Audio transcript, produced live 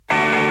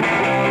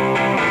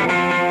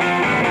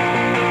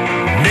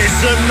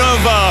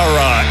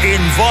Navara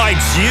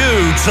invites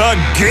you to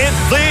Get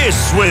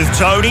This with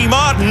Tony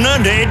Martin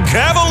and Ed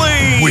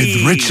Cavalier.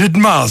 With Richard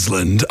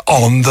Marsland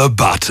on the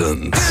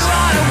buttons.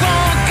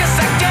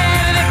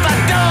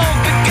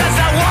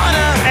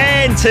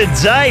 And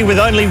today, with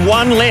only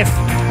one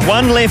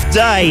left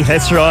day,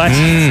 that's right.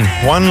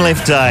 One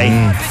left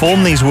day.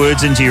 Form these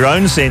words into your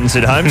own sentence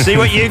at home. See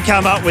what you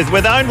come up with.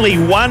 With only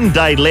 1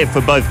 day left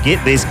for both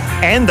Get This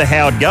and the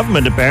Howard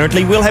government,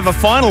 apparently, we'll have a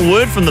final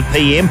word from the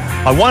PM.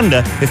 I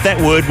wonder if that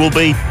word will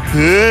be...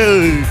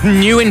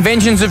 New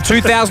inventions of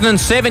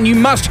 2007 you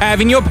must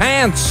have in your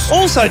pants.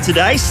 Also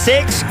today,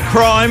 sex,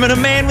 crime, and a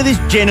man with his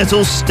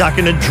genitals stuck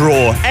in a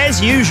drawer.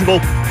 As usual,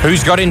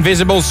 Who's got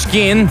invisible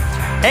skin?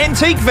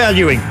 antique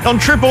valuing on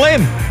Triple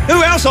M.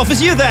 Who else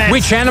offers you that?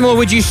 Which animal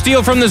would you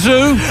steal from the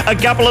zoo? A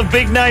couple of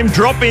big name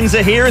drop-ins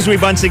are here as we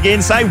once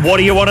again say, what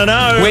do you want to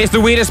know? Where's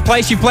the weirdest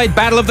place you've played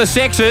Battle of the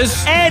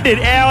Sexes? And in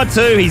hour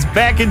 2, he's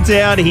back in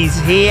town, he's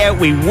here.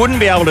 We wouldn't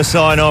be able to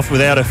sign off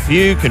without a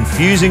few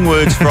confusing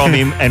words from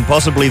him and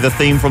possibly the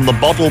theme from the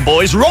Bottle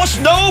Boys, Ross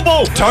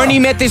Noble! Tony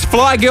met this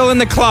fly girl in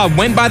the club,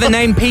 went by the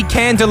name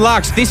Pecan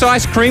Deluxe. This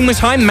ice cream was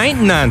high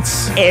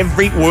maintenance.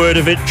 Every word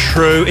of it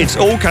true. It's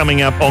all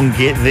coming up on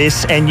Get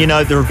This. And, you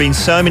know, there have been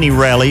so many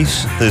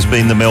rallies. There's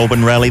been the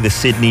Melbourne rally, the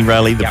Sydney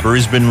rally, the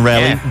Brisbane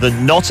rally, the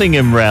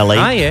Nottingham rally.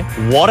 Oh, yeah.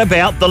 What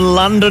about the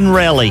London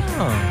rally?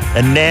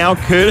 And now,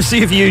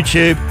 courtesy of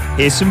YouTube,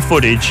 here's some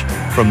footage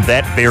from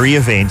that very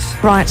event.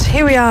 Right,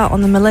 here we are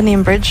on the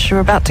Millennium Bridge. We're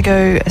about to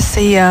go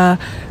see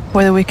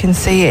whether we can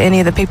see any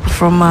of the people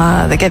from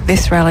the Get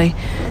This rally.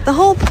 The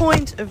whole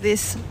point of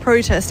this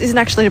protest isn't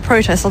actually to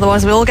protest,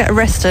 otherwise we all get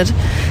arrested.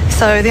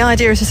 So the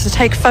idea is just to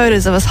take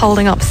photos of us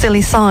holding up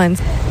silly signs,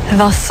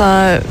 thus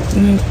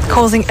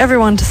causing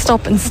everyone to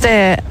stop and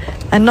stare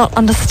and not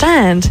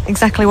understand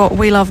exactly what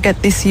 "we love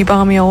Get This, you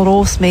balmy old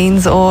horse"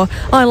 means, or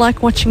 "I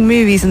like watching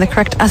movies in the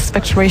correct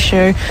aspect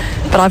ratio,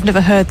 but I've never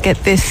heard Get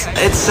This."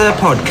 It's a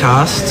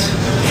podcast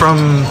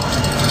from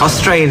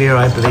Australia,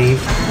 I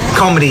believe.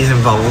 Comedy's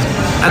involved.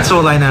 That's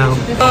all I know.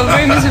 Well,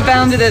 rumours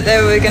abounded that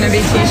there were going to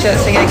be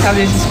T-shirts saying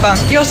 "Cabbage is spunk."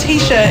 Your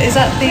T-shirt, is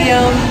that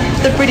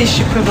the British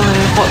equivalent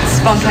of what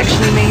spunk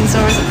actually means,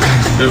 or is it?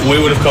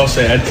 We would, of course,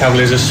 say Ed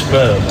Cavalier's a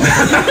sperm.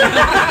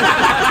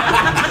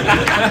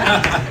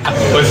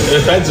 But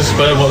if Ed's a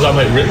sperm, what does that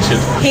make Richard?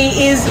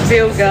 He is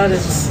Bill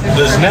Gardens.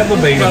 There's never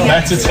been a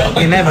better time.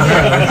 You never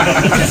know.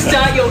 To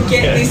start your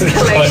Get This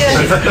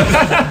collection.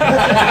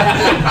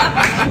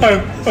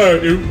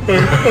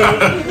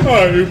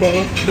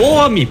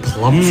 Oh, me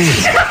plums.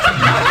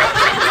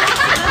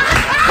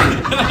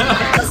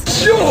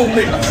 Show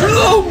me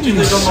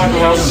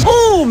plums.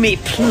 Oh, me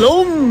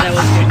plums.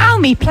 Oh,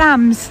 me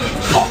plums.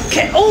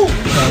 Okay, oh.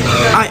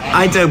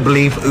 I don't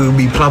believe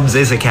 "Oomy plums"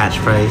 is a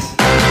catchphrase.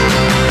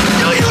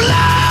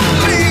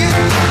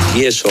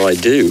 Yes, I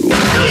do.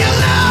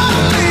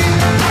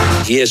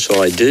 Yes,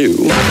 I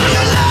do.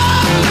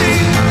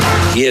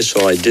 Yes,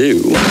 I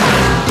do.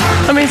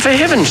 I mean, for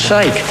heaven's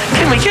sake,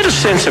 can we get a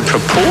sense of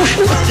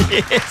proportion?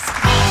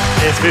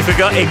 Yes, we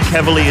forgot Ed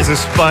Cavalier as a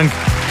spunk.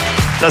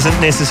 Doesn't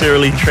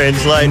necessarily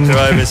translate to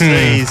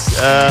overseas.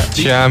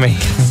 Charming.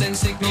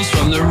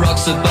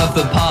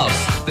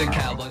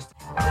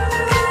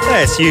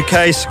 Yes,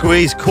 UK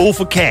Squeeze, Call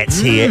for Cats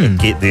here. And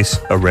Get This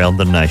around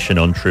the nation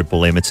on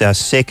Triple M. It's our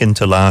second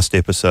to last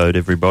episode,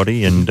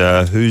 everybody. And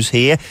who's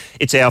here?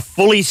 It's our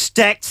fully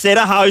stacked set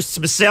of hosts,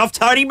 myself,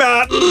 Tony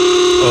Martin.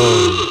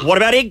 What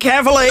about Ed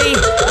Cavalier?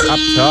 Up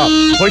top.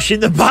 Pushing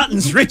the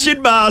buttons,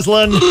 Richard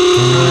Marsland. Look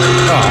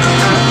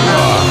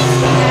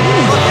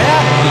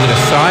at a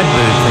side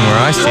boob from where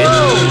I sit.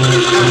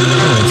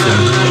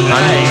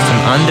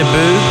 Some under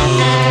boob.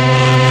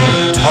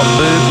 Top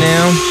boob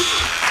now.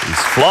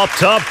 He's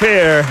flopped up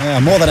here. Yeah,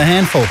 more than a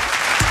handful.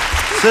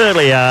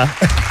 Certainly,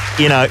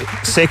 you know,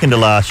 second to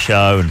last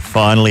show, and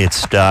finally it's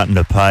starting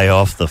to pay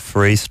off. The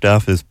free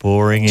stuff is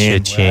pouring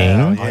in. Cha-ching.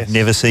 Wow, yes. I've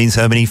never seen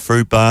so many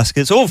fruit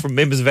baskets, all from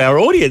members of our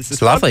audience.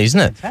 It's lovely, isn't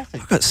it?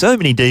 I've got so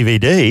many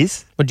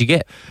DVDs. What'd you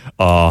get?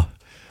 Oh,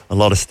 a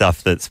lot of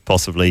stuff that's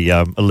possibly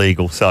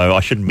illegal, so I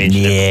shouldn't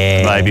mention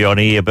it maybe on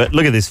here. But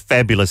look at this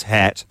fabulous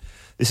hat.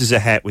 This is a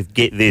hat with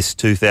Get This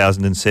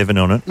 2007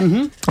 on it.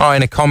 Mm-hmm. Oh,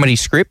 and a comedy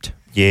script.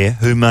 Yeah,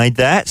 who made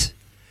that?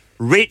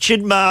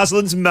 Richard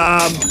Marsland's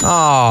mum.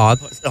 Oh, I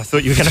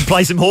thought you were going to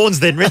play some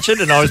horns then, Richard,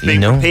 and I was being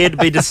prepared to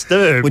be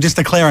disturbed. We're just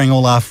declaring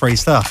all our free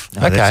stuff.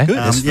 No, that's good.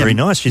 That's very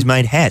nice. She's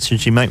made hats.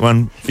 Should she make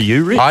one for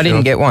you, Rich? I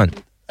didn't get one.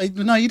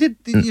 No, you did.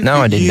 No,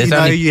 I didn't.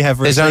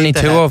 There's only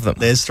two of them.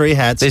 There's 3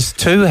 hats. There's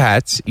 2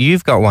 hats.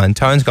 You've got one.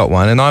 Tone's got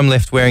one, and I'm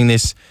left wearing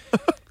this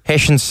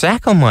Hessian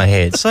sack on my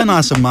head. So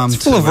nice of Mum.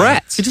 It's full of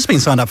rats. You've just been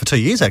signed up for 2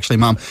 years, actually,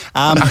 Mum.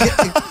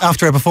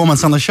 After a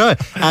performance on the show.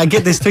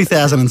 Get This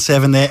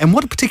 2007 there. And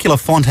what particular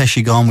font has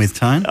she gone with,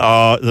 Tone?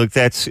 Oh, look,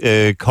 that's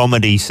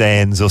Comedy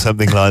Sans or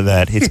something like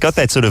that. It's got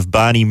that sort of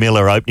Barney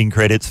Miller opening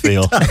credits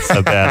feel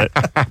about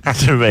it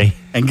to me.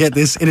 And get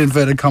this, in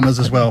inverted commas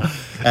as well.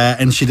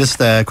 And she just,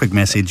 quick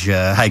message,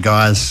 hey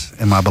guys,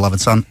 and my beloved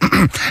son,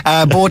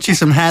 bought you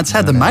some hats,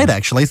 had them made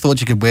actually,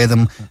 thought you could wear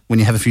them when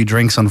you have a few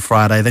drinks on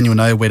Friday, then you'll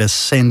know where to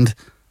send,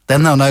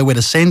 then they'll know where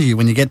to send you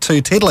when you get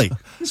to Tiddly.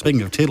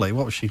 Speaking of Tiddly,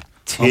 what was she?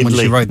 Tiddly. When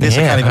she wrote this,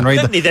 I can't even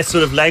read Don't need that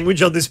sort of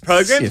language on this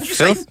program. Did you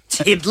say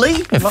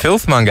Tiddly? A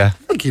filthmonger.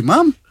 Thank you,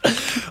 Mum.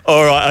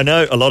 All right, I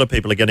know a lot of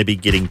people are going to be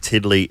getting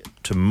Tiddly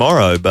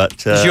tomorrow,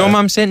 but... Has your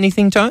mum sent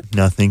anything, Ty?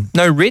 Nothing.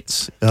 No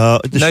writs? No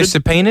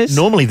subpoenas?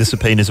 Normally the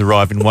subpoenas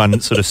arrive in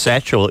one sort of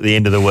satchel at the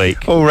end of the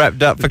week. All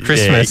wrapped up for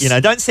Christmas. Yeah,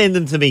 don't send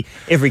them to me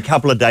every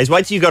couple of days.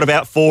 Wait till you've got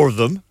about 4 of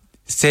them.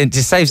 It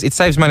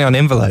saves money on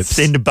envelopes.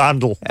 Send a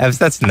bundle.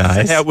 That's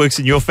nice. How it works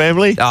in your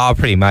family? Oh,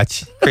 pretty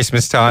much.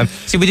 Christmas time.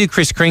 See, we do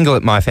Kris Kringle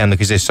at my family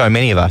because there's so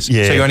many of us.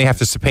 Yeah. So you only have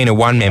to subpoena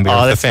one member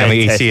of the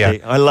family each year.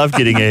 I love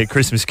getting a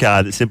Christmas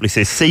card that simply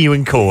says, see you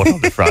in court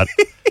on the front.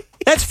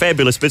 That's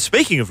fabulous. But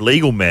speaking of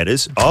legal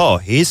matters,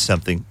 here's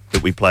something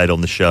that we played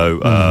on the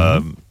show.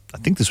 I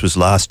think this was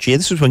last year.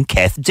 This was when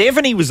Kath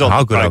Devaney was on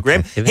the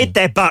program. Hit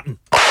that button.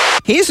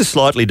 Here's a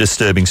slightly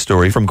disturbing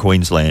story from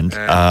Queensland.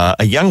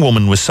 A young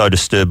woman was so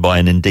disturbed by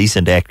an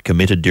indecent act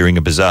committed during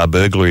a bizarre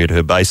burglary at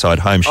her Bayside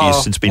home, she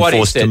has since been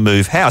forced to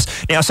move house.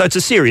 Now, so it's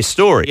a serious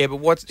story. Yeah, but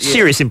what's...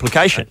 Serious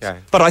implications. Okay.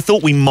 But I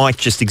thought we might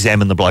just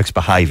examine the bloke's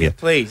behaviour. Yeah,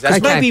 please.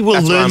 Maybe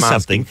we'll learn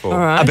something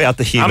about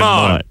the human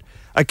mind.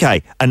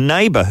 Okay, a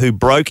neighbour who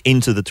broke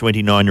into the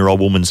 29-year-old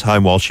woman's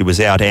home while she was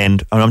out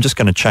and I'm just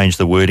going to change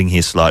the wording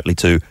here slightly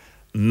to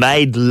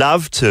made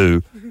love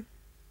to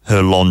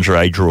her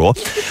lingerie drawer,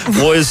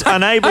 was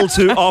unable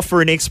to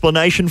offer an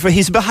explanation for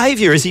his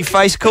behaviour as he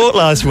faced court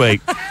last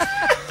week.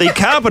 The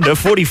carpenter,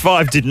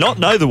 45, did not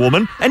know the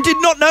woman and did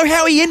not know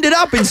how he ended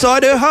up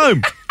inside her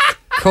home.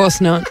 Of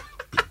course not.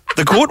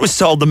 The court was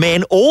told the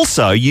man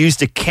also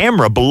used a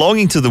camera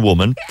belonging to the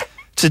woman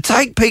to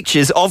take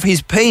pictures of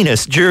his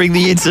penis during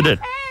the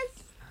incident.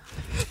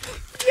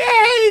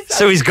 Yes!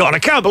 So he's gone, I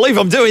can't believe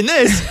I'm doing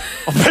this.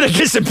 I better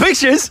get some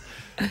pictures.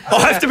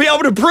 I'll have to be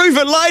able to prove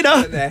it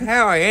later.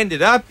 How I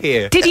ended up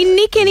here. Did he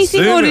nick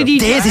anything or did he...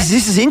 This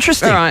is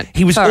interesting. All right.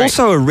 He was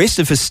also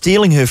arrested for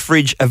stealing her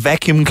fridge, a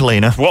vacuum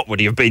cleaner. What would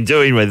he have been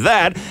doing with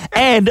that?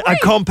 And a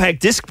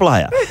compact disc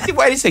player.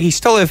 Wait a second, he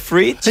stole her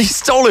fridge? He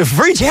stole her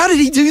fridge? How did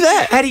he do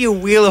that? How do you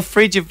wheel a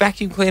fridge, a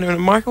vacuum cleaner and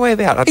a microwave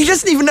out? He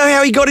doesn't even know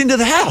how he got into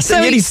the house,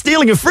 and yet he's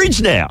stealing a fridge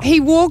now.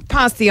 He walked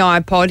past the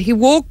iPod, he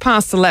walked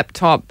past the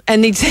laptop,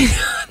 and he said,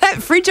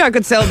 that fridge I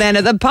could sell down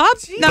at the pub.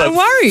 No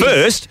worries.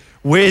 First,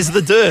 where's the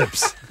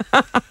derps?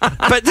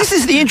 But this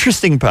is the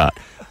interesting part.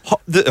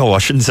 I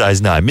shouldn't say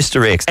his name.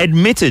 Mr. X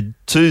admitted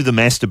to the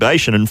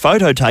masturbation and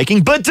photo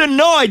taking, but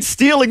denied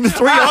stealing the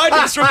 3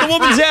 items from the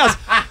woman's house.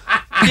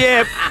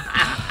 Yeah.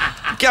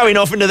 Going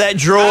off into that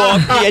drawer,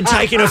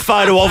 taking a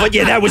photo of it.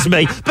 Yeah, that was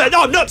me. But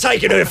I'm not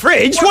taking her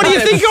fridge. What do you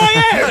think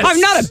I am? I'm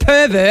not a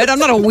pervert. I'm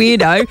not a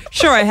weirdo.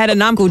 Sure, I had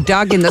an Uncle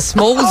Doug in the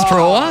smalls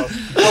drawer.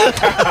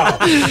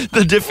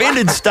 The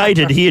defendant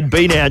stated he had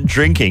been out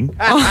drinking.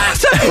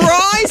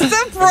 Surprise!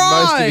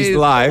 Most of his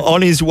life.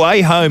 On his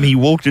way home, he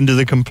walked into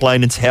the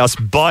complainant's house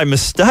by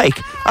mistake.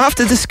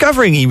 After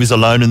discovering he was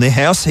alone in the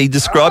house, he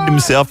described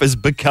himself as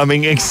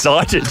becoming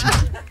excited.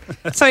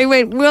 So he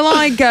went, will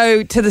I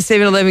go to the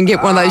 7-Eleven and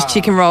get one of those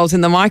chicken rolls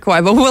in the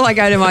microwave, or will I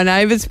go to my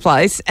neighbour's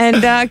place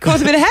and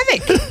cause a bit of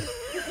havoc?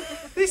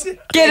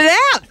 Get it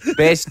out.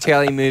 Best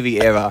telly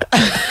movie ever.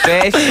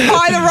 Best.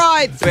 Buy the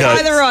rights.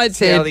 Buy the rights,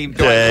 telly.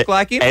 Do I look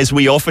like him? As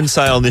we often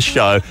say on this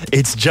show,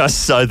 it's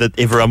just so that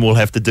everyone will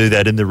have to do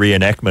that in the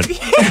reenactment.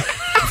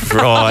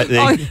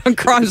 Right.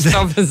 Crime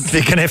Stoppers.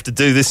 They're going to have to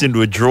do this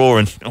into a drawer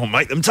and I'll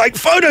make them take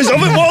photos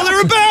of it while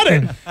they're about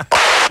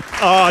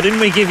it. Didn't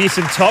we give you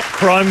some top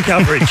crime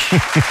coverage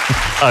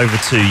over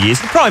 2 years?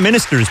 The Prime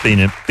Minister has been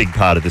a big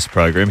part of this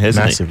program,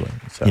 hasn't he? Massively.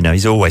 So. You know,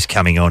 he's always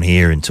coming on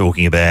here and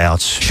talking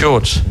about...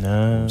 Shorts.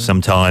 No.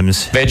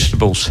 Sometimes.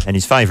 Vegetables. And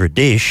his favourite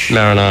dish.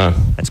 Marinara.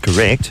 That's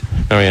correct.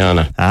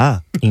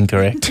 Mariana.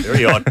 Incorrect.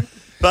 Very odd.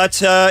 But,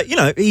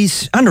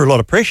 he's under a lot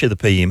of pressure, the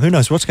PM. Who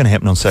knows what's going to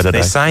happen on Saturday?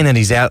 They're saying that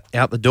he's out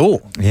the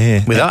door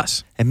with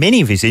us. And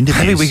many of his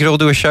interviews... Maybe we could all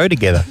do a show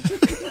together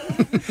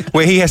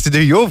where he has to do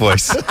your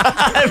voice.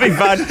 That'd be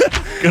fun.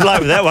 Good luck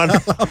with that one.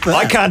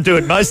 I can't do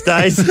it most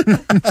days.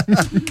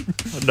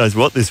 God knows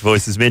what this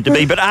voice is meant to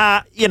be. But,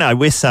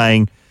 we're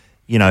saying...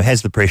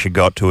 has the pressure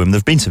got to him? There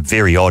have been some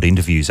very odd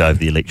interviews over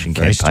the election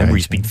campaign where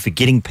he's been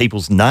forgetting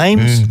people's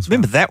names.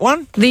 Remember that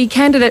one? The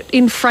candidate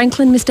in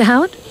Franklin, Mr.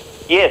 Howard?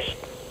 Yes.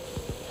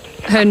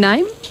 Her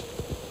name?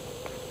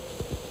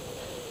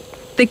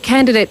 The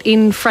candidate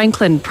in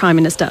Franklin, Prime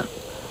Minister.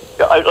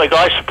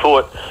 I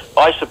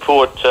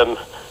support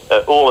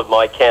all of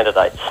my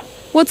candidates.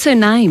 What's her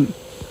name?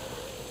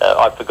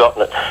 I've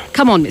forgotten it.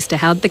 Come on, Mr.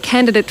 Howard. The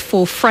candidate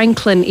for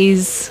Franklin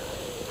is...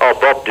 Oh,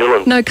 Bob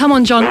Dylan. No, come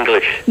on, John.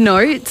 English. No,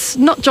 it's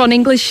not John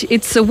English.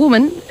 It's a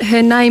woman.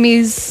 Her name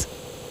is...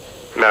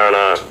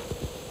 Mariana.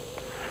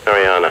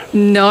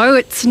 No,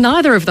 it's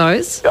neither of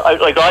those.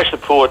 I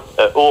support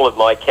all of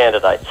my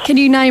candidates. Can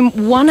you name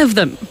one of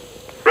them?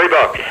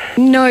 Reebok.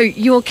 No,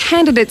 your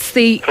candidate's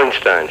the...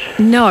 Flintstones.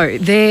 No,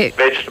 they're...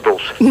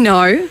 Vegetables.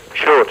 No.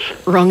 Shorts.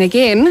 Wrong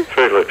again.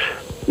 Fruit Loops.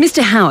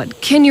 Mr.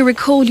 Howard, can you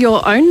recall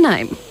your own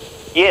name?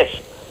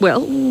 Yes.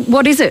 Well,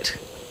 what is it?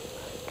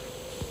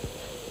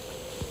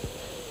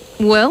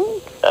 Well?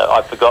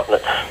 I've forgotten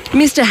it.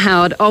 Mr.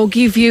 Howard, I'll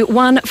give you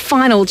one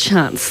final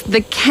chance.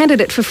 The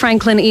candidate for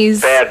Franklin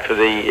is... Bad for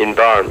the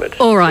environment.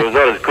 All right. It's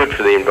not as good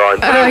for the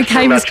environment. Burns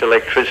Okay, too much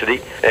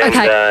electricity and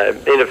Okay.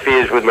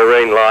 interferes with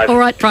marine life. All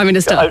right, Prime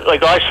Minister.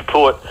 I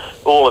support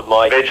all of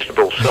my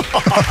vegetables.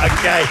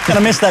 Okay. Gonna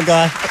miss that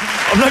guy.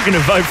 I'm not going to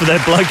vote for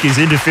that bloke who's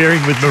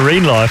interfering with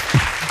marine life.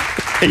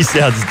 He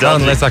sounds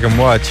dumb. Unless I can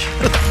watch.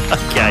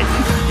 Okay.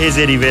 Here's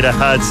Eddie Vedder,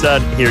 Hard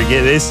Son. Here,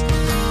 get this.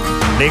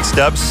 Next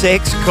up,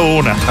 Sex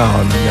Corner.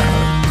 Oh,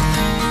 no.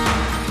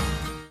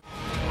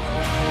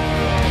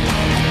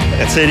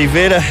 That's Eddie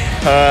Vedder,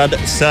 Hard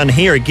Son.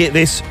 Here, get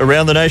this.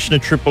 Around the nation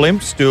of Triple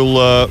M,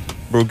 still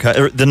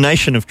broadcast. The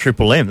nation of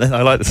Triple M.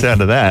 I like the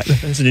sound of that.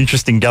 That's an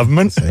interesting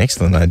government. That's an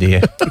excellent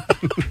idea.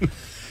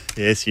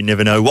 Yes, you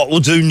never know what we'll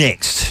do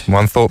next.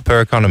 One thought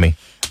per economy.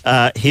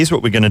 Here's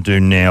what we're going to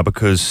do now,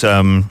 because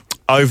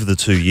over the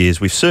 2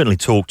 years, we've certainly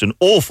talked an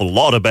awful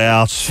lot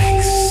about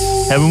sex,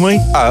 haven't we?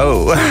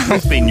 Oh.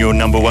 It's been your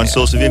number one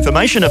source of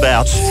information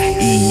about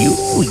you.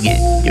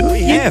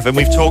 We have, and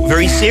we've talked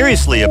very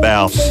seriously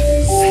about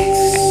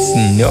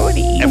It's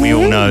naughty. And we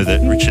all know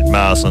that Richard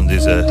Marsland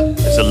is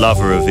a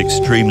lover of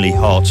extremely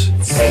hot.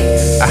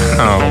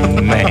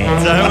 Oh,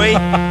 man. Don't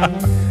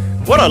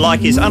we? What I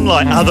like is,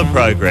 unlike other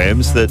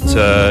programs that,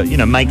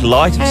 make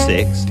light of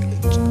sex,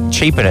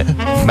 cheapen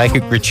it, make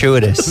it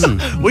gratuitous.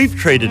 We've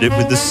treated it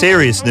with the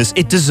seriousness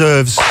it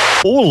deserves.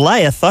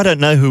 Orlaith, I don't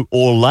know who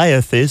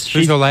Orlaith is.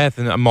 Who's Orlaith?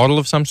 A model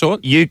of some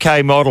sort?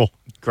 UK model.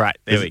 Great,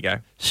 there we go.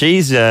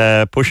 She's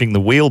pushing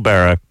the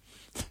wheelbarrow.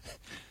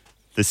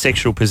 The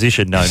sexual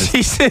position known as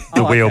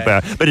the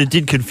wheelbarrow. But it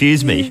did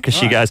confuse me because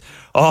she goes,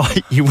 oh,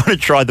 you want to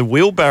try the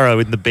wheelbarrow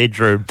in the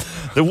bedroom?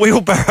 The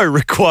wheelbarrow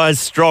requires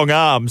strong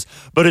arms,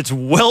 but it's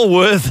well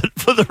worth it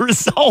for the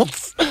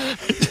results.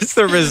 It's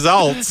the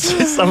results.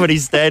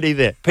 Somebody's standing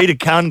there. Peter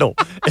Cundall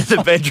in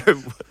the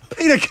bedroom.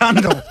 Peter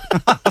Cundall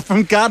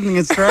from Gardening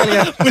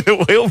Australia. With a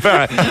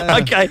wheelbarrow.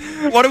 Okay,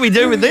 what do we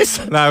do with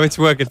this? No, it's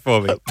working for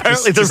me.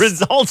 Apparently the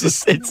results are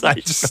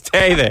sensational. Just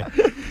stay there.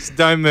 Just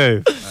don't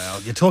move.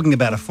 Well, you're talking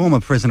about a former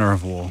prisoner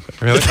of war.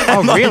 Really?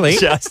 Oh, really?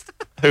 Just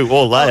who?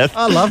 Orlaith?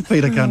 I love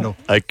Peter Cundall.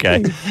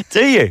 Okay.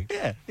 Do you?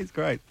 Yeah, he's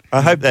great.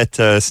 I hope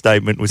that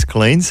statement was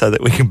clean so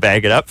that we can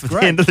bag it up for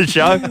the end of the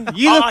show.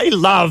 I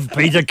love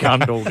Peter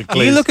Cundall.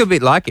 You look a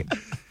bit like him.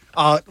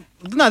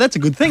 No, that's a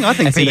good thing. I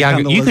think as a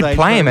younger, you could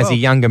play him as a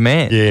younger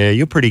man. Yeah,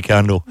 you're pretty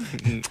Cundall.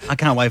 I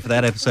can't wait for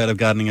that episode of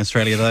Gardening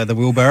Australia, though, the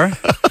wheelbarrow.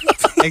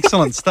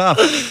 Excellent stuff.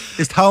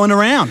 Just hoeing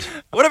around.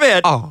 What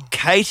about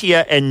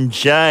Katia and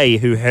Jay,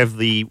 who have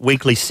the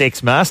weekly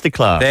sex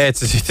masterclass?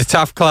 It's a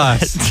tough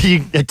class. Do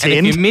you attend?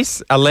 And if you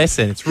miss a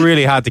lesson, it's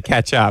really hard to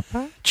catch up.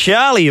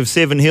 Charlie of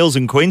Seven Hills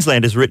in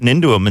Queensland has written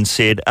into him and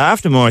said,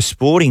 after my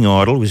sporting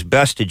idol was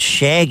busted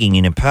shagging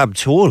in a pub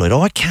toilet,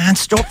 I can't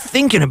stop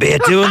thinking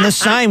about doing the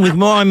same with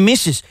my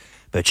missus.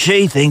 But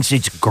she thinks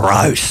it's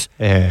gross.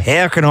 Yeah.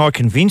 How can I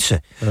convince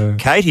her?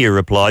 Katia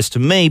replies, to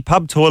me,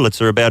 pub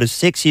toilets are about as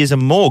sexy as a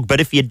morgue, but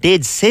if you're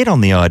dead set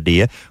on the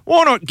idea,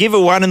 why not give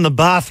her one in the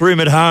bathroom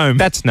at home?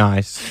 That's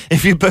nice.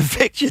 If you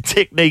perfect your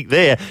technique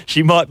there,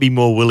 she might be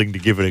more willing to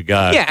give it a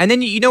go. Yeah, and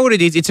then you know what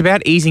it is? It's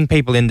about easing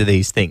people into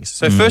these things.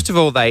 So first of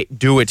all, they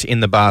do it in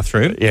the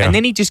bathroom, and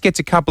then he just gets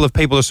a couple of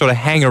people to sort of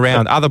hang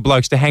around, other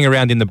blokes to hang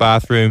around in the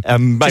bathroom.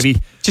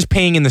 Maybe just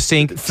peeing in the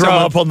sink. Throw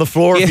up on the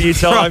floor a few times.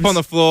 Throw up on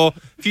the floor.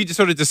 A few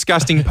sort of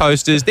disgusting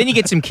posters. Then you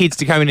get some kids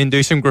to come in and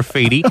do some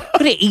graffiti. You've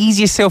got to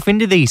ease yourself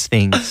into these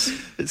things.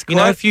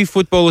 A few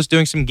footballers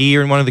doing some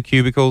gear in one of the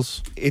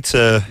cubicles. It's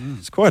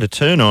quite a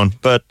turn on,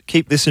 but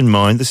keep this in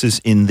mind. This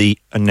is in the,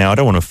 now I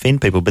don't want to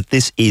offend people, but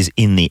this is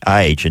in The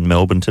Age in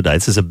Melbourne today.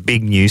 This is a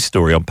big news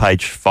story on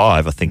page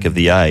 5, I think, of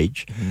The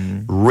Age.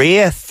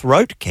 Rare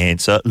throat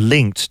cancer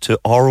linked to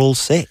oral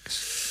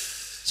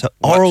sex. So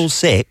oral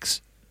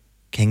sex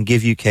can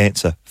give you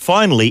cancer.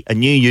 Finally, a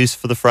new use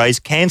for the phrase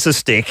cancer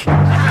stick.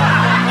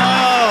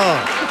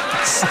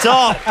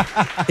 Stop.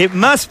 It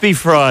must be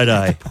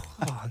Friday.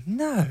 Oh,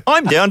 no.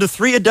 I'm down to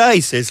 3 a day,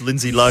 says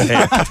Lindsay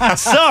Lohan.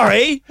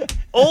 Sorry.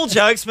 All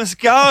jokes must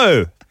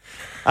go.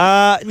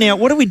 Now,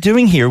 what are we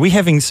doing here? Are we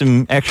having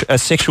a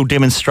sexual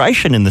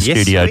demonstration in the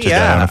studio today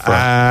on a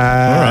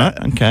Friday? All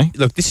right, okay.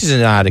 Look, this is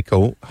an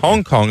article.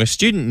 Hong Kong, a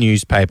student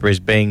newspaper, is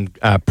being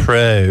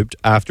probed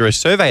after a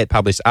survey it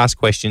published asked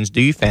questions, do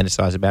you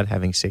fantasize about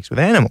having sex with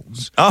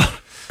animals? Oh,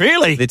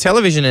 really? The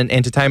Television and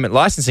Entertainment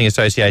Licensing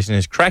Association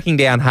is cracking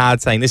down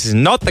hard, saying this is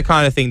not the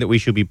kind of thing that we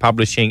should be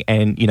publishing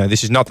and,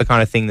 this is not the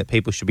kind of thing that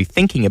people should be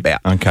thinking about.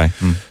 Okay.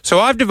 So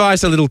I've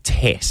devised a little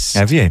test.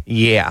 Have you?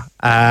 Yeah.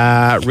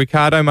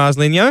 Ricardo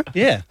Marslino?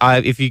 Yeah.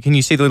 Can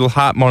you see the little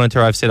heart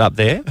monitor I've set up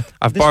there?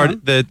 I've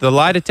borrowed the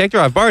lie detector.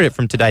 I've borrowed it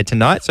from Today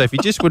Tonight, so if you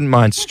just wouldn't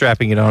mind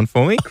strapping it on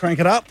for me. Crank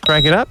it up.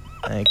 Crank it up.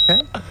 Okay.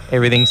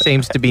 Everything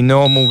seems to be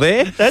normal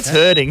there. That's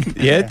hurting.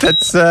 Yeah,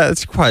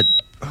 that's quite...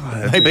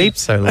 Oh, that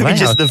beep's so loud. Maybe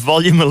just the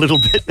volume a little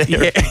bit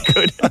there. Yeah.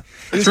 Good.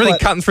 It's really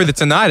cutting through the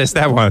tinnitus,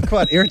 that one.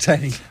 Quite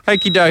irritating.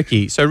 Okie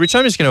dokie. So, Rich,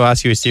 I'm just going to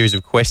ask you a series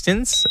of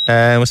questions,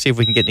 and we'll see if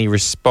we can get any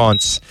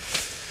response.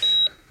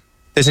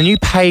 There's a new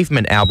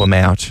Pavement album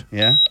out.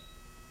 Yeah.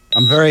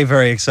 I'm very,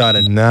 very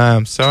excited. No,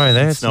 I'm sorry.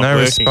 There's not no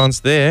working. response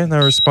there. No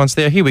response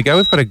there. Here we go.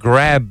 We've got a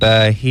grab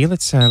here.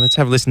 Let's have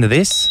a listen to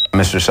this.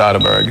 Mr.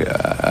 Soderbergh,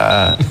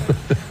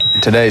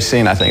 today's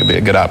scene, I think, would be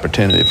a good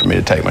opportunity for me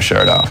to take my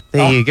shirt off.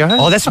 There you go.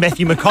 Oh, that's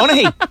Matthew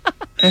McConaughey.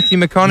 Matthew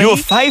McConaughey. Your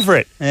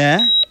favourite.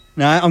 Yeah.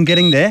 No, I'm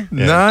getting there.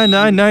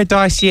 No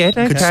dice yet.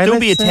 Okay, Could still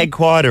be a tad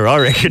quieter, I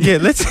reckon. Yeah,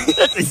 let's...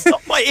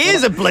 My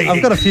ears are bleeding.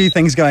 I've got a few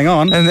things going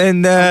on. And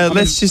then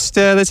let's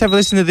have a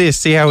listen to this.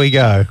 See how we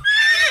go.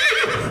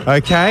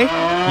 Okay.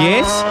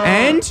 Yes.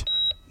 And...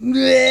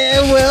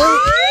 Yeah, well...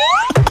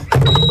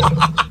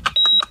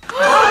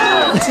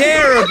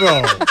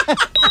 Terrible.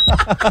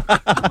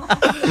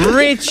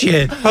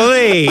 Richard,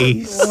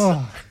 please.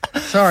 Oh,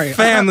 sorry.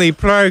 Family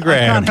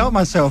program. I can't help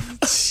myself.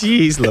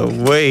 Jeez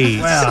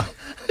Louise. Wow.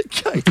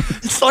 Okay.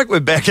 It's like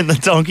we're back in the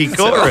donkey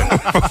courtroom.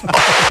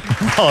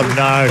 Oh,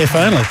 no. If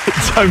only.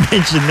 Don't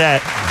mention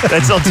that.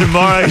 That's on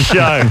tomorrow's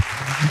show.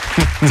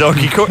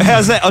 Donkey Court.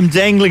 How's that? I'm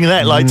dangling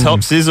that like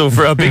top sizzle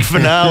for our big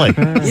finale.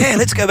 Yeah,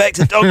 let's go back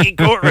to Donkey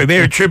Courtroom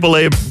here at Triple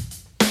M.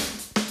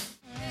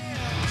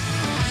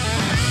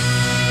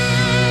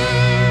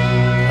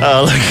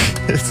 Oh,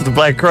 look, it's the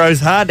Black Crows.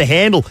 Hard to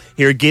handle.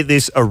 Here at Get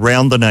This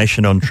Around the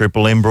Nation on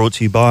Triple M, brought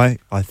to you by,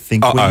 I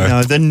think we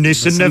know, the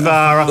Nissan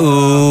Navara.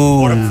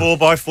 Ooh. What a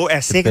 4x4.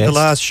 Our second to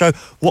last show.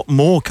 What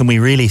more can we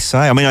really say?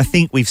 I mean, I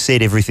think we've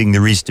said everything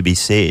there is to be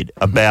said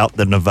about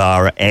the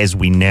Navara as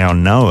we now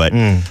know it.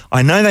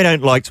 I know they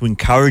don't like to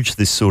encourage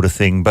this sort of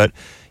thing, but,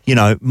 you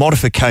know,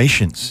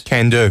 modifications.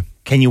 Can do.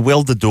 Can you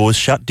weld the doors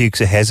shut,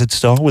 Dukes of Hazzard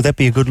style? Would that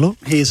be a good look?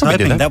 He's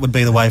hoping that would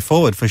be the way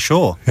forward for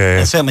sure. Yeah.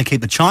 And certainly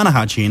keep the China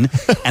hutch in,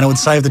 and it would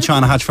save the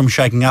China hutch from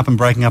shaking up and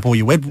breaking up all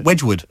your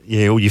wedgewood.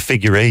 Yeah, all your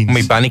figurines.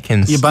 Me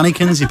bunnykins. Your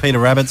bunnykins, your Peter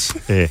Rabbits,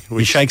 Yeah.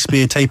 your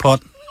Shakespeare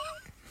teapot.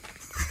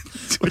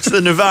 Which the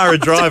Navara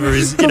driver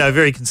is, you know,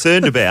 very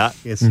concerned about.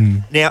 Yes.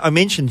 Now, I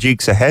mentioned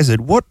Dukes of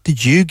Hazzard. What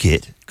did you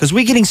get? Because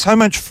we're getting so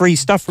much free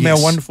stuff from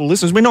our wonderful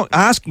listeners. We're not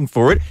asking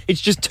for it. It's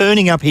just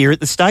turning up here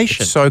at the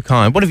station. So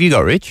kind. What have you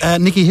got, Rich?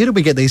 Nikki, who did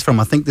we get these from?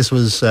 I think this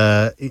was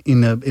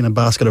in a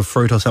basket of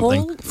fruit or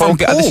something. Paul.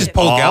 This is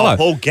Paul Gallo.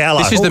 Paul Gallo.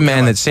 This is the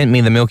man that sent me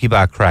the Milky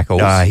Bar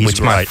crackles, He's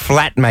which my great.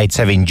 flatmates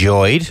have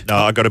enjoyed. No,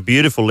 I got a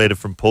beautiful letter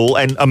from Paul,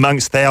 and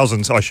amongst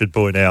thousands, I should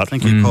point out.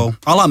 Thank you, Paul.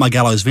 I like my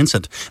Gallows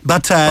Vincent.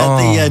 But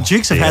the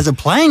Dukes of Hazzard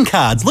playing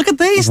cards. Look at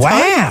these.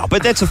 Wow,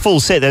 but that's a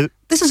full set.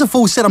 This is a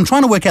full set. I'm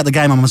trying to work out the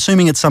game. I'm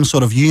assuming it's some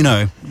sort of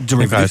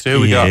derivative. Okay, so here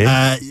we go.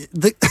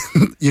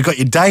 You've got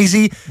your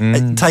Daisy,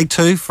 take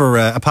two for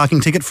a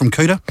parking ticket from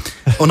Cooter.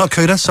 Or not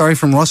Cooter, sorry,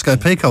 from Roscoe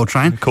P.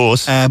 Coltrane. Of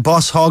course.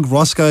 Boss Hog,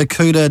 Roscoe,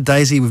 Cooter,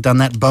 Daisy, we've done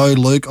that. Bo,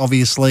 Luke,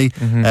 obviously.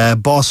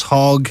 Boss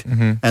Hog.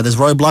 There's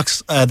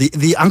Roblox.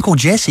 The Uncle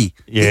Jesse.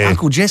 Yeah. The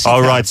Uncle Jesse. Oh,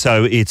 card. right.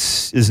 So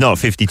it's not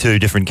 52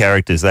 different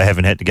characters. They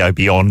haven't had to go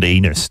beyond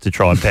Enos to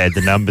try and pad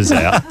the numbers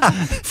out.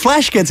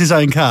 Flash gets his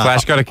own card.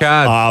 Flash got a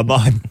card.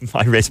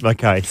 I rest my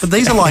case. But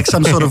these are like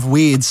some sort of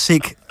weird,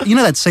 sick... You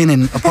know that scene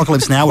in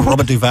Apocalypse Now where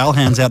Robert Duvall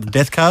hands out the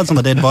death cards on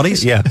the dead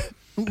bodies? Yeah.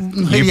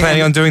 You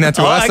planning on doing that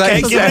to us?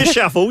 Okay, give him a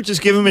shuffle.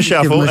 Just give him a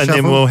shuffle, and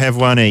then we'll have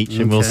one each,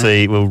 and we'll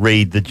see. We'll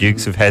read the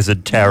Dukes of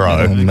Hazzard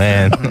tarot. Oh,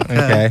 man.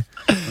 Okay.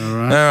 All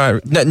right.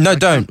 No,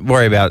 don't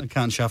worry about. I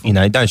can't shuffle. You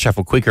know, don't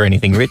shuffle quick or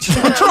anything, Rich.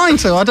 I'm trying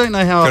to. I don't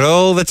know how. Got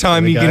all the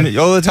time you can.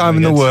 All the time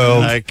in the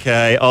world.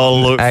 Okay, I'll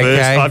look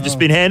first. I've just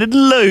been handed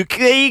Luke.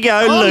 There you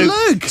go,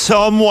 Luke.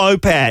 Tom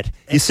Wopat.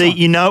 You see,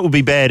 you know it would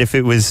be bad if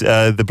it was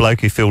the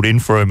bloke who filled in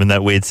for him in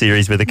that weird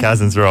series where the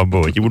cousins are on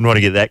board. You wouldn't want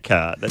to get that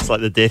card. That's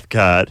like the death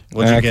card.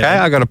 What'd you get?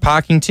 I got a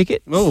parking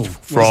ticket. Oh, what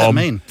does that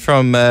mean?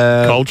 From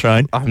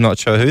Coltrane. I'm not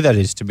sure who that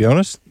is, to be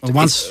honest. Well,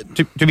 once,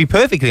 to be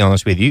perfectly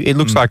honest with you, it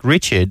looks like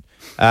Richard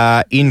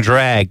in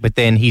drag, but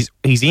then he's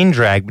in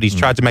drag, but he's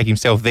tried to make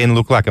himself then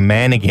look like a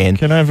man again.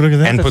 Can I have a look at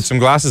that? And put some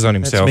glasses on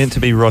himself. It's meant to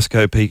be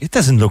Roscoe Peak. It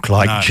doesn't look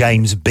like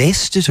James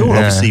Best at all. No,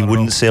 Obviously, he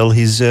wouldn't sell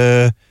his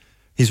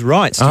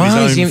rights to his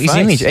own his face.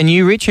 image. And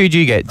you, Rich, who'd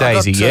you get?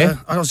 Daisy, yeah?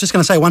 I was just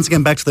going to say, once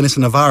again, back to the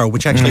Nissan Navara,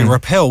 which actually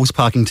repels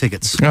parking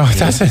tickets. Oh,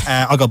 does it?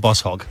 I got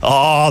Boss Hog.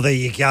 Oh, there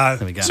you go.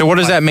 There we go. So what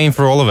does that mean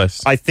for all of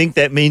us? I think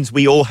that means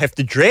we all have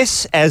to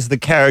dress as the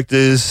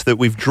characters that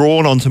we've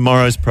drawn on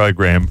tomorrow's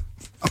program.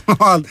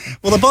 Well,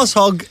 the Boss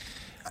Hog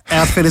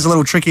outfit is a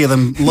little trickier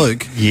than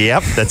Luke.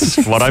 Yep,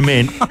 that's what I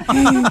meant.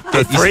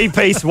 The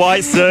three-piece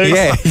white suit.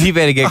 Yeah, you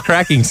better get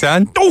cracking,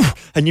 son. Oh,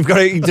 and you've got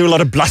to do a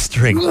lot of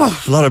blustering.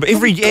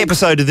 Every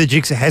episode of the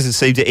Dukes of Hazzard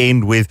seemed to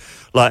end with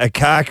like a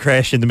car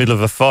crash in the middle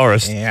of a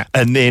forest,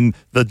 and then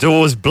the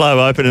doors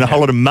blow open and a whole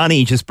lot of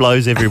money just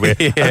blows everywhere,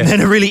 and then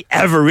a really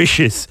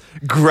avaricious,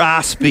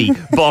 graspy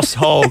Boss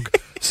Hog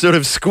sort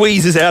of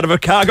squeezes out of a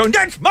car, going,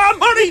 "That's my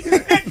money!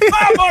 That's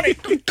my money!"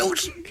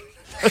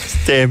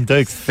 Damn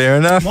Dukes. Fair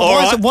enough.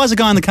 Why is a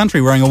guy in the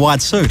country wearing a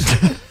white suit?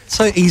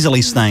 So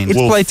easily stained.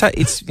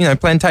 It's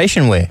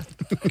plantation wear.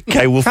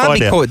 Okay, we'll Can't find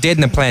be out. caught dead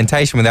in a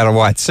plantation without a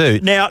white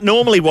suit. Now,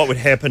 normally what would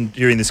happen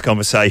during this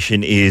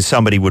conversation is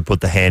somebody would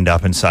put the hand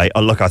up and say,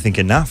 oh, look, I think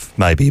enough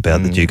maybe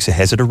about the Dukes of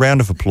Hazzard. A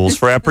round of applause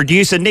for our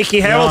producer, Nikki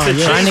Hamilton.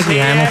 Hi, She's Nikki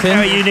here. Hamilton. How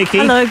are you, Nikki?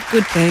 Hello,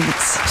 good,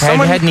 thanks.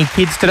 Had any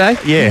kids today?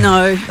 Yeah.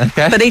 No,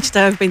 Okay. but each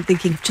day I've been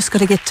thinking, just got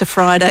to get to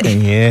Friday.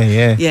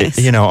 Yeah. Yes.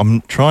 You know, I'm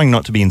trying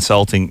not to be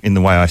insulting in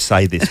the way I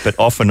say this, but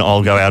often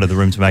I'll go out of the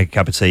room to make a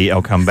cup of tea,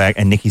 I'll come back,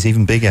 and Nikki's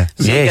even bigger.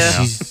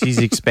 Yeah, she's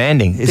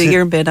expanding.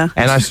 Bigger and better.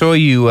 And I saw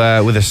you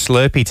with a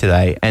Slurpee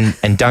today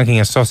and dunking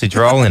a sausage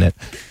roll in it.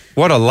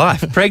 What a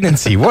life.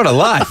 Pregnancy, what a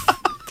life.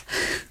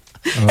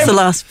 It's the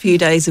last few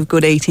days of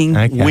good eating.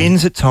 Okay.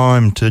 When's it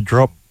time to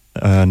drop,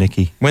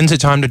 Nikki? When's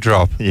it time to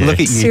drop? Yeah. Look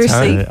at you,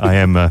 Seriously? Tony. I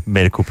am a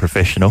medical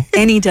professional.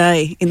 Any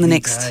day in the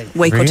next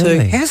week or two.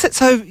 Really? How's it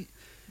so,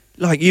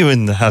 like you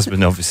and the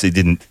husband obviously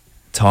didn't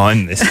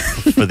time this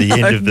for the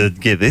end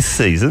of this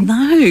season.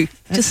 No.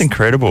 That's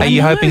incredible. Are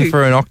you hoping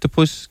for an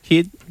octopus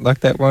kid like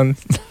that one?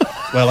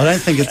 Well, I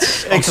don't think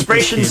it's...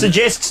 Expression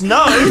suggests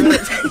no.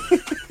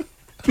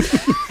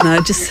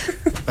 No, just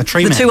A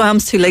tree the man. 2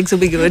 arms, 2 legs will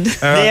be good.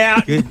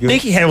 Now,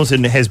 Nikki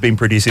Hamilton has been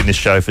producing this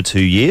show for 2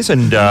 years,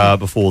 and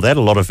before that,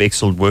 a lot of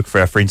excellent work for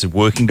our friends at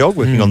Working Dog,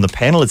 working on the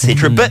panel,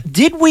 etc. But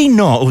did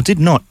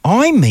not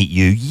I meet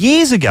you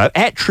years ago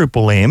at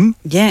Triple M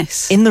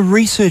Yes. in the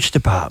research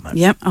department?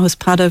 Yep, I was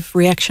part of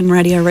Reaction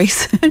Radio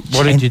Research.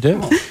 What did you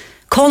do?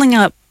 Calling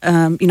up,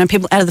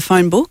 people out of the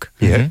phone book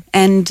Yeah.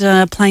 and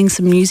playing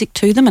some music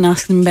to them and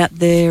asking them about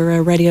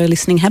their radio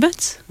listening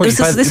habits. What, you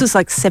play This was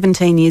like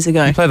 17 years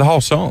ago. You play the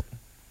whole song.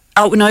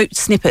 Oh, no,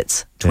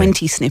 snippets.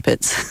 20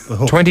 snippets.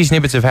 20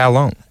 snippets of how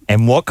long?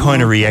 And what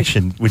kind of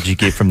reaction would you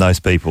get from those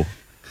people?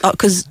 Oh,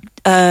 because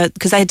they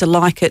had to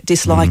like it,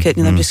 dislike it,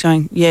 and they're just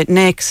going, yeah,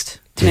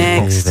 next.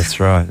 Yeah, that's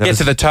right. Get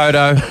to the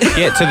Toto.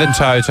 Get to the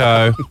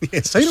Toto.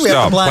 So who do we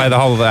have to Stop. Play the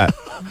whole of that.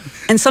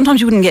 And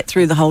sometimes you wouldn't get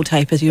through the whole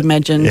tape, as you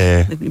imagine.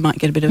 Yeah. You might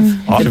get a bit of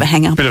a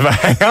hang up. Bit of a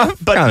hang-up.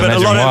 But Can't a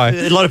imagine why.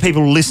 lot of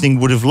people listening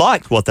would have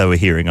liked what they were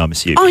hearing, I'm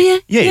assuming. Oh, yeah,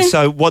 yeah.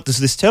 So what does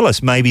this tell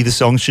us? Maybe the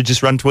song should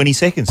just run 20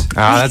 seconds.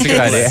 Ah, that's a good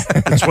idea.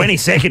 The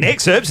 20-second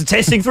excerpts are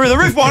testing through the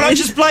roof. Why don't you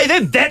just play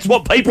them? That's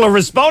what people are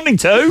responding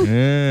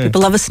to.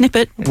 People love a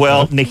snippet.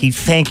 Well, Nikki,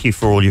 thank you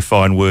for all your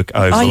fine work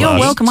over Oh, the you're last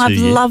welcome. 2 I've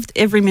years. loved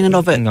every minute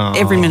of it. No.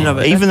 Every minute of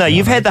it. Even though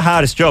you've had the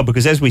hardest job,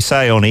 because as we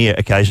say on air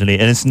occasionally,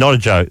 and it's not a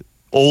joke,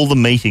 all the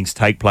meetings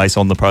take place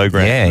on the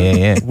program.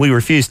 Yeah. We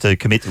refuse to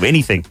commit to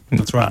anything.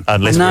 That's right.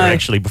 Unless No. we're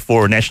actually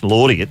before a national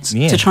audience.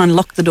 Yeah. to try and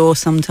lock the door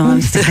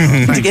sometimes to get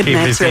an Keep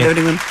answer this out in. of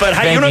anyone. But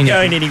hey, you're not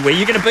going anywhere.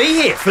 You're going to be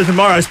here for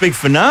tomorrow's big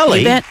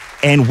finale. You bet.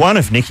 And one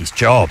of Nikki's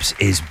jobs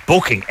is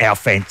booking our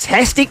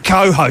fantastic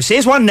co-host.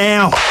 Here's one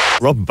now.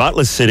 Rob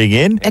Butler's sitting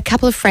in. A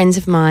couple of friends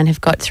of mine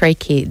have got 3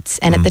 kids,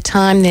 and at the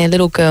time their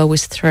little girl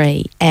was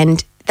 3,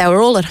 and they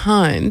were all at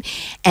home,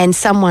 and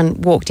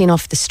someone walked in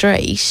off the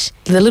street.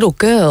 The little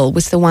girl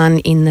was the one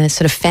in the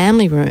sort of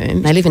family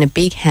room. They live in a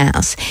big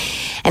house,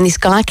 and this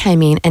guy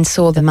came in and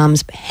saw the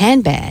mum's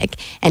handbag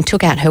and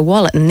took out her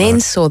wallet, and then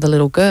saw the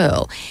little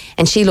girl,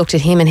 and she looked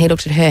at him and he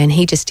looked at her, and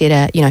he just did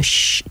a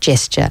shh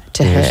gesture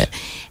to her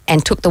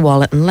and took the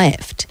wallet and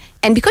left.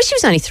 And because she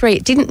was only 3,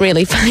 it didn't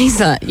really faze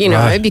her,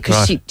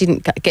 because she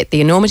didn't get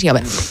the enormity of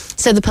it.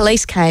 So the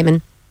police came,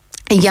 and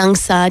a young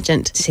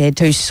sergeant said,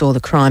 who saw the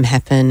crime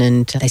happen?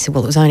 And they said,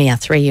 well, it was only our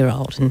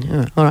 3-year-old.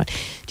 And, all right, do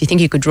you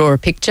think you could draw a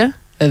picture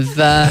of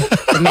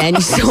the man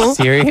you saw?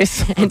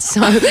 Serious? And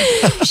so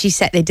she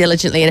sat there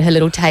diligently at her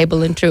little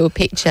table and drew a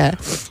picture.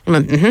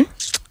 And went,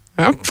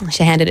 Well,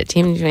 she handed it to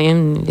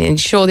him, and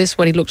sure, this is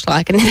what he looked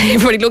like. And then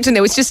everybody looked, and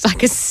there was just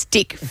like a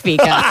stick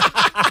figure.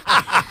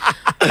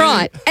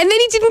 Right. And then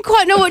he didn't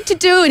quite know what to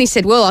do, and he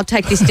said, well, I'll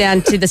take this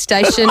down to the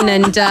station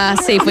and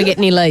see if we get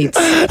any leads.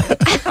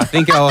 I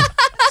think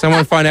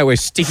someone find out where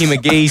Sticky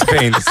McGee's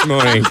been this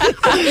morning.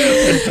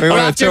 We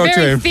want to talk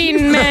to him.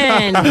 Thin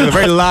man. With a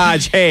very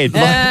large head.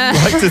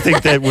 I'd like to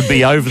think that would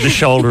be over the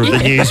shoulder of the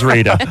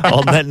newsreader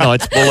on that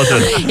night's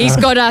bulletin. He's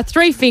got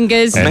 3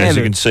 fingers. And as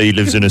you can see, he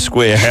lives in a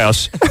square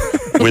house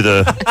with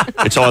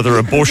it's either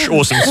a bush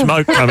or some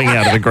smoke coming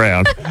out of the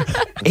ground.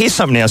 Here's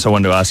something else I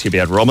wanted to ask you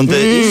about, Robin.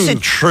 Is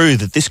it true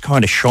that this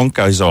kind of shonk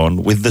goes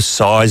on with the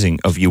sizing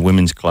of your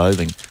women's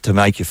clothing to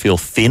make you feel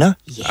thinner?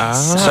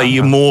 Yes. So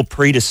you're more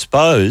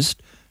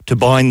predisposed to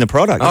buying the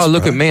product? Oh,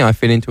 look at me. I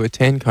fit into a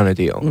 10 kind of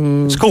deal.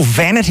 It's called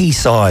vanity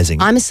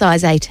sizing. I'm a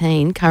size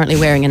 18, currently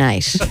wearing an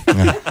 8.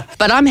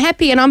 But I'm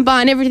happy and I'm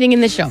buying everything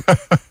in the shop.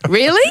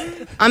 Really?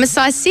 I'm a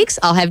size 6,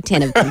 I'll have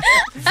 10 of them.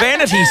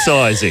 Vanity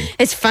sizing.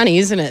 It's funny,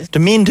 isn't it? Do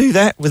men do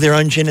that with their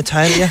own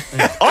genitalia?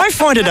 I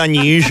find it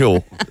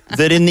unusual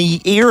that in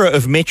the era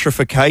of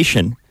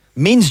metrification,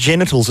 men's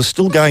genitals are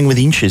still going with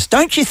inches.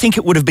 Don't you think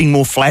it would have been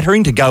more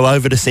flattering to go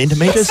over to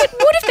centimetres? Yes, it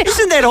would have been.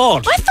 Isn't that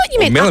odd? I thought you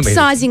meant millimetres.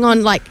 upsizing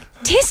on, like,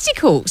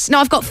 testicles. No,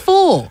 I've got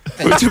 4.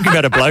 We were talking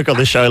about a bloke on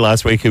the show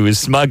last week who was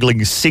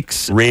smuggling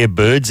 6 rare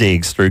birds'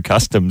 eggs through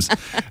customs.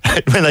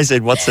 When they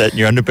said, "What's that in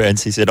your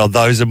underpants?" he said, "Oh,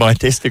 those are my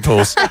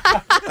testicles."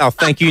 Oh,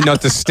 thank you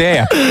not to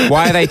stare.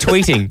 Why are they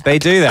tweeting? They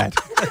do that.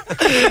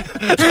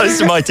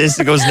 Those are my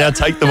testicles. Now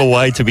take them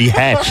away to be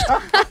hatched.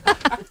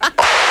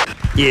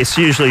 Yes,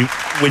 usually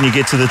when you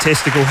get to the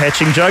testicle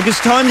hatching joke, it's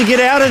time to get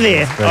out of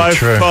there. Very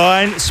true.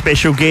 Fine.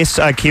 Special guests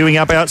are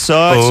queuing up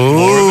outside. Ooh.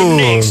 More of them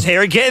next.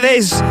 Harry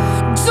Gathers.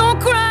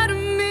 Don't cry to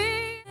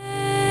me.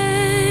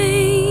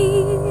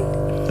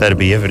 That'll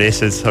be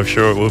Evanescence. I'm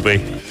sure it will be.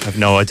 I have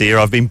no idea.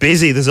 I've been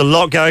busy. There's a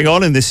lot going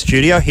on in this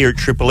studio here at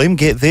Triple M.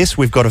 Get this.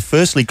 We've got to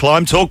firstly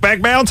climb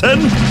Talkback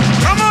Mountain.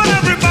 Come on,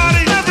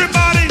 everybody,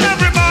 everybody,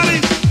 everybody.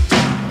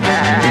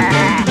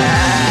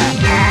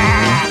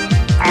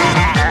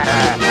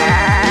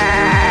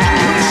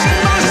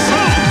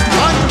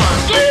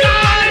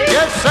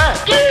 Get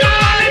set.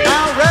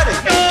 Now ready.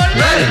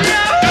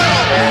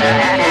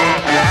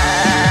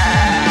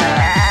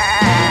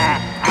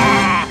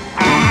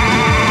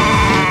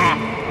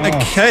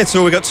 Okay, that's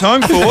all we got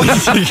time for. No, look,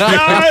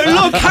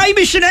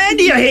 Hamish and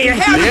Andy are here.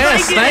 How did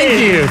Yes, they get thank in?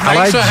 you.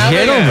 Thanks for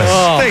having us.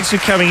 Oh. Thanks for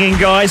coming in,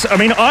 guys. I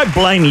mean, I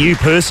blame you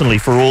personally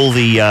for all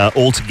the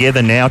All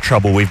Together Now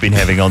trouble we've been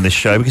having on this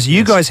show, because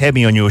you guys had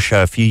me on your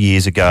show a few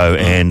years ago,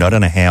 and I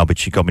don't know how,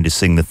 but you got me to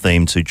sing the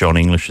theme to John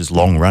English's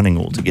long-running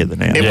All Together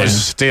Now. It's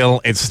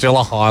still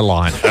a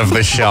highlight of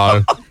the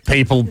show.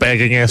 People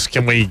begging us,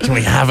 can we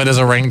have it as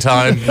a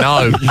ringtone?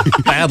 No.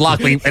 Bad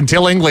luck.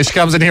 Until English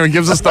comes in here and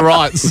gives us the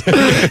rights.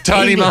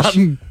 Tony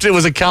Martin, it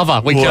was a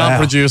cover. We can't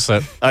produce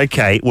it.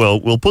 Okay,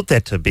 well, we'll put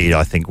that to bed,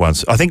 I think,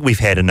 once. I think we've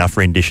had enough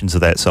renditions of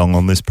that song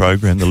on this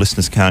program. The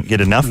listeners can't get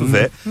enough of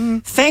it.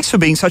 Thanks for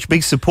being such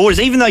big supporters,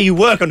 even though you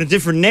work on a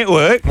different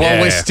network. Well,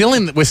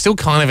 we're still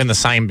kind of in the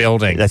same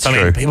building. That's I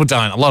mean, true.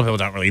 a lot of people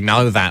don't really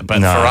know that, but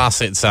No. for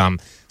us, it's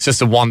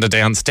just a wander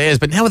downstairs.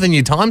 But now with a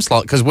new time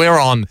slot, because we're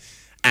on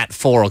at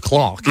 4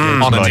 o'clock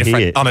on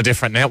a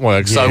different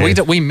network, so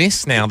we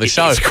miss now the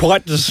show. It's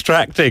quite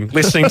distracting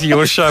listening to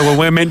your show when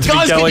we're meant to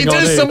Guys, be going on.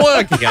 can you do some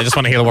work? Yeah, I just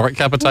want to hear the Warwick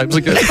Kappa tapes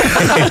again.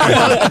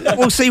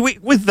 Well, see,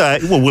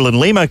 Will and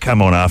Limo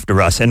come on after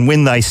us, and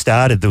when they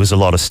started, there was a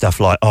lot of stuff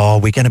like, "Oh,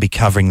 we're going to be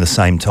covering the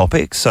same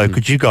topic, so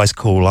could you guys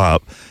call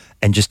up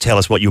and just tell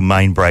us what your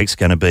main break's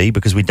going to be,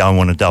 because we don't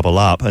want to double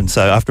up." And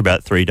so after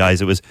about 3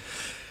 days, it was,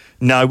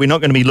 "No, we're not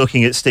going to be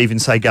looking at Steven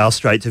Seagal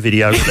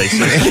straight-to-video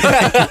releases."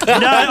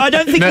 No, I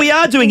don't think we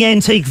are doing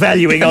antique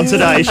valuing on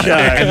today's show.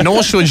 And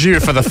nor should you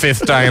for the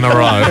 5th day in a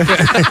row.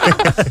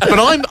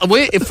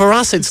 But for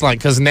us, it's like,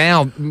 because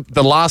now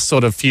the last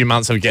sort of few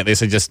months of Get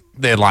This are just,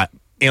 they're like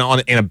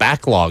in a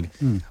backlog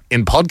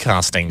in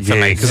podcasting for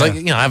me, because I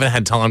haven't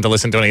had time to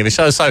listen to any of the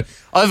shows. So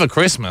over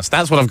Christmas,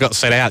 that's what I've got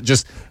set out.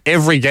 Just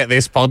every Get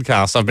This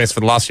podcast I've missed for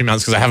the last few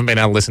months because I haven't been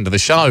able to listen to the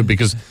show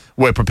because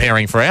we're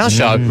preparing for our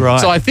show. Right.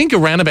 So I think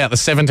around about the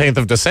 17th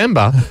of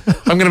December,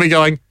 I'm going to be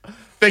going,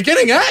 they're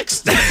getting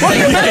axed. What do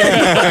you mean?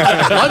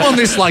 I'm on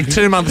this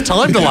 2-month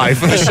time delay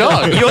for the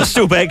show. You're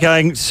still back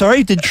going,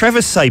 "Sorry, did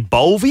Travis say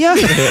Bolvia?"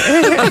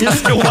 You're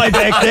still way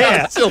back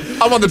there.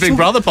 I'm on the Big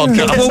Brother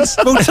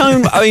podcast. Well,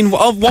 Tone, I mean,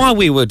 why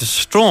we were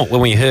distraught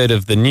when we heard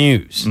of the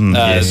news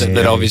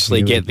that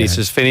obviously Get This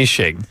is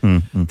finishing,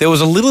 there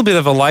was a little bit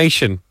of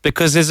elation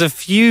because there's a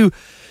few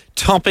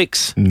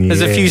topics,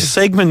 there's a few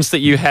segments that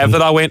you have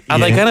that I went, are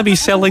they going to be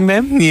selling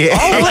them? Yeah.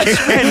 Oh, I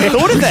hadn't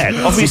thought of that.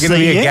 Obviously, going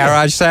to be a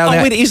garage sale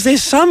now? Is there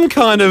some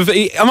kind of,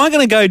 am I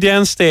going to go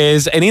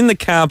downstairs and in the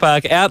car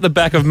park out the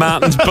back of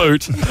Martin's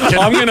boot,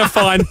 I'm going to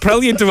find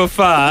Prelude to a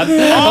Fart?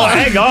 Oh,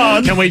 hang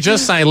on. Can we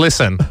just say,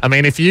 listen, I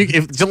mean, if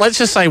let's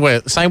just say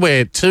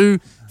we're 2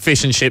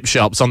 fish and chip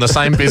shops on the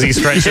same busy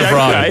stretch of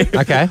road.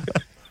 Okay.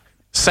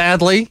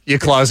 Sadly, you're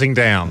closing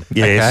down.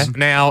 Yes. Okay?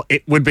 Now,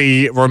 it would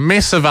be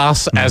remiss of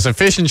us as a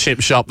fish and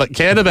chip shop that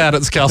cared about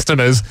its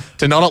customers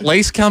to not at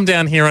least come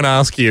down here and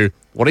ask you,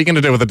 what are you going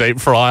to do with a deep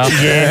fryer?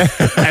 Yeah.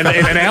 And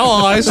in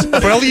our eyes,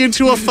 Prelude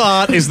to a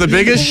Fart is the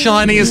biggest,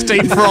 shiniest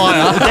deep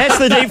fryer. That's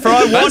the deep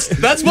fryer.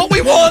 That's what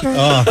we want.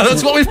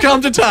 That's what we've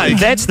come to take.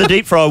 That's the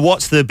deep fryer.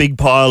 What's the big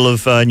pile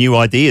of new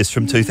ideas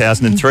from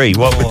 2003?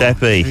 What would that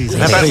be?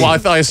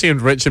 I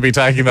assumed Rich would be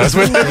taking those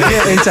with him.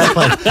 Yeah,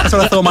 exactly. That's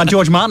what I thought my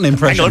George Martin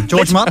impression. Hang on,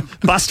 George Martin?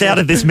 Bust out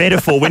of this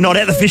metaphor. We're not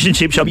at the fish and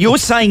chip shop. You're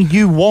saying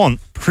you want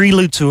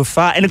Prelude to a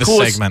Fart. And of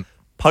course, segment.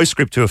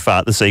 Postscript to a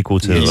Fart, the sequel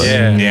to it.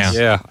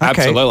 Yeah,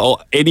 absolutely. Or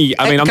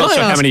I'm not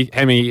sure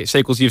how many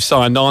sequels you've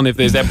signed on. If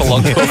there's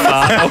epilogue to a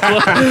Fart,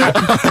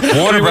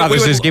 Warner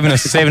Brothers has given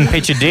us a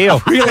 7-picture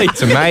deal. Really,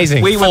 it's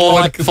amazing. We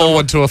would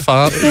forward to a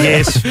Fart.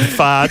 Yes,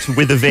 Fart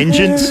with a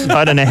vengeance.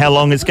 I don't know how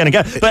long it's going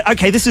to go. But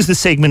okay, this is the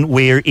segment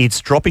where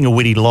it's dropping a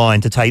witty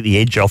line to take the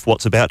edge off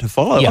what's about to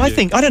follow. Yeah.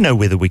 I don't know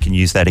whether we can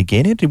use that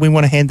again. Do we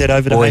want to hand that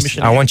over to Hamish?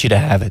 I want you to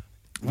have it.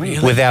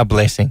 Really? With our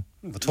blessing.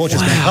 The torch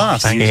has been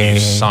passed. Thank you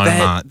so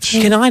much.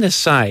 Can I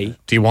just say?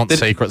 Do you want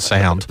secret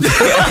sound?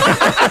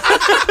 I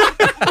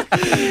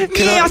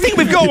think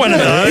we've got one of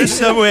those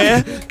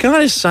somewhere. Can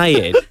I just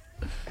say, Ed,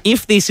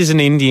 if this is an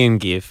Indian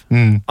give,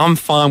 I'm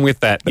fine with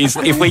that.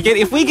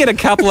 If we get a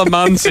couple of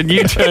months and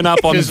you turn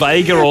up on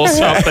Vega or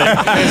something,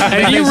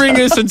 and you ring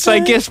us and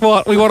say, "Guess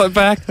what? We want it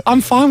back."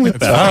 I'm fine with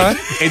that. All right.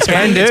 It's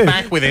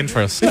back with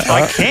interest.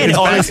 I can.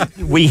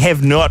 Honestly, we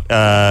have not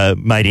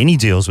made any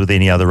deals with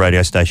any other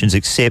radio stations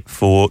except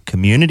for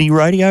community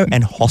radio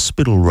and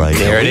hospital radio.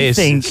 There it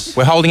is.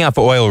 We're holding up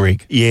for Oil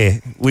Rig. Yeah.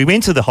 We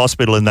went to the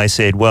hospital and they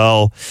said,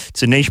 well,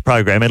 it's a niche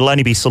program. It'll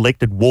only be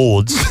selected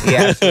wards.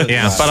 Yeah.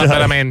 But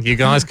I mean, you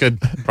guys could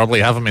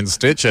probably have them in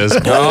stitches.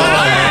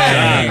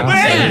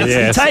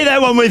 Yes. Take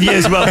that one with you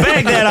as well.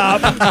 Bag that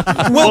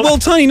up. Well,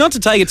 Tony, not to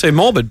take it too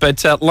morbid,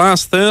 but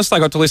last Thursday I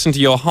got to listen to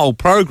your whole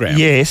program.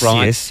 Yes,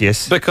 right?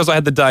 yes. Because I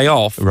had the day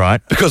off.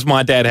 Right. Because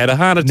my dad had a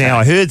heart attack. Now,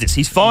 I heard this.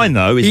 He's fine,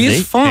 though, isn't he? He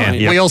is fine.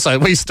 Yeah.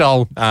 We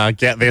stole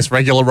get this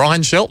regular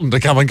Ryan Shelton to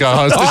come and go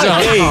host the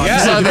show.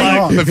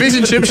 Yeah. So the fish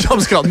and chip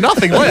shop's got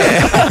nothing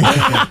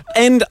left.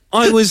 And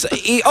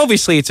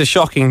obviously it's a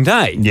shocking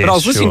day, Yes, but I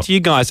was listening to you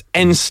guys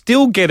and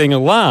still getting a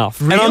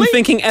laugh. Really? And I'm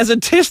thinking, as a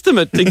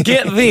testament to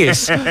get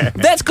this,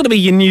 that's got to be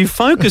your new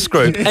focus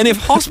group. And if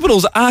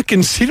hospitals are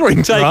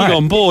considering taking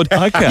on board,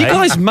 you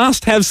guys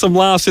must have some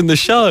laughs in the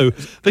show,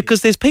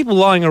 because there's people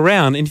lying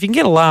around, and if you can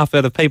get a laugh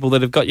out of people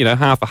that have got,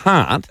 half a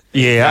heart,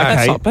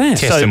 that's not bad.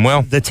 Test them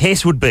well. The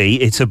test would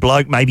be, it's a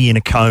bloke maybe in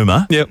a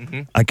coma. Yep.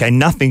 Okay,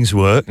 nothing's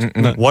worked.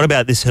 What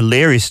about this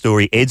hilarious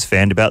story Ed's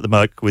found about the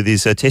bloke with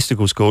his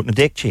testicles caught in a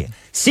deck chair?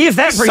 See if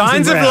that brings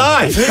Signs him of round.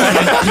 life.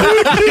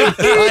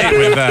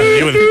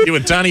 You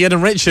with Tony, Ed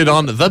and Richard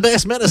on The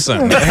Best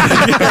Medicine,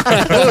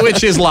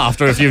 which is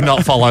laughter if you've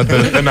not followed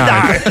the name. No,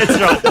 that's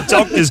right.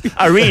 Doctors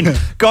are in.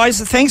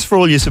 Guys, thanks for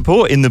all your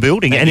support in the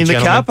building and in the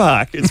car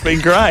park. It's been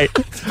great.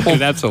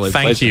 An absolute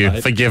Thank pleasure, you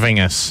mate. for giving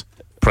us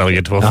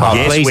Brilliant to a Oh, fault.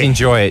 please we're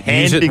enjoy it.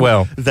 Use it handing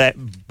well. That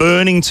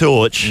burning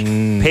torch,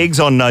 pegs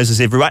on noses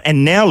everyone.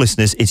 And now,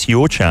 listeners, it's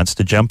your chance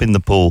to jump in the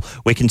pool.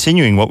 We're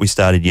continuing what we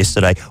started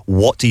yesterday.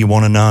 What do you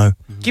want to know?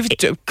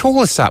 Call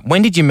us up.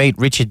 When did you meet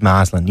Richard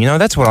Marsland?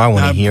 That's what I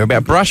want to hear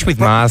about. Brush with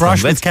Marsland.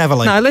 Brush with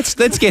Cavalier. No, let's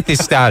get this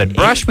started.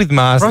 Brush with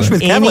Marsland. Brush with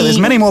Cavalier. There's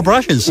many more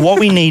brushes. What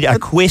we need are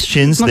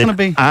questions not that gonna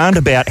be- aren't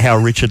about how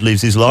Richard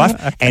lives his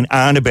life and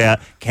aren't about,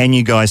 can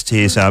you guys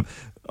tee us up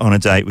on a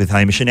date with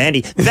Hamish and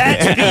Andy?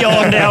 That's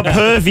beyond our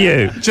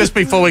purview. Just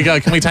before we go,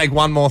 can we take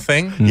one more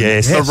thing?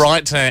 Yes. The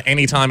right to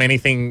anytime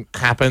anything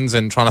happens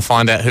and trying to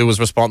find out who was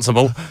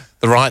responsible.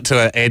 The right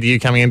to Ed, you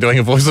coming in doing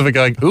a voiceover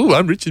going, ooh,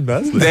 I'm Richard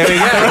Marsland. There we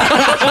go.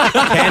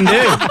 Can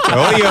do.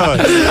 All yours.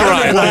 All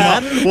right.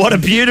 Wow, what a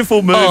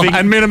beautiful movie.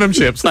 And minimum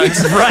chips.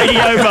 Thanks.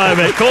 Radio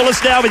moment. Call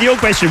us now with your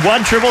question.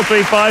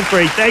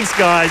 13353. Thanks,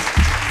 guys.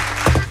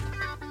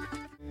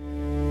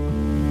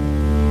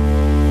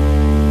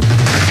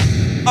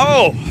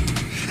 Oh,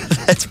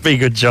 that's Be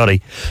Good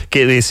Johnny.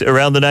 Get this.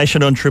 Around the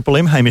nation on Triple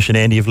M, Hamish and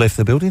Andy have left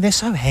the building. They're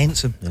so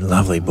handsome. They're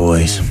lovely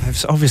boys.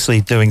 They're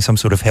obviously doing some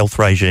sort of health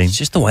regime. It's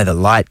just the way the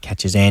light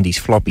catches Andy's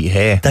floppy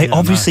hair. They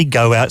obviously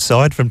go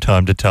outside from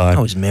time to time.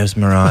 I was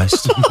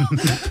mesmerised.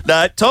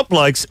 No, top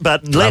blokes,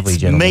 but Lovely let's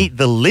gentlemen. meet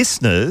the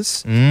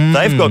listeners.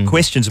 They've got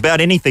questions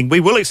about anything. We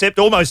will accept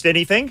almost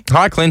anything.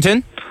 Hi,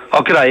 Clinton.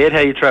 Oh, g'day, Ed. How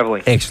are you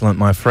travelling? Excellent,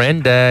 my friend.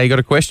 You got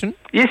a question?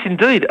 Yes,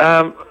 indeed.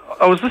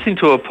 I was listening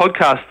to a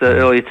podcast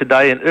earlier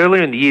today, and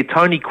earlier in the year,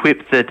 Tony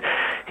quipped that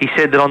he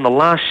said that on the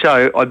last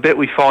show, I bet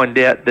we find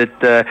out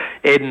that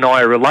Ed and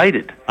I are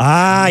related.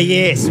 Ah,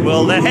 yes.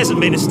 Well, that hasn't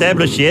been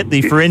established yet.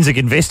 The forensic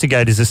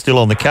investigators are still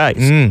on the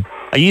case.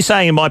 Are you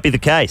saying it might be the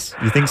case?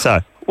 You think so?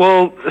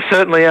 Well,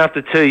 certainly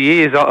after 2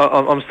 years,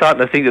 I'm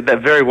starting to think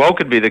that very well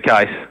could be the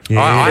case.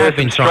 Yeah. I There have are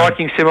been some trying.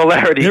 striking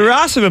similarities. There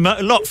are some,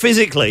 not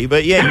physically,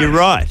 but yeah, you're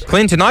right.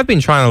 Clinton, I've been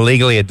trying to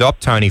legally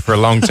adopt Tony for a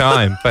long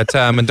time, but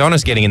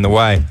Madonna's getting in the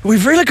way.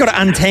 We've really got to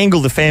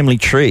untangle the family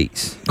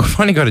trees. We've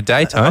only got a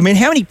day, Tony. I mean,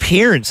 how many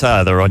parents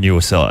are there on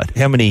your side?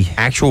 How many?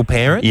 Actual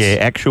parents? Yeah,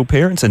 actual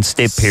parents and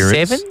step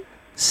parents.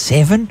 7?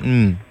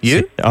 7?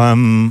 You?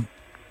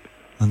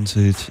 1,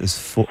 2, 3,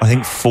 4. I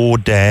think 4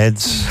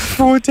 dads.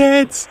 4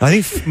 dads.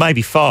 I think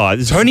maybe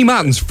 5. Tony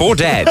Martin's 4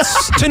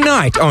 dads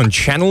tonight on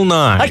Channel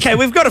 9. Okay,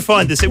 we've got to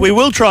find this. We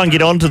will try and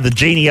get onto the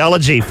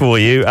genealogy for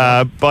you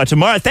by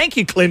tomorrow. Thank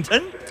you,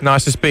 Clinton.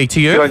 Nice to speak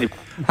to you.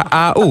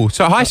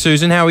 So hi,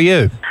 Susan. How are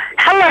you?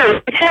 Hello,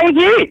 how are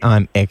you?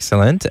 I'm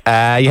excellent.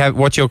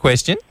 What's your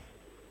question?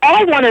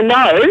 I want to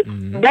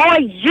know why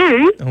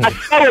you are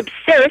so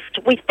obsessed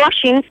with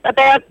brushings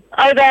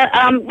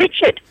over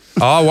Richard.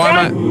 Oh, why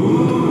am I?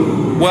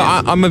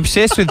 Well, I'm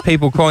obsessed with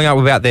people calling up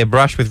about their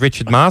brush with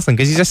Richard Marsland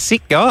because he's a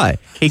sick guy.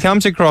 He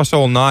comes across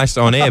all nice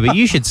on air, but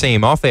you should see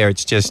him off air.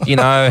 It's just,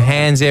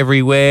 hands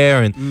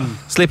everywhere and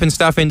slipping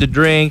stuff into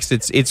drinks.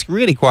 It's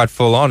really quite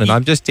full on, and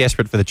I'm just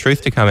desperate for the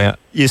truth to come out.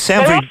 You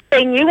sound Well, I've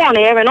seen you on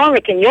air, and I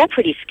reckon you're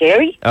pretty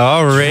scary.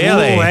 Oh,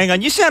 really? Oh, hang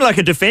on. You sound like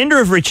a defender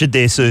of Richard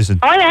there, Susan.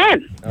 I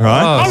am.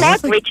 Right. I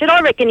like Richard.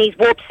 I reckon his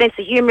warped sense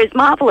of humour is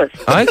marvellous.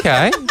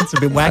 Okay. It's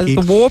a bit wacky.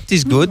 The warped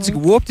is good.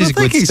 Warped is a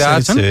good Thank you,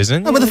 start,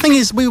 Susan. No, but the thing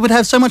is, we would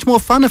have so much more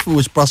fun if it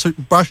was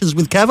brushes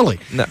with Cavalier.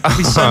 No. It'd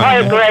be so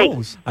I many more agree.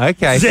 calls.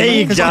 Okay. There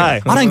you go. I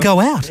don't go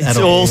out It's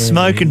at all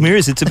smoke and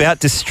mirrors. It's about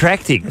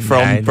distracting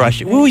from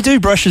brushing. Will we do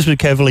brushes with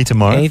Cavalier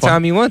tomorrow?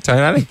 Anytime you want,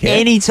 Tony. I don't care.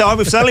 Anytime.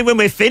 It's only when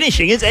we're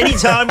finishing. It's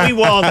anytime we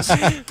want.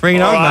 Bring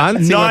it All on, right,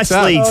 man. See what's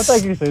Nicely. up.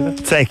 Thank you, Susan.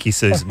 Thank you,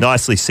 Susan.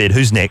 Nicely said.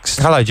 Who's next?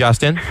 Hello,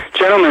 Justin.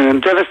 Gentlemen, I'm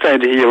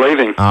devastated to hear you're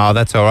leaving. Oh,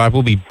 that's all right.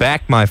 We'll be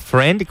back, my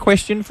friend. A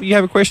question? You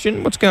have a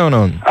question? What's going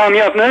on?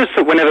 Yeah, I've noticed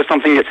that whenever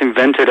something gets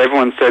invented,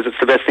 everyone says it's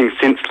the best thing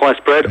since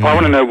sliced bread. I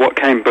want to know what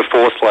came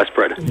before sliced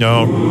bread.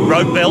 No.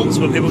 Rope belts.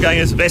 Were people going,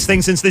 it's the best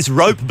thing since this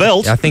rope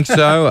belt? I think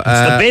so. It's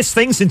the best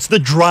thing since the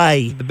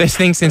dray. The best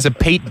thing since a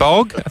peat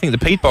bog. I think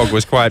the peat bog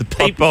was quite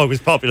Peat bog was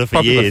popular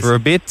for years. for a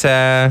bit.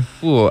 I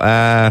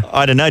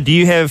don't know. Do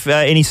you have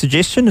any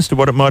suggestion as to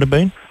what it might have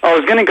been? I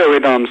was going to go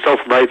with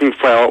self-raising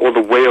flour or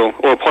the wheel,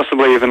 or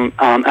possibly even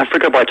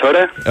Africa by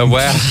Toto. Oh,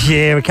 wow.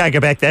 Yeah, we can't go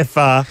back that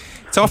far.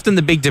 It's often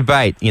the big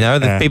debate, you know,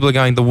 that people are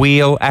going, the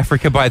wheel,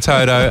 Africa by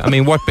Toto. I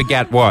mean, what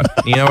begat what?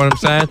 You know what I'm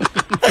saying?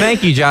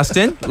 Thank you,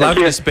 Justin.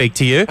 Lovely to speak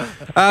to you.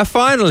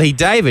 Finally,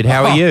 David,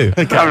 how are you?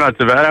 I'm not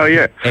so bad. How are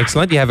you?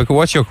 Excellent.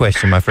 What's your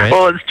question, my friend?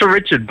 Well, it's to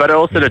Richard, but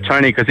also to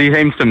Tony, because he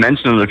seems to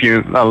mention it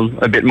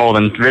a bit more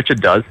than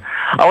Richard does.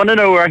 I want to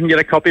know where I can get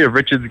a copy of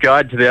Richard's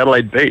Guide to the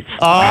Adelaide Beats.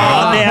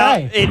 Now,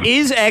 it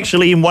is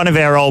actually in one of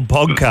our old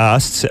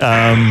podcasts.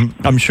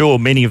 I'm sure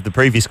many of the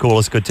previous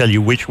callers could tell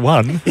you which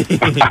one.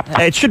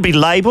 It should be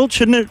labelled,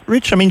 shouldn't it,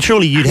 Rich? I mean,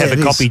 surely you'd have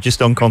a copy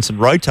just on constant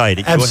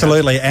rotating.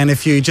 Absolutely. And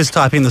if you just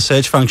type in the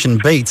search function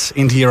Beats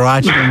into your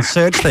iTunes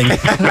search thing,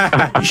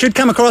 you should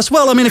come across,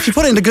 well, I mean, if you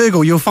put it into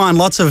Google, you'll find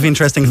lots of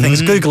interesting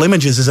things. Google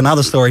Images is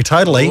another story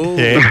totally.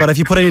 Yeah. But if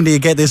you put it into your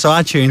Get This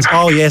iTunes,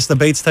 oh, yes, the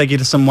Beats take you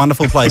to some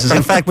wonderful places.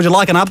 In fact, would you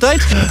like an update?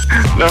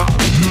 No.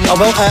 Oh,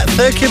 well,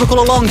 third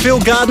cubicle along Phil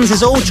Gardens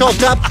is all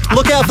chopped up.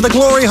 Look out for the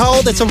glory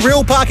hole. There's a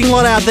real parking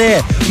lot out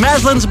there.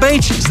 Maslands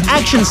Beach,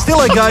 action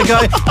still a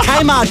go-go.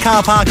 Kmart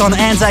car park on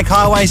Anzac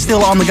Highway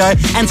still on the go.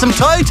 And some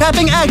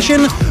toe-tapping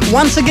action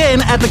once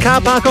again at the car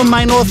park on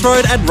Main North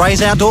Road at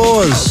Ray's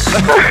Outdoors.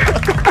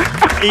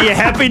 Are you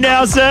happy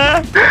now,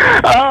 sir?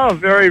 Oh,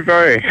 very,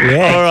 very.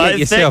 Yeah, all right. get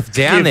yourself Thank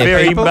down you there,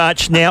 very people.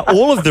 much. Now,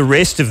 all of the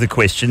rest of the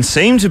questions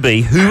seem to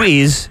be, who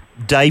is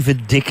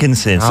David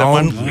Dickinson,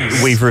 someone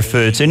we've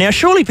referred to. Now,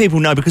 surely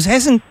people know, because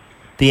hasn't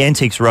the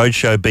Antiques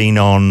Roadshow been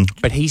on...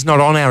 But he's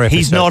not on our episode.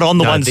 He's not on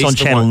the one that's on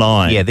Channel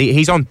 9. Yeah,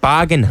 he's on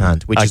Bargain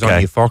Hunt, which is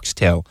on your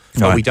Foxtel.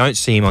 But Right. we don't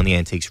see him on the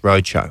Antiques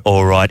Roadshow.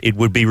 All right. It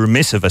would be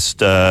remiss of us,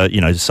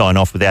 to sign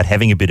off without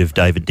having a bit of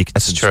David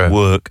Dickinson's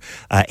work.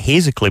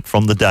 Here's a clip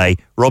from the day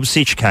Rob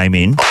Sitch came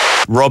in.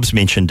 Rob's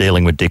mentioned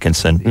dealing with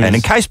Dickinson. And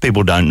in case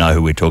people don't know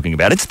who we're talking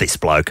about, it's this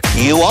bloke.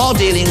 You are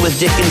dealing with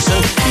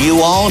Dickinson,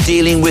 you are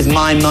dealing with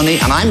my money,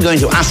 and I'm going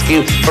to ask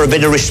you for a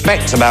bit of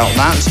respect about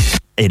that.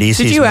 It is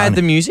Did his you money. add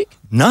the music?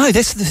 No,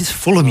 this is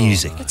full of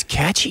music. It's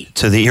catchy.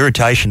 To the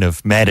irritation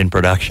of Mad in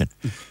production.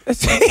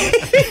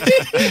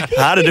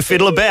 Harder to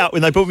fiddle about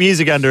when they put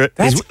music under it.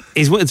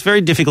 It's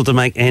very difficult to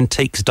make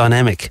antiques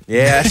dynamic.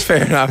 Yeah, that's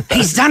fair enough.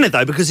 He's done it,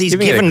 though, because he's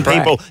Giving it a given crack.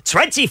 people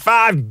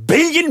 £25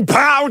 billion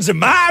of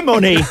my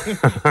money.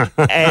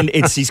 And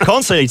he's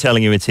constantly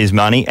telling you it's his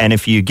money. And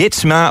if you get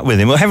smart with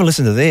him, well, have a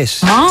listen to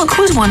this. Mark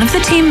was one of the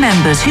team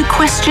members who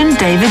questioned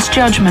David's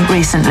judgment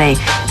recently,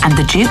 and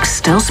the Duke's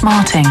still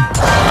smarting.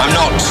 I'm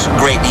not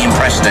greatly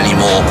impressed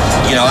anymore.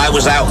 You know, I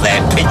was out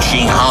there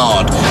pitching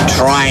hard,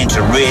 trying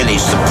to really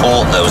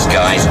support those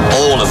guys,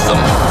 all of them.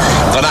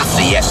 But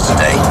after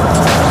yesterday,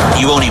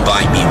 you only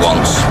bite me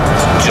once,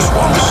 just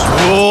once.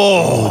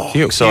 Oh,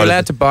 You're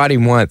allowed to bite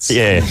him once.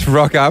 Yeah.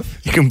 Rock up.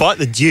 You can bite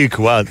the Duke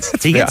once.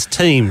 He gets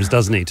teams,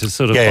 doesn't he, to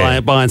sort of Yeah.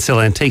 buy and sell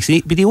antiques.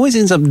 But he always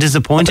ends up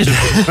disappointed.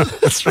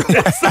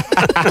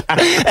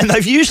 And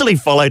they've usually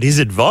followed his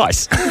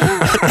advice.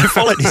 They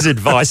followed his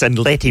advice and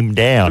let him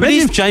down.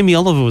 Imagine if Jamie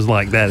Oliver was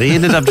like that. He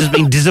ended up just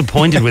being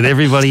disappointed with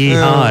everybody he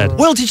hired.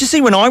 Well, did you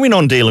see when I went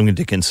on dealing with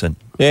Dickinson?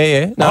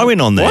 Yeah. I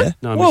went on there.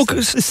 No, I Well, missed that.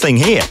 'cause this thing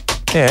here.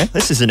 Yeah.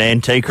 This is an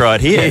antique right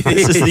here.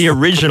 This is the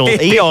original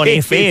Eon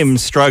FM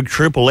 /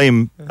 Triple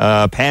M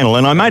panel,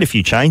 and I made a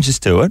few changes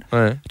to it.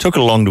 Took it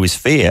along to his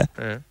fair.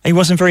 He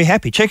wasn't very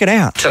happy. Check it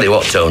out. Tell you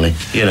what, Tony,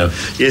 you know.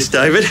 Yes,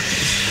 David?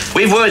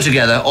 We've worked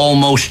together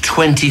almost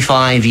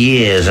 25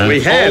 years. And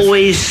We have.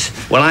 always,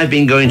 when I've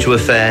been going to a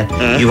fair,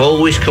 you've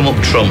always come up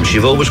trumps.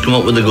 You've always come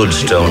up with the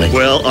goods, Tony.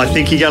 Well, I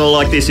think you're going to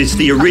like this. It's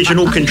the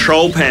original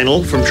control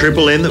panel from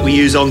Triple M that we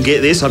use on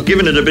Get This. I've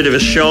given it a bit of a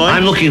shine.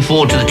 I'm looking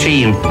forward to the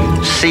team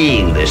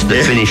seeing this,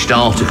 the finished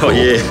article,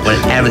 Oh,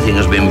 when everything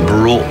has been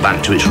brought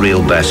back to its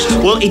real best.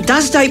 Well, it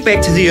does date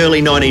back to the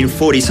early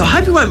 1940s, so I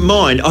hope you won't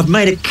mind. I've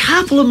made a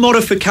couple of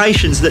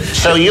modifications that...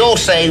 So you're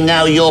saying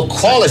now you're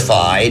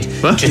qualified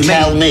to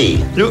tell me?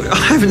 No, I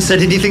haven't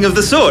said anything of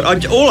the sort.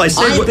 All I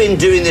said... I've been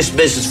doing this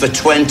business for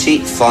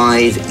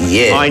 25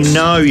 years. I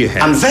know you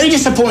have. I'm very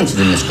disappointed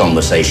in this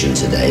conversation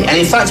today, and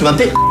in fact, I'm a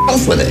bit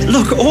off with it.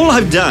 Look, all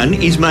I've done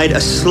is made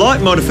a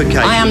slight modification.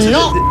 I am to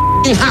not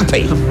f***ing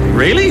happy.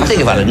 Really? I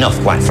think I've had enough,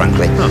 quite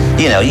frankly.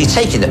 You know, you're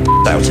taking the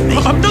out of me.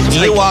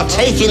 You are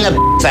taking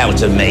the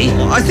out of me.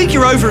 I think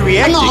you're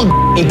overreacting. I'm not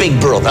on Big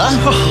Brother.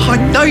 Oh,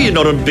 I know you're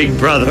not on Big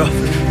Brother.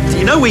 Do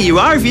you know where you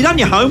are? Have you done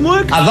your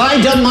homework? Have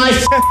I done my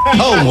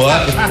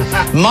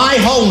homework? My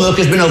homework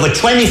has been over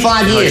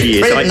 25 years.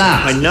 Print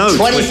that. I know.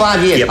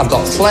 25 years. Yep. I've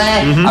got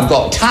flair, I've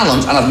got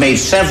talent, and I've made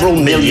several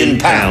million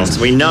pounds.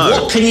 We know.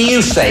 What can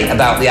you say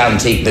about the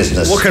antique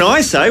business? What can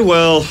I say?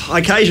 Well, I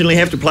occasionally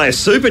have to play a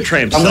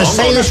Supertramp song. I'm going to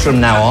say this from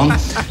now on.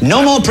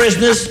 No more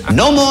prisoners,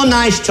 no more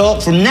nice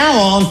talk. From now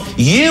on,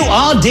 you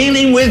are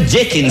dealing with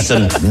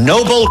Dickinson.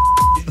 No bull.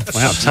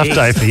 Wow, tough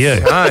day for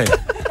you. No.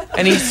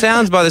 And he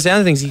sounds, by the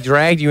sound of things, he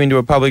dragged you into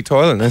a public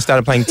toilet and then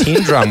started playing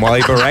tin drum while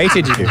he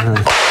berated you.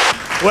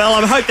 Well,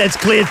 I hope that's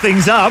cleared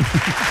things up.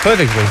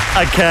 Perfectly.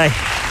 Okay,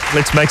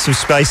 let's make some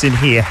space in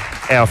here.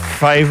 Our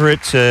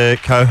favourite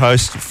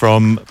co-host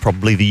from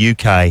probably the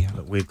UK.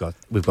 We've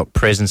got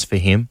presents for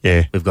him.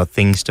 Yeah. We've got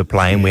things to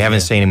play him. We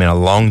haven't seen him in a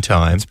long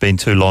time. It's been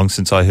too long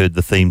since I heard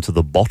the theme to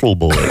the Bottle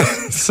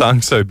Boys.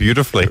 Sung so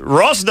beautifully.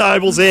 Ross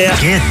Noble's here.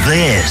 Get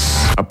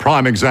this. A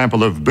prime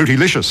example of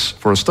bootylicious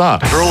for a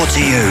start. Brought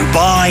to you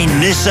by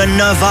Nissan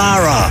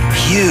Navara.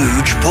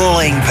 Huge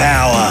pulling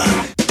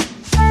power.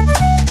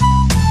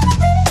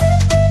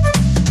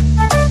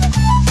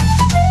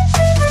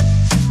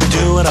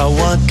 Do what I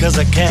want because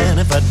I can.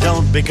 If I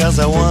don't, because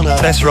I want to.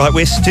 That's right,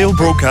 we're still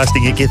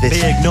broadcasting it. Get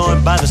this. Be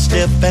ignored by the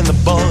stiff and the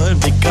bored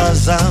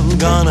because I'm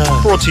gonna.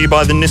 Brought to you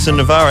by the Nissan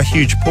Navara,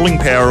 huge pulling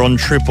power on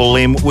Triple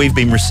M. We've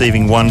been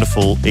receiving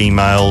wonderful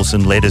emails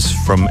and letters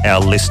from our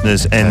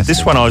listeners, and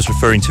this one I was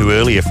referring to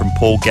earlier from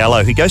Paul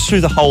Gallo, who goes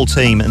through the whole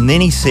team, and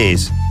then he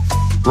says,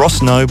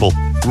 Ross Noble,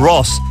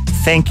 Ross,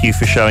 thank you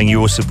for showing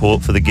your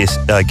support for the Get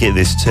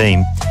This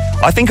team.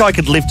 I think I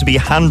could live to be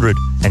 100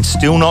 and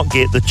still not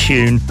get the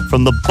tune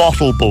from the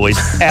Bottle Boys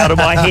out of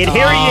my head.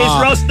 Here he is,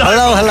 Ross Noble.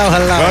 Hello.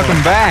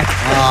 Welcome back.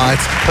 Oh,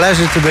 it's a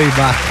pleasure to be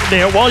back.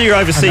 Now, while you're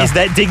overseas,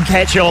 that did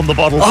catch on the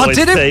Bottle Boys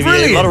did it? team.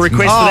 Brilliant. Yeah, a lot of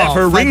requests for that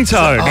for a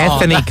ringtone.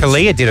 Anthony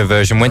Kalia did a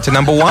version, went to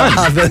number one.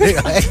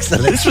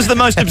 Excellent. This was the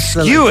most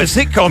obscure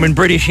sitcom in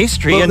British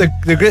history. Well,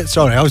 the great,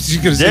 sorry, I was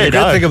just going to say, the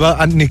great thing about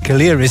Anthony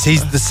Kalia is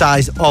he's the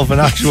size of an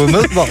actual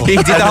milk bottle. He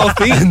did the whole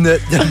thing. And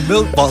the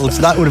milk bottles,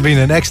 that would have been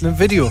an excellent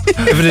video if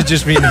it had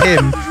just been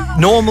him,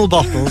 normal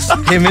bottles,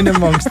 him in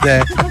amongst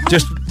there,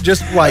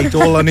 just white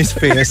all on his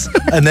face,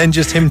 and then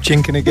just him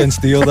chinking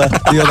against the other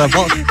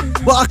bottle.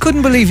 Well, I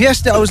couldn't believe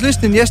yesterday. I was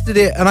listening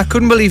yesterday, and I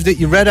couldn't believe that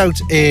you read out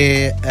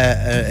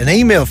an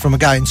email from a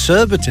guy in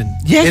Surbiton.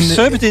 Yes,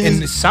 Surbiton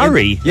in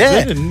Surrey.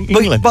 In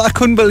England. But I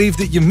couldn't believe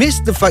that you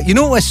missed the fact. You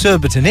know where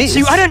Surbiton is?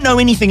 See, I don't know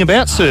anything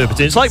about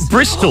Surbiton. It's like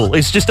Bristol.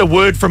 It's just a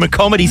word from a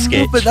comedy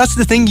sketch. No, but that's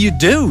the thing you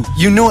do.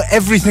 You know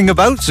everything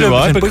about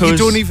Surbiton, but you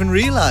don't even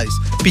realise.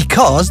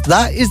 Because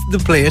that is the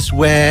place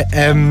where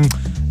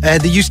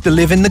they used to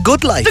live in the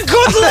good life. The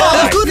good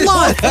life! The good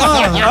life!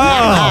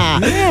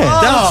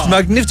 That's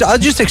magnificent. I'll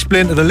just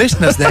explain to the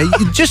listeners there.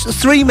 Just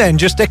three men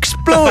just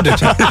exploded.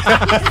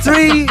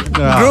 Three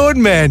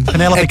grown men.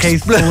 Penelope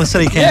Keith,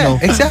 Felicity Kendall.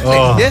 Yeah,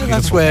 exactly.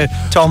 That's where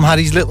Tom had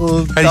his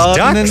little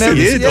garden and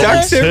everything.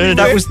 Ducks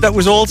everywhere. That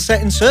was all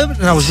set in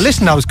Surbiton. And I was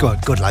listening, I was going,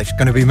 good life's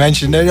going to be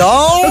mentioned.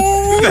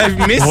 Oh! They've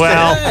missed it.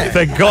 Well,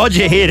 for God,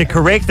 you're here to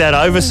correct that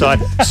oversight.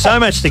 So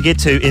much to get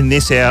to in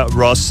this hour,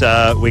 Ross.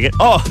 Hey,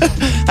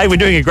 we're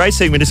doing a great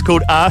segment. It's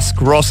called Ask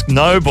Ross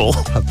Noble.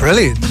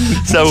 Brilliant.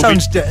 So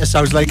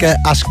sounds like a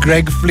Ask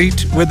Greg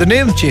Fleet with a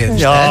name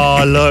change.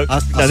 Oh, look.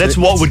 No, that's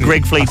what would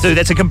Greg Fleet do.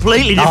 That's a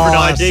completely different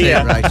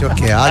idea. Right,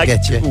 okay, I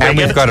get you. And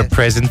we've got a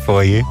present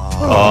for you.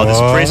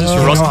 There's presents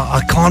for Ross.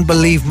 I can't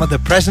believe the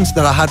presents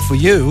that I had for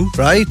you,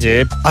 right?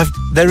 Yeah.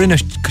 They're in a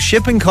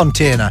shipping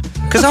container.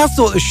 Because I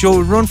thought the show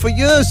would run for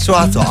years, so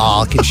I thought,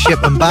 I can ship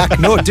them back.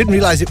 No, I didn't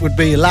realise it would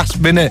be last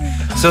minute.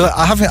 So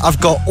I've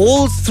got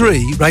all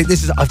three, right?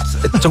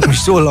 It took me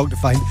so long to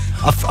find.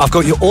 I've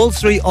got you all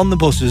three On the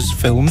Buses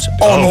films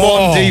on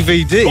one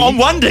DVD. On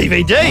one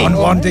DVD? On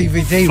one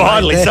DVD.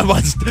 Finally, right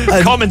someone's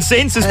common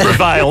sense has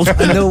prevailed.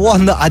 And the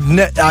one that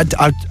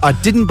I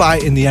didn't buy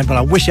it in the end, but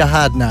I wish I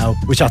had now,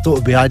 which I thought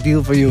would be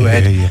ideal for you,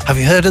 Ed. Yeah. Have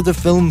you heard of the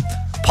film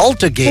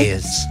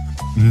Poltergeist?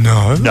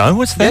 No,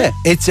 what's that?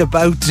 Yeah, it's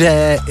about.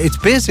 It's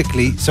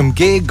basically some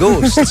gay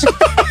ghosts.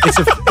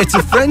 It's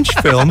a French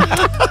film.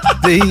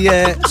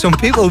 Some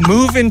people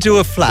move into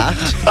a flat,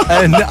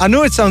 and I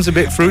know it sounds a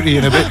bit fruity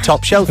and a bit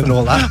top shelf and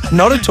all that.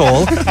 Not at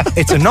all.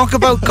 It's a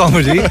knockabout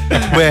comedy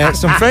where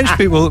some French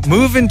people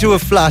move into a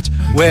flat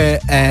where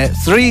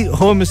three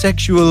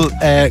homosexual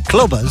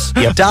clubbers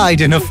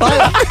died in a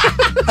fire,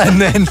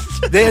 and then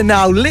they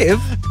now live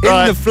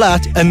in the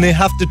flat, and they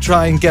have to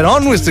try and get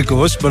on with the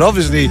ghost, but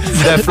obviously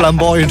they're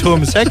flamboyant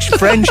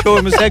French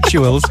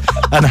homosexuals,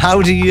 and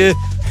how do you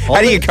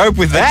cope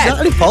with that?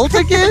 Exactly,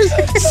 Poltergeist.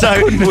 So,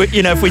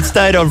 if we'd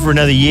stayed on for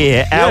another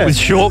year, out with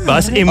Short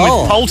Bus, in with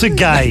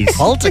Poltergeist.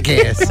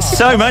 Poltergeist.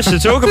 So much to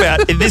talk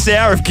about in this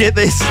hour of Get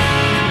This.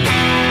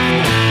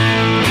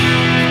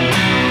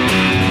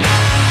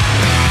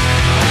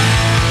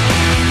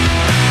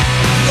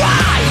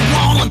 Why you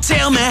wanna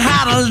tell me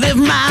how to live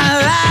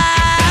my life?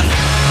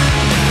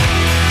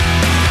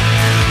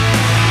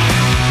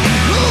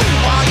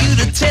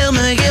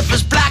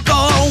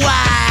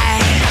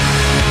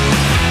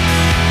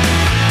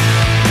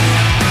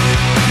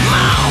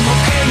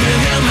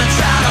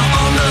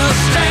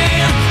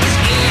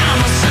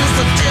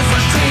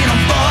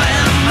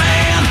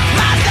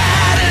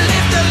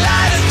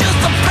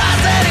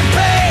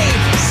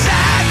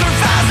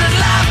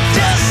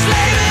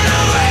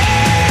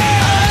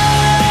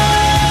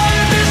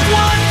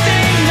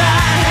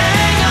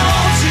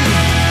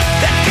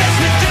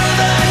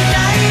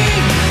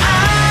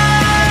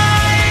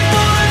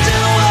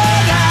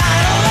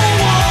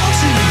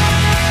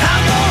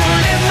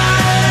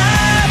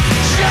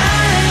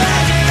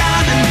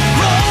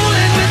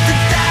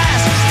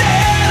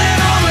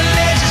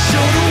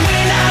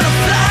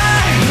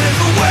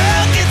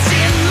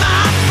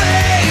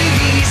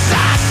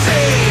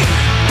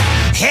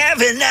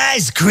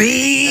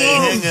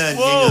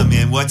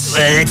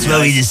 that's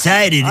what we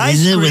decided,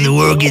 isn't it? When the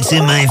world gets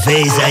in my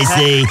face, I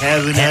say,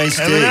 have a nice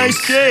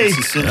day.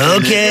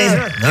 Okay,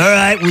 all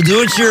right, we'll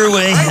do it your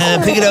way.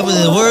 Pick it up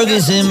when the world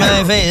gets in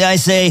my face. I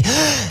say,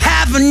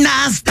 have a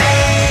nice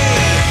day.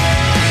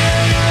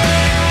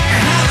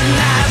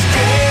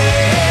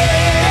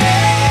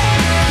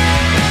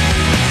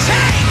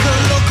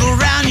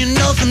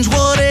 Nothing's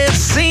what it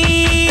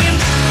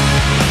seems.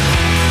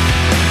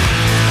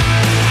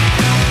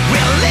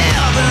 We're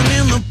living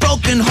in the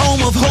broken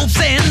home of hopes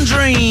and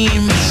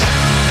dreams.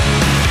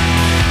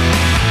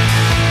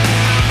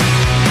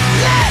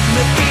 Let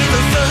me be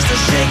the first to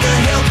shake a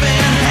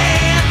helping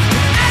hand.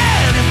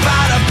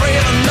 Anybody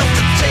brave enough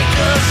to take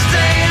a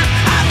stand?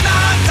 I've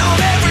knocked on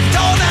every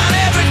door, down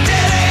every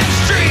dead-end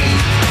street,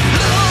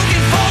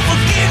 looking for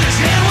forgiveness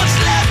and what's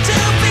left to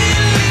believe.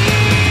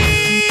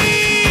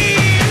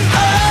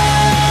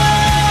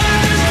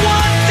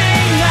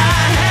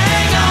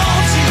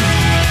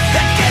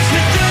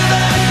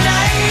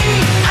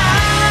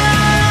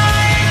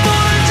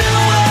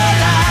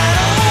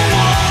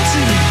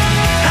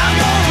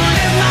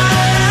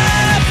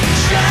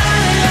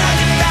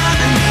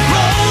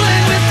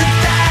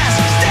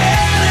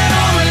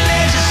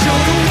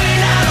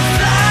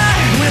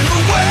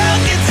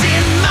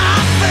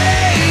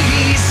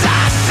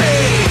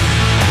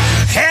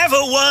 Have a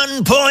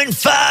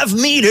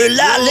 1.5 meter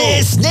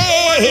lolly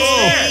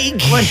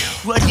snake.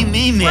 What do you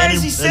mean, man? Why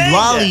does he say A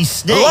lolly that?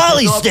 snake. A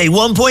lolly snake,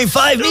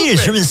 1.5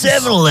 meters from the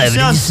 7-Eleven.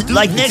 Sounds It's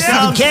like next to the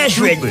Sounds cash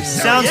stupid.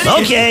 register. Sounds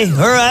Okay,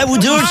 all right,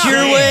 we'll do it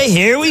your way.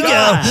 Here we go.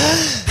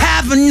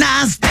 Have a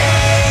nice day.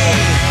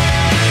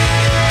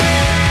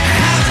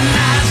 Have a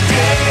nice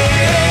day.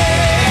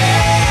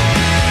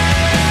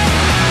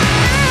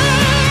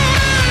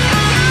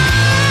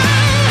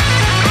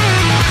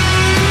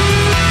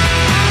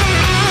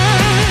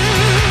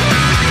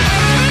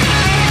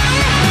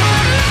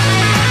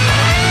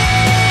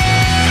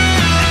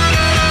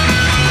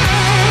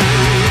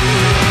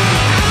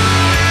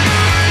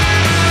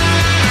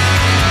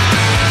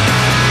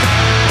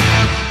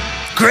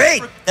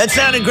 Great. That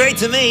sounded great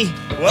to me.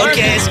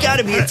 Okay, it's got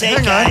to be a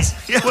take, guys.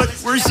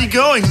 Where's he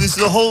going? This is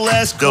the whole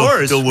last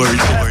chorus. Don't worry. You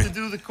have to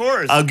do the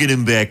chorus. I'll get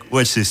him back.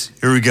 Watch this.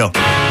 Here we go.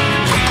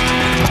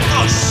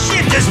 Oh,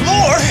 shit, there's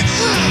more.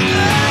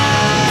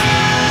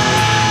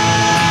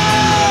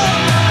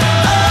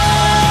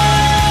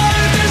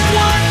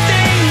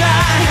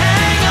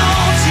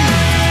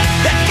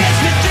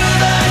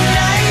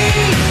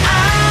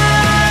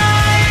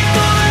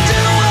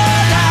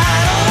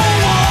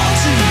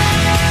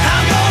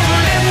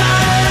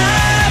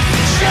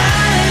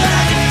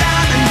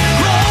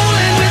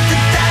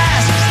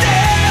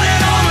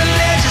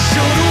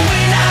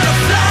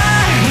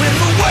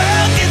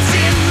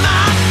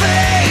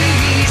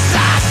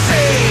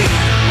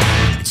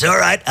 It's all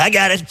right. I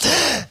got it.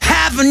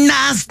 Have a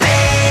nice day.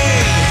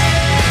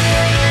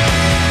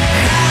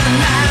 Have a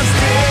nice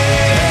day.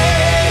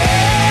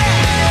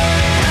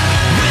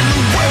 When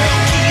the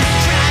world keeps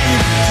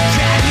trying to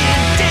drag me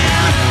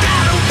down,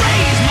 gotta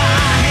raise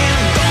my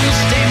hand, I'm gonna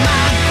stay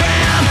my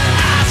ground.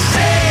 I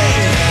say,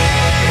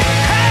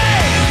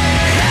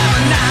 hey, have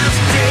a nice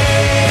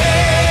day.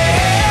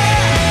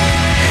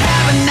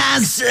 Have a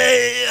nice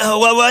day.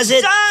 What was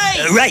it?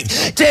 Day. Right.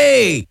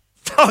 Day.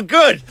 Oh,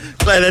 good.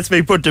 Glad that's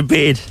been put to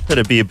bed.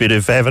 That'll be a bit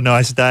of have a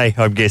nice day,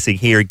 I'm guessing,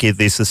 here at Give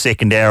This the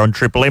second hour on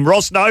Triple M.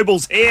 Ross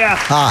Noble's here.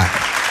 Hi.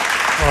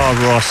 Oh,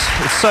 Ross,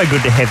 it's so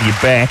good to have you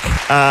back.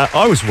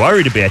 I was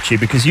worried about you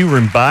because you were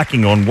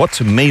embarking on what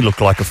to me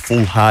looked like a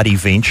foolhardy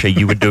venture.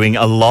 You were doing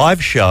a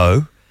live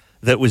show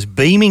that was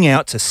beaming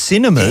out to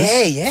cinemas.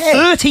 Yeah.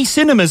 30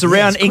 cinemas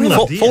around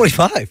England.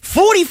 45.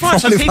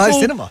 45. So 45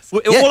 people cinemas.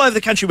 all over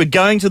the country were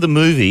going to the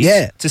movies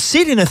to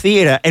sit in a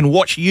theatre and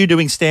watch you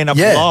doing stand-up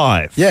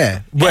live. Yeah.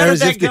 How did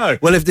that if they, go?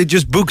 well, if they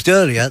just booked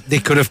earlier, they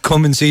could have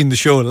come and seen the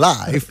show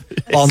live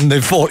on the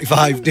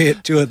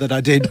 45-date tour that I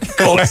did.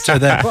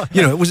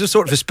 It was a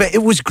sort of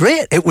it was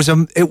great. It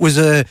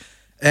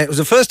was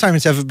the first time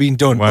it's ever been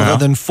done, other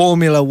than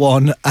Formula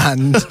One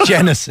and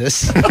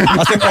Genesis.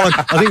 I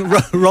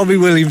think Robbie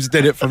Williams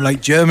did it from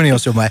like Germany or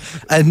somewhere.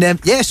 And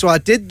so I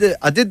did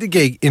the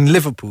gig in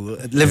Liverpool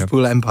at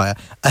Liverpool Empire,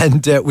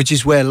 and which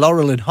is where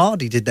Laurel and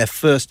Hardy did their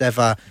first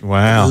ever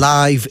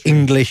live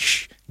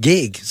English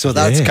gig. So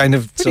that's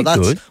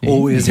good.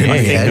 Always in my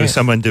head. There was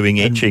someone doing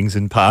etchings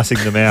and passing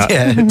them out.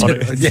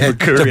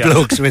 The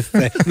blokes with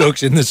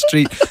blokes in the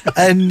street,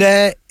 and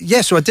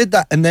so I did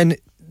that, and then.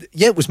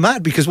 Yeah, it was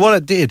mad because what I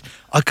did,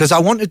 because I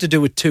wanted to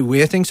do a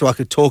two-way thing so I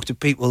could talk to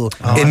people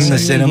in the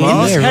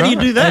cinema. How do you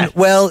do that?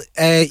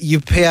 You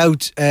pay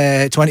out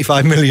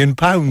 £25 million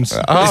is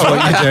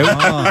what you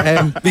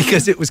do.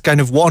 Because it was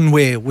kind of one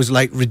way was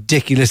like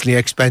ridiculously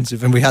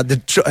expensive, and we had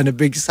and a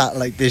big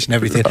satellite dish and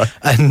everything. Right.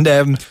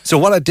 And so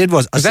what I did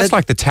was, that's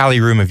like the tally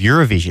room of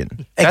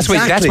Eurovision. That's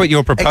what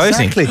you're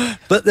proposing. Exactly.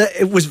 But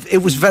it was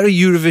very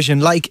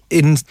Eurovision like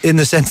in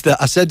the sense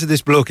that I said to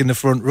this bloke in the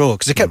front row,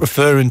 because I kept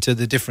referring to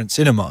the different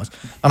cinemas.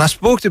 cinemas, and I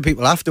spoke to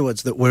people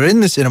afterwards that were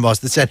in the cinemas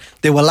that said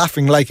they were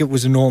laughing like it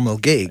was a normal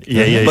gig.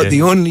 But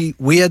the only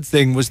weird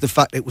thing was the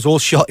fact it was all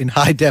shot in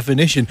high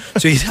definition.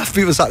 So you'd have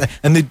people sat there,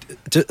 and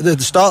at the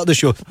start of the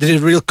show, they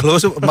did a real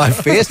close-up of my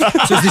face.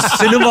 So this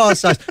cinema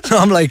size. So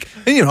I'm like,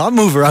 and, you know, I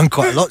move around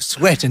quite a lot,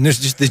 sweat, and there's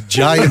just this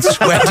giant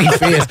sweaty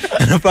face.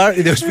 And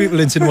apparently there was people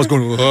in cinemas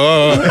going,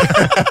 whoa.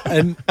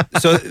 And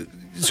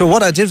so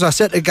what I did was I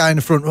said to the guy in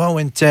the front row,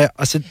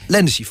 I said,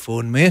 lend us your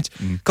phone, mate.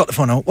 Got the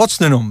phone out. What's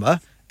the number?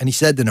 And he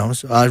said the number.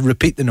 So I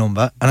repeat the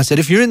number. And I said,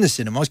 if you're in the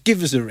cinemas,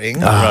 give us a ring.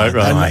 Right. And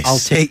Nice. I'll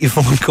take your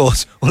phone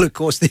calls. Well, of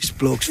course, this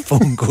bloke's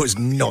phone goes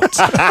nuts.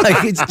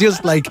 Like, it's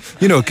just like,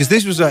 you know, because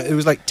it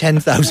was like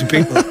 10,000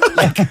 people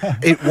like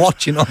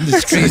watching on the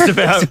screen.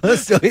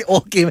 So it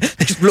all came.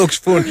 This bloke's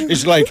phone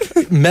is like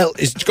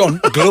it's gone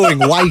glowing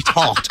white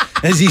hot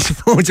as his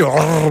phone's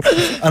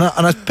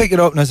and I pick it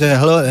up and I say,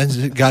 hello, and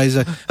the guy's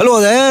like, hello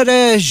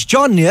there, it's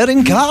John here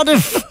in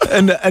Cardiff.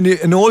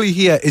 And all you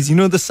hear is, you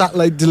know, the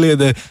satellite delay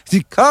there.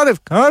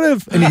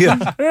 Cardiff, and you hear,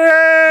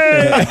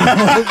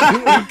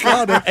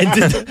 Cardiff. And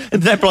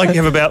did that bloke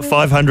have about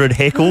 500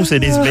 heckles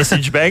in his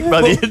message bank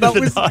by the end of that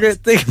the was night? the great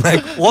thing.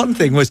 Like, one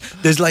thing was,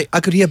 there's like, I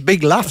could hear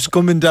big laughs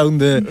coming down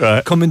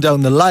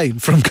the line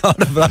from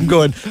Cardiff. And I'm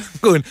going,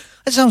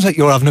 it sounds like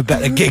you're having a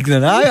better gig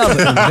than I am at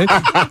the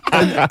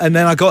minute. And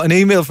then I got an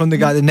email from the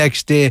guy the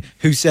next day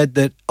who said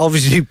that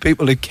obviously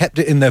people had kept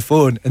it in their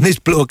phone, and this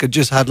bloke had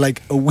just had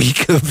like a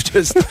week of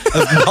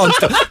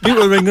non-stop.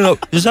 People were ringing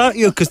up, is that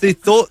you? Because they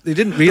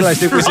didn't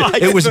realise it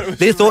was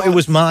they thought it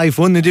was my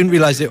phone. They didn't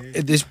realise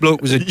this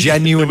bloke was a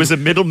genuine. It was a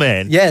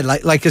middleman. Yeah,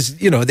 like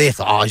as you know, they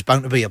thought, he's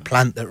bound to be a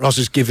plant that Ross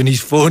has given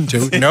his phone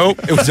to. No,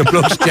 it was a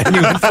bloke's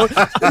genuine phone.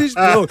 This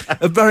bloke,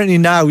 apparently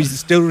now he's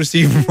still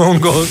receiving phone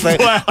calls. Like,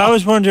 I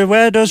was wondering,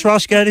 where does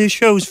Ross get his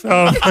shows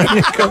from?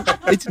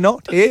 It's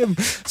not him.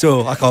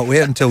 So I can't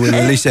wait until we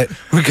release it.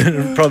 We're going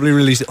to probably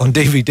release it on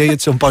DVD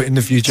at some point in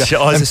the future.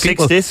 Either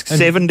 6 discs,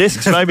 7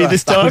 discs maybe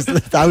this time?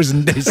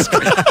 1,000 disc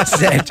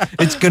set.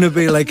 It's going to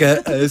be like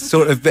a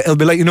sort of, it'll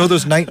be like, you know,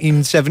 those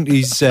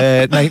 1970s,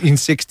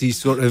 1960s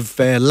sort of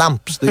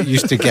lamps that you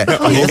used to get,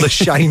 with all the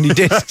shiny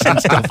discs and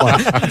stuff on.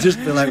 It'll just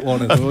be like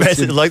one of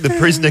those. Like the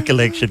Prisoner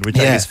Collection, which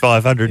is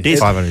 500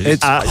 discs.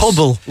 It's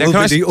Hubble will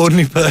be the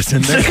only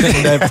person that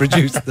can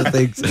produce the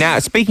things. Now,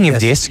 speaking of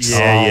discs,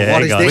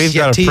 what is this?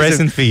 we've got a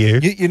present for you.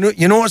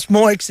 You know what's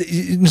more?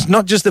 It's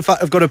not just the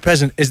fact I've got a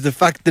present. It's the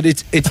fact that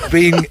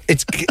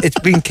it's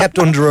being kept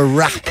under a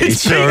wrap.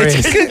 It's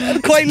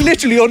quite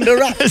literally under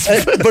wraps,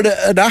 but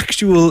an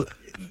actual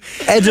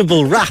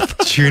edible wrap.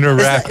 Tuna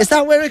wrap. Is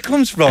that where it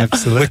comes from?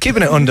 Absolutely. We're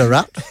keeping it under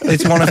wrap.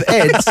 It's one of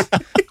Ed's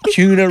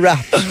tuna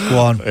wraps. Go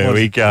on. There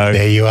we go.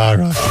 There you are,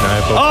 Ross.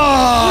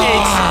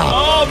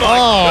 Oh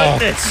my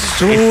goodness.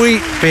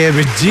 Sweet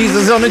baby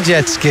Jesus on a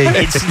jet ski.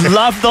 It's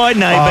Love Thy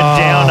Neighbour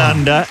Down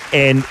Under,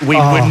 and we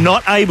were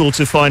not able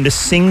to find a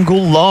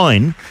single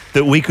line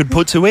that we could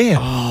put to air.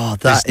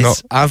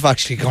 I've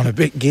actually gone a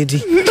bit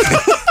giddy.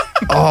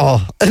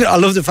 I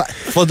love the fact,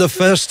 for the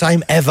first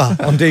time ever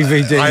on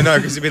DVD. I know,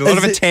 because there's been a lot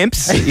of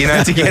attempts, to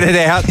get it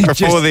out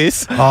before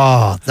this.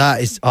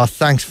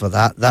 Thanks for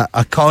that. That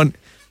I can't.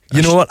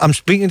 You know what? I'm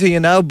speaking to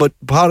you now, but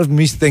part of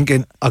me's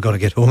thinking, I've got to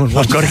get home.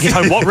 I've got to get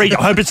home. What region?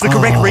 I hope it's the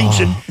correct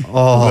region.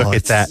 Look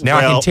at that. Now,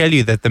 I can tell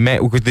you that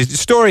the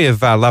story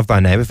of Love Thy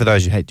Neighbour, for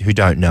those who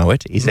don't know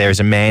it, is there is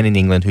a man in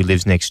England who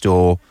lives next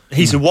door.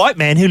 He's a white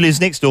man who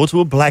lives next door to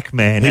a black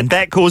man, and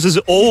that causes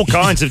all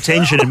kinds of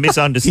tension and He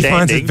misunderstanding.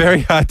 finds it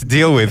very hard to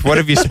deal with. What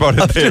have you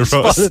spotted there,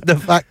 Ross? Spotted the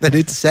fact that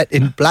it's set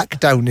in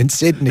Blacktown in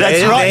Sydney.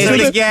 That's right. So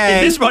the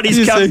gang. this one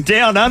is come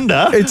down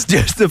under. It's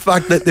just the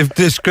fact that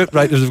the script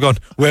writers have gone,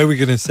 where are we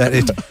going to set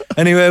it?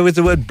 Anywhere with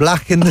the word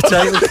black in the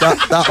title,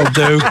 that'll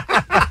do.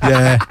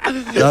 Yeah,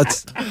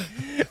 that's...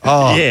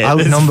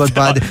 outnumbered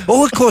by the...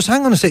 Oh, of course,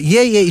 hang on a sec.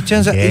 Yeah, it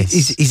turns out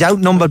he's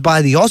outnumbered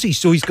by the Aussies,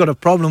 so he's got a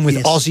problem with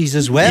Aussies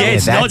as well. Yeah,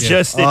 it's not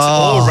just, it's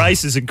all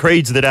races and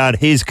creeds that aren't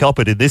his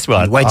coppered in this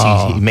one. Wait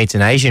till he meets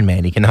an Asian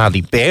man, he can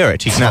hardly bear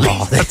it. He can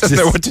hardly, doesn't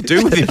know what to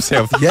do with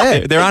himself.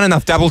 Yeah. There aren't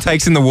enough double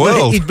takes in the world.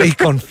 Well, he'd be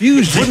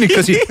confused, wouldn't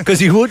he? Because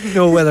he wouldn't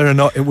know whether or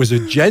not it was a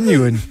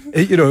genuine,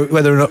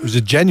 whether or not it was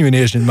a genuine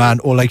Asian man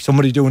or like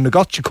somebody doing the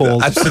gotcha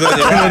calls. Absolutely. You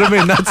know what I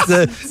mean? That's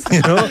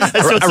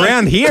the,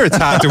 Around here, it's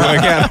hard to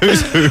work out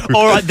who's who.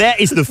 All right, that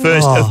is the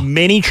first of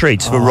many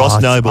treats for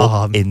Ross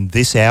Noble in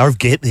this hour of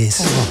Get This.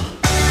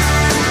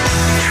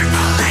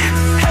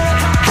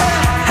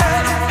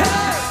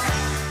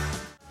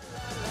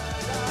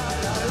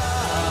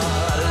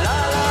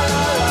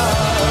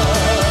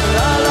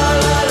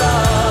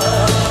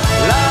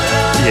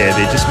 Yeah,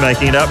 they're just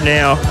making it up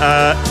now.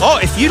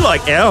 If you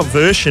like our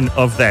version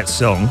of that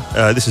song,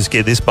 this is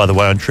Get This, by the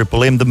way, on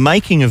Triple M, the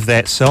making of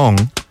that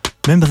song...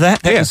 Remember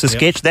that? That was a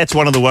sketch. That's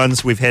one of the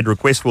ones we've had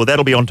requests for.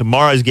 That'll be on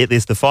tomorrow's Get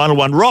This, the final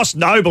one. Ross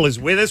Noble is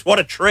with us. What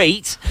a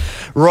treat.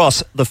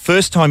 Ross, the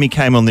first time you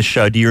came on the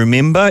show, do you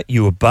remember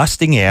you were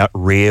busting out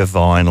Rare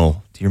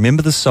Vinyl? Do you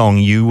remember the song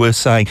you were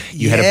saying?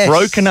 You had a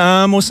broken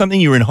arm or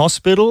something? You were in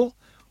hospital?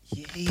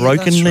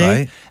 broken that's there,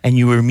 right. and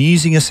you were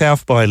amusing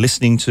yourself by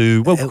listening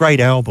to great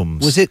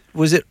albums.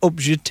 Was it Up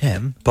Je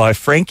T'aime? By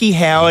Frankie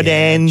Howard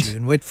and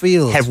June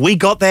Whitfield. Have we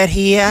got that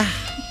here?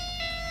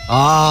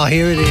 Ah,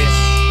 here it is.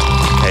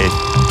 Okay.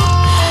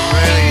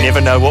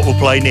 Never know what we'll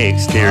play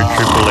next here at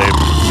Triple M.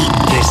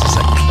 This is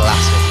a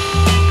classic.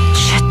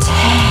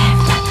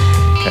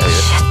 Okay.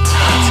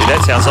 See,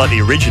 that sounds like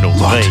the original to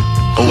me.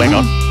 Oh, hang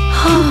on.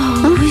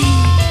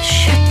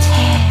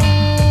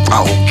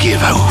 Oh,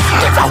 give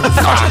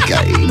over. Not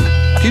again.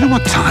 Do you know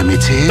what time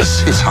it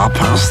is? It's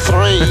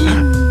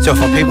 3:30. So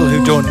for people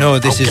who don't know,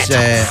 this is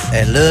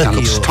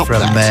Lurky stop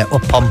from that.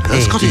 Up Pompeii.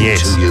 That's got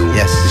into you.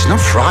 Yes. It's not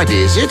Friday,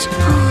 is it?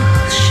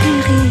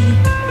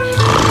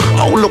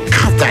 Oh, look,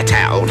 cut that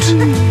out.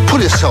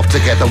 Pull yourself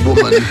together,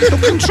 woman.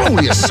 Look,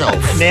 control yourself.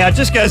 Now, it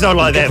just goes on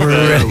like that for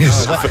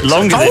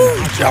longer than...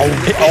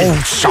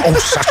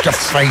 such a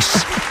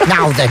face.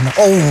 Now then,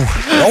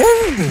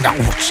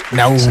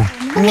 no.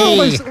 All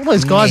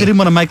those guys who didn't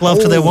want to make love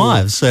to their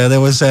wives. There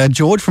was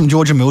George from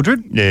George and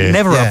Mildred. Yeah.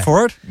 Never Yeah. up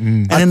for it.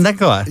 And then that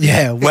guy.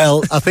 Yeah,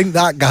 well, I think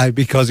that guy,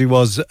 because he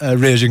was a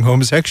raging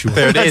homosexual.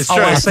 There it is, Oh,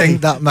 true. I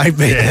think that might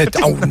be it.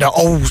 Oh, no.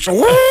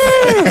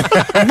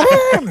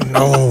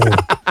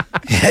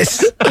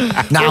 Yes.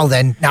 Now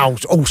then. Now.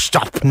 Oh,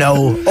 stop.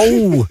 No.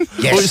 Oh,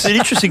 yes. Well, it's an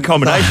interesting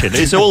combination.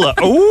 It's all the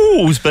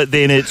oohs, but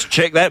then it's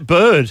check that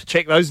bird,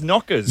 check those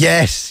knockers.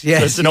 Yes, yes.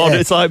 So it's an odd.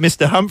 It's like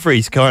Mr.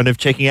 Humphreys kind of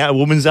checking out a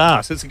woman's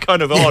ass. It's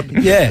kind of odd.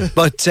 Yeah,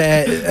 but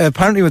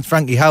apparently with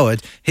Frankie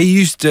Howard, he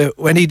used to,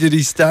 when he did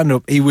his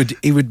stand-up, he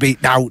would be,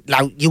 now,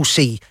 you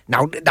see,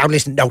 now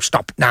listen, no,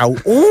 stop, now,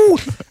 ooh.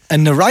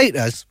 And the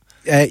writers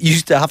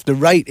used to have to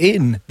write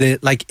in,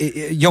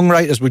 young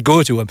writers would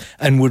go to him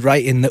and would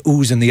write in the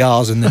oohs and the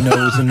ahs and the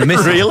no's and the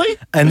misses. Really?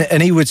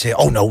 And he would say,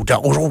 oh no,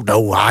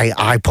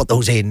 I put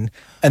those in.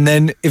 And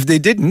then if they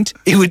didn't,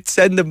 he would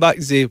send them back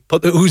and say,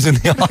 put the oohs and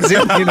the ahs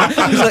in. You know?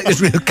 He was like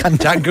this real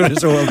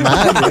cantankerous old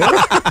man. You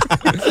know?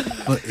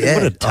 But, yeah.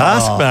 What a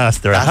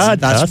taskmaster, a hard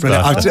that's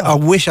brilliant.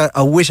 taskmaster.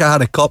 I wish I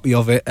had a copy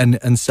of it,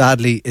 and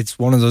sadly, it's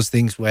one of those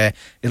things where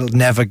it'll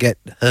never get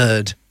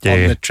heard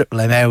on the Triple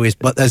M airways.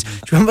 But do you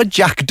remember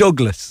Jack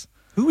Douglas?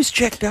 Who was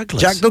Jack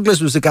Douglas? Jack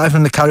Douglas was the guy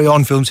from the Carry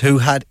On films who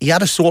had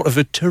a sort of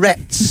a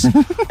Tourette's.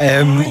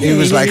 He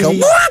was like a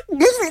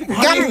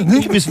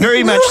He was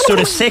very much sort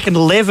of second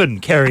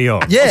 11 Carry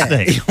On. yeah.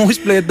 Wasn't he? He always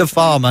played the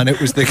farmer, and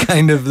it was the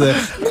kind of the.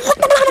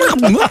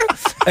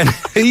 And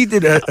he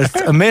did a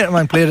mate of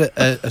mine played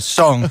a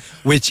song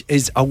which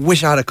is, I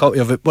wish I had a copy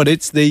of it, but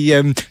it's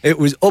the it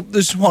was Up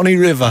the Swanee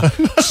River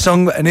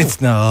sung, and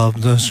it's now Up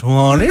the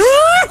Swanee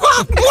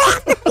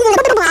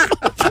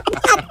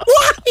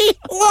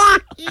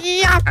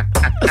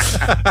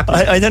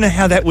I don't know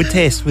how that would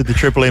test with the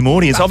Triple M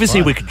audience.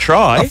 Obviously, we could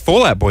try.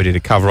 Fall Out Boy did a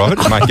cover of it.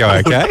 It might go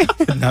okay.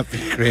 Wouldn't that be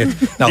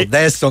great? Now,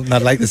 there's something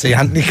I'd like to see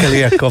Anthony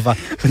Collier cover.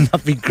 Wouldn't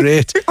that be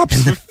great?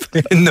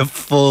 In the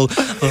full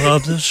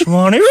Up the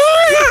Swanee.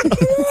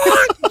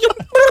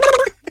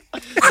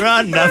 There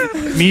aren't enough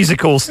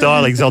musical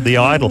stylings on the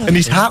Idol. And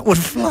his hat would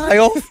fly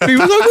off. He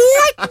was like,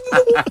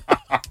 what?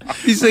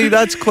 You see,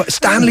 that's quite...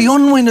 Stanley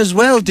Unwin as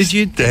well. Did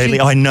you...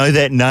 I know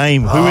that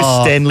name. Who is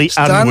Stanley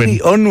Unwin?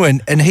 Stanley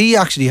Unwin. And he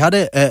actually had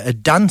a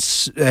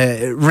dance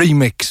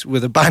remix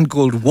with a band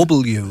called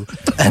Wubble You.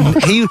 And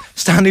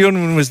Stanley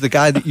Unwin was the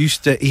guy that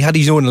used to... He had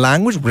his own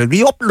language.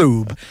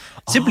 Blibliobloob.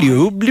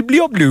 Ziblio,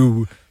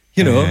 blibliobloo.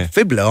 You know,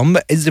 Fiblom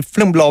is a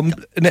flimblom,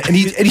 and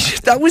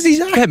that was his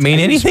act. That mean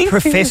anything?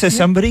 Professor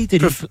somebody?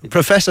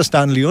 Professor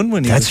Stanley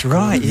Unwin. That's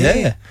right,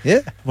 yeah.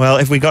 Well,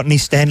 have we got any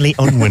Stanley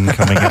Unwin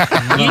coming up?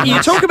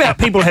 you talk about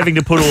people having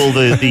to put all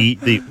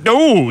the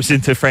no's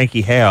into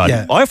Frankie Howard.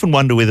 Yeah. I often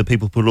wonder whether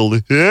people put all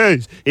the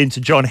no's into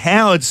John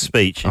Howard's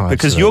speech,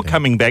 because you're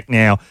coming back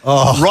now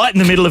right in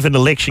the middle of an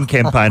election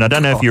campaign. I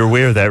don't know if you're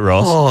aware of that,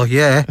 Ross. Oh,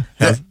 yeah.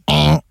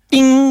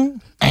 Ding.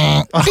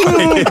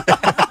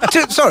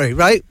 Sorry,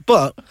 right?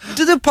 But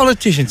do the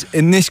politicians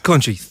in this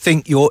country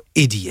think you're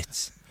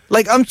idiots?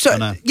 Like, I'm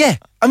sorry. Yeah.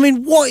 I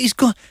mean, what is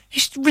going...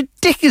 It's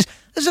ridiculous.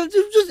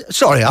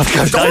 Sorry, I've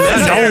got...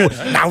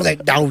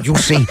 No, you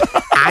see.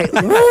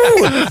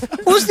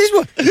 What's this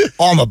one?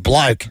 I'm a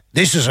bloke.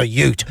 This is a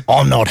ute.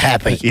 I'm not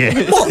happy.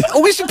 Yeah. What?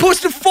 Are we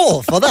supposed to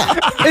fall for that?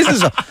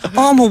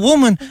 I'm a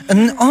woman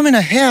and I'm in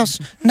a house.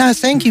 No,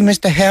 thank you,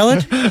 Mr.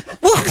 Howard.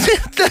 What?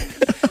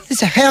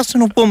 There's a house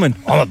and a woman.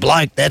 I'm a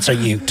bloke. That's a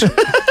ute.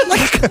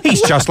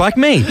 He's just like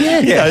me.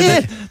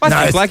 Yeah. I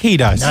think like he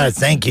does. No,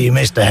 thank you,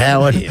 Mr.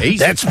 Howard.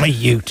 That's me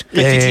ute.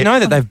 But did you know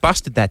that they've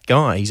busted that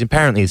guy? He's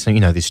apparently, this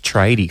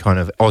tradie kind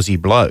of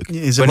Aussie bloke.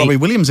 He's a Robbie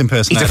Williams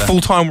impersonator. He's a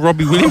full-time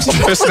Robbie Williams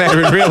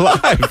impersonator in real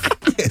life.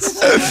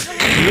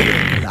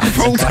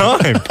 Full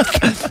time.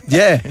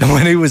 Yeah, and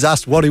when he was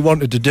asked what he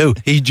wanted to do,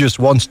 he just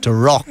wants to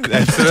rock.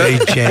 That's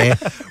DJ.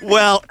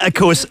 Well, of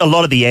course, a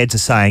lot of the ads are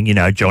saying,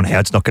 John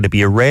Howard's not going to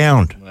be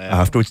around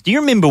afterwards. Do you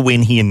remember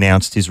when he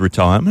announced his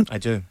retirement? I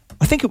do.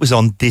 I think it was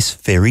on this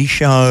very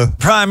show.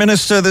 Prime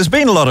Minister, there's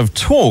been a lot of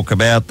talk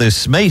about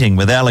this meeting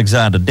with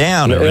Alexander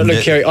Downer.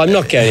 Look, Kerry, I'm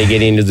not going to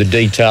get into the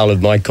detail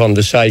of my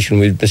conversation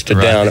with Mr.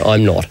 Downer.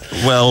 I'm not.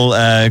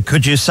 Well,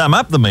 could you sum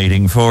up the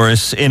meeting for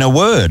us in a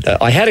word?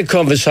 I had a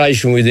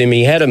conversation with him.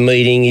 He had a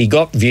meeting. He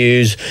got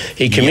views.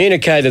 He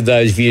communicated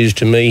those views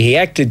to me. He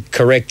acted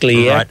correctly.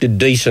 He acted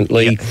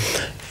decently.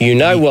 You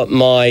know what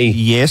my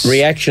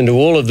reaction to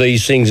all of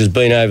these things has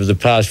been over the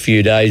past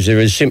few days. There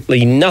is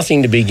simply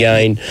nothing to be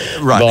gained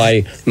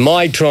by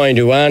my trying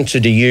to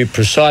answer to you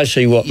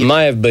precisely what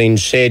may have been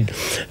said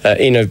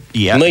in a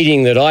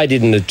meeting that I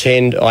didn't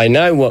attend. I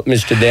know what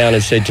Mr.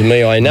 Downer said to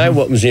me. I know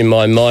what was in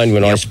my mind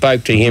when I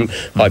spoke to him.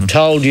 I've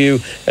told you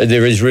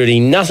there is really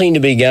nothing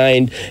to be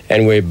gained,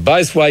 and we're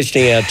both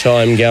wasting our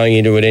time going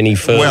into it any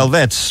further. Well,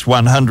 that's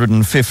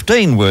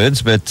 115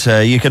 words, but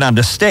you can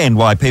understand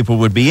why people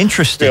would be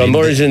interested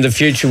in the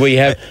future we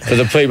have for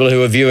the people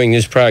who are viewing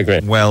this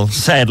program. Well,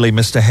 sadly,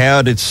 Mr.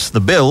 Howard, it's the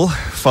bill,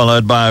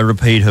 followed by a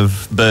repeat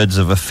of Birds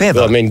of a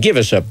Feather. Well, I mean, give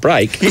us a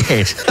break.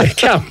 Yes.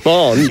 Come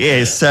on.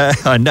 Yes,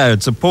 I know,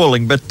 it's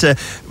appalling. But,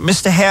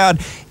 Mr. Howard,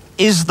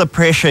 is the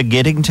pressure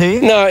getting to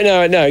you?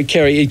 No,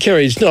 Kerry,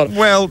 it's not.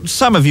 Well,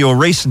 some of your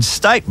recent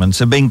statements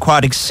have been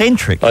quite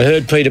eccentric. I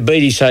heard Peter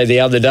Beattie say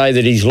the other day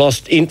that he's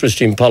lost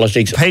interest in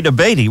politics. Peter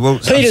Beattie? Well,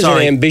 Peter's an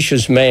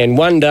ambitious man.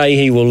 One day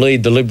he will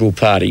lead the Liberal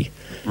Party.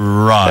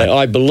 Right.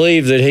 I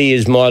believe that he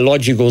is my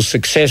logical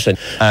successor.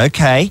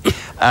 Okay.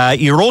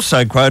 You're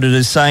also quoted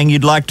as saying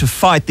you'd like to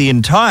fight the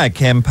entire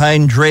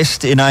campaign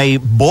dressed in a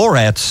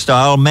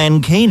Borat-style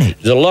mankini.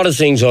 There's a lot of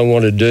things I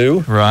want to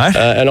do. Right.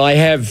 And I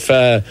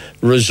have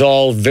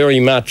resolved very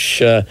much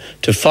to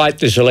fight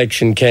this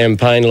election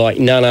campaign like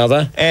none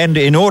other. And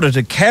in order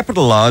to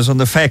capitalise on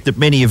the fact that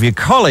many of your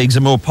colleagues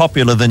are more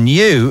popular than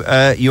you,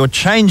 you're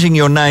changing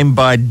your name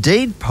by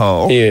deed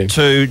poll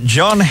to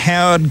John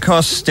Howard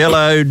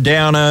Costello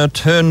Downer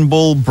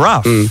Turnbull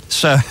Bruff.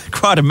 So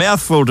quite a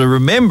mouthful to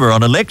remember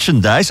on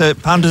election day. So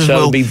punters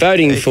will be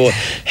voting for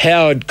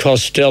Howard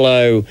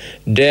Costello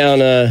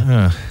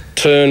Downer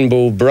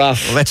Turnbull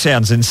Bruff. Well, that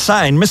sounds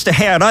insane. Mr.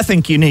 Howard, I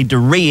think you need to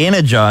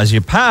re-energise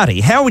your party.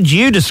 How would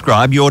you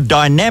describe your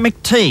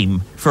dynamic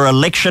team for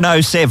election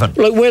 07?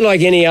 Look, we're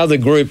like any other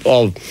group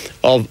of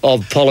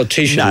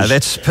politicians. No,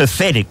 that's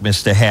pathetic,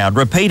 Mr. Howard.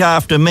 Repeat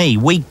after me.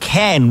 We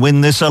can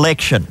win this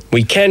election.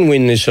 We can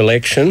win this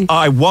election.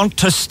 I want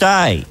to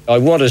stay. I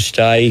want to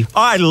stay.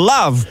 I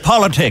love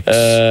politics.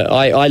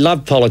 I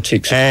love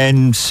politics.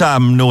 And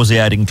some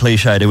nauseating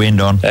cliche to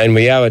end on. And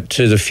we owe it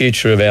to the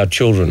future of our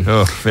children.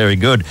 Oh, very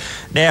good.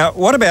 Now,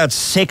 what about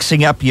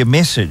sexing up your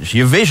message,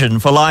 your vision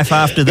for life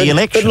after the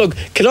election? But look,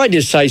 can I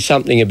just say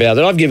something about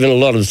that? I've given a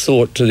lot of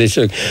thought to this.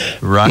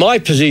 Right. My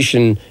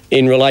position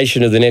in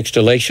relation to the next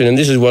election, and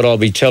this is what I'll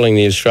be telling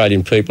the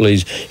Australian people,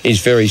 is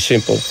very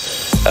simple.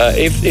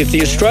 If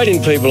the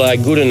Australian people are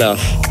good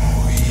enough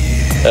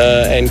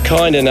and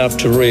kind enough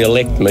to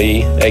re-elect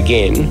me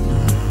again,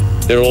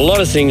 there are a lot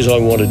of things I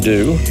want to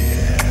do,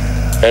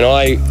 and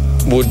I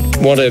would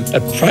want to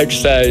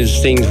approach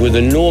those things with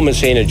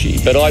enormous energy,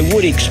 but I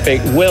would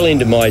expect well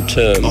into my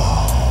term.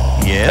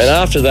 Yes. And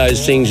after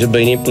those things have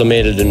been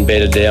implemented and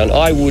bedded down,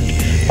 I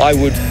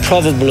would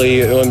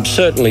probably,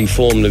 certainly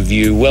form the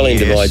view well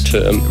into my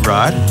term.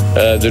 Right.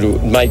 That it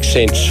would make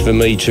sense for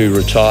me to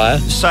retire.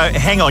 So,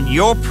 hang on,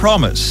 your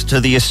promise to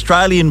the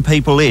Australian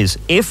people is,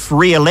 if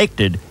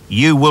re-elected,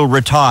 you will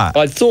retire.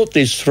 I thought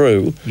this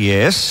through.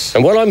 Yes.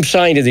 And what I'm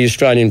saying to the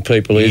Australian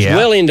people is,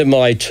 well into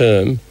my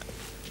term,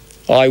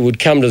 I would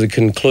come to the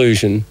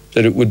conclusion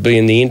that it would be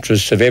in the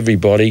interests of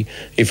everybody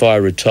if I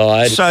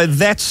retired. So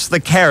that's the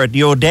carrot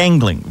you're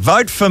dangling.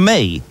 Vote for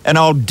me and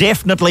I'll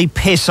definitely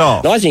piss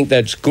off. I think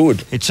that's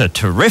good. It's a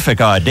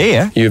terrific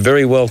idea. You're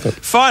very welcome.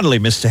 Finally,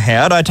 Mr.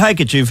 Howard, I take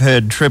it you've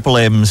heard Triple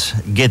M's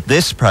Get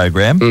This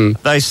program.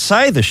 They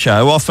say the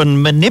show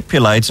often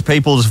manipulates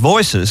people's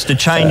voices to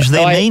change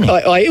their meaning.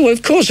 Well,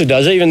 of course it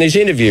does, even this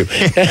interview.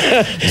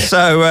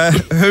 So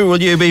who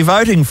will you be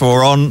voting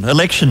for on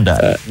election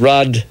day?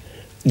 Rudd,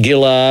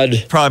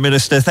 Gillard. Prime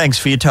Minister, thanks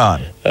for your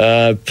time.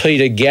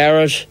 Peter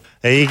Garrett.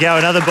 There you go,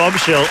 another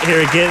bombshell. Here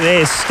at Get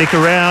This. Stick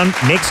around.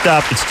 Next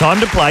up, it's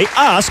time to play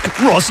Ask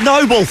Ross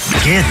Noble.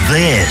 Get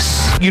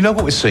This. You know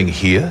what we're seeing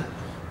here?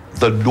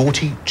 The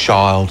naughty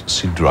child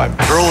syndrome.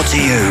 Brought to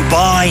you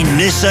by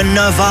Nissan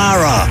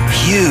Navara.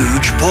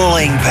 Huge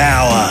pulling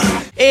power.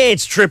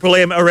 It's Triple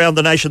M around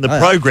the nation. The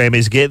program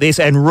is Get This,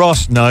 and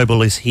Ross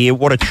Noble is here.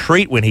 What a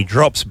treat when he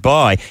drops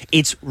by.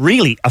 It's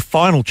really a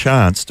final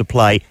chance to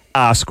play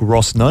Ask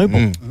Ross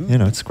Noble. You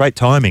know, it's great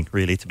timing,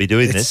 really, to be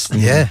doing this.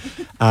 Yeah.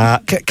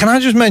 Can I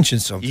just mention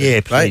something? Yeah,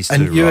 please do,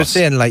 And you were Ross.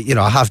 saying, like, you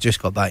know, I have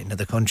just got back into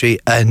the country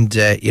and,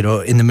 you know,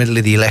 in the middle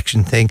of the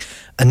election thing.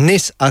 And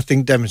this, I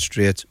think,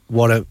 demonstrates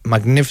what a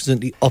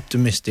magnificently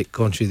optimistic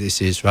country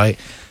this is, right?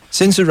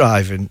 Since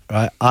arriving,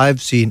 right,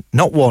 I've seen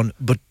not one,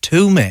 but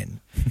two men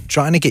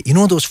trying to get, you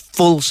know, those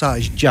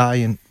full-size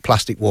giant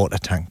plastic water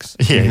tanks?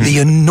 Yes. The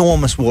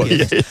enormous water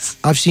tanks. Yes.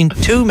 I've seen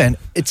two men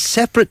at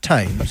separate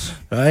times,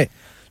 right,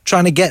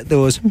 trying to get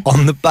those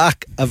on the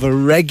back of a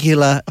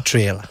regular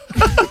trailer.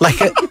 Like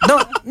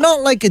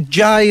not like a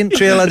giant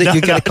trailer that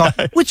you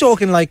get We're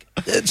talking like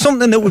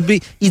something that would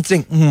be, you'd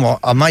think, well,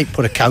 I might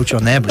put a couch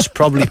on there, but it's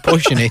probably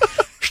pushing it.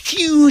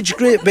 Huge,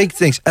 great big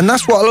things. And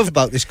that's what I love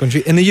about this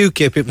country. In the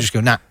UK, people just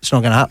go, nah, it's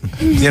not going to happen.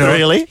 You know?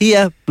 Really?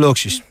 Here,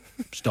 blokes just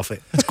stuff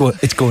it.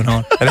 It's going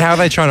on. And how are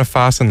they trying to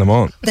fasten them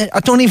on?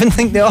 I don't even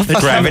think they are.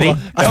 Gravity?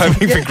 They're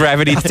hoping for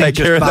gravity to take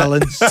care of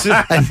balance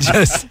and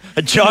just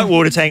a giant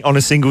water tank on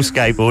a single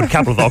skateboard, a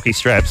couple of hockey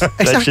straps.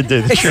 That should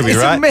do. That should be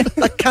right.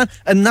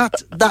 And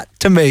that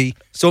to me,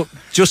 so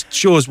just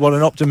shows what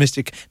an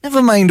optimistic.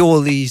 Never mind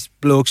all these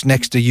blokes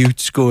next to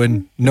Utes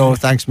going, no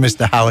thanks,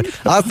 Mr. Howard.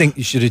 I think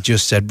you should have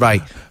just said,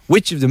 right,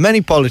 which of the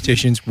many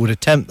politicians would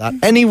attempt that?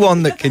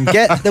 Anyone that can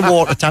get the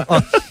water tank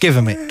on, give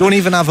them it. Don't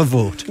even have a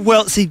vote.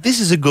 Well, see, this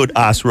is a good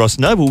Ask Ross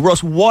Noble.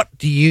 Ross, what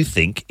do you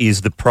think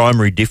is the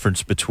primary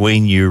difference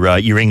between your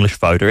English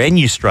voter and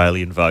your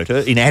Australian voter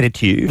in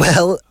attitude?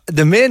 Well,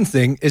 the main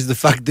thing is the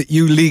fact that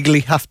you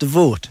legally have to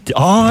vote.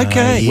 Oh,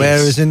 okay.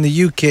 Whereas in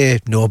the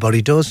UK,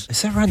 nobody does.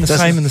 Is that right? The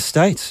same in the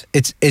States?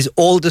 It's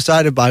all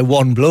decided by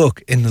one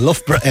bloke in the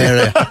Loughborough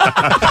area.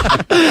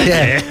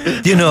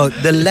 Yeah. You know,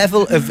 the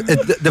level of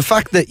the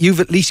fact that you've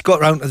at least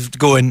got around to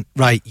going,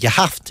 right, you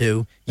have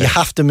to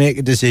make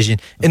a decision.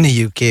 In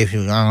the UK, if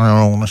you go,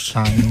 I don't want to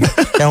sign.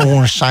 Don't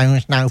want to sign.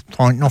 There's no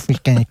point. Nothing's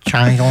going to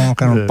change. I'm not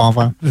going to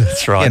bother.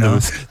 That's right. You know?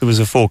 There was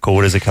a Four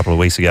Quarters a couple of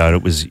weeks ago, and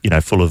it was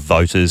full of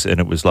voters, and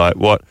it was like,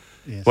 what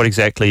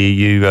exactly are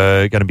you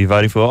going to be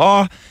voting for?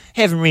 Oh,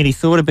 haven't really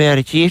thought about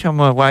it yet. I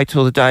might wait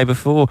till the day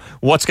before.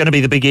 What's going to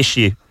be the big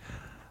issue?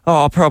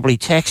 Oh, probably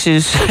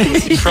taxes.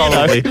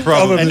 Probably.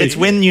 And it's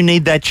when you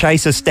need that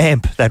chaser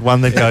stamp, that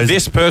one that goes,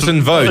 this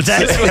person votes.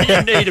 That's when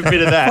you need a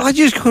bit of that. I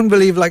just couldn't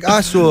believe, like,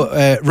 I saw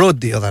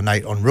Rudd the other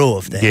night on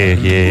Rove there.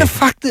 Yeah. The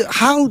fact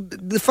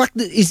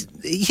that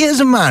here's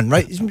a man,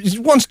 right? He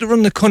wants to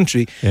run the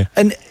country,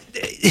 and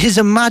his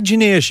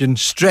imagination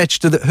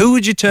stretched to who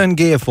would you turn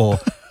gay for?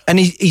 And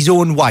his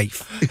own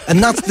wife.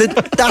 And that's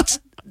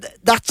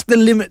the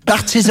limit.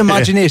 That's his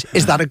imagination.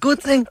 Is that a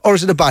good thing or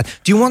is it a bad?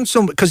 Do you want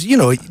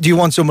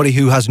somebody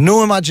who has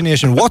no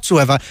imagination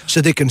whatsoever, so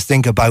they can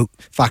think about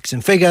facts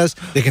and figures,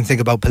 they can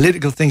think about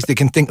political things, they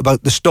can think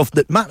about the stuff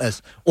that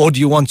matters? Or do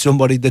you want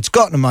somebody that's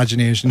got an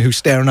imagination who's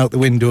staring out the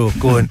window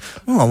going,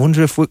 oh, I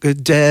wonder if we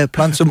could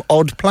plant some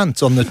odd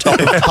plants on the top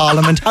of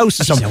Parliament House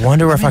or something? I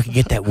wonder if I could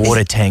get that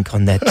water tank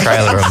on that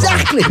trailer.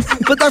 Exactly.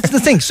 But that's the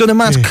thing. So the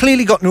man's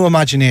clearly got no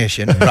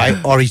imagination, right?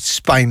 Or he's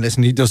spineless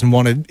and he doesn't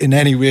want to in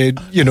any way,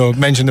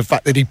 mention the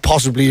fact that he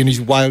possibly in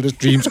his wildest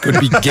dreams could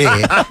be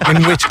gay,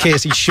 in which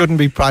case he shouldn't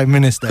be Prime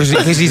Minister.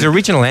 Because his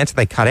original answer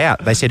they cut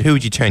out. They said, who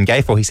would you turn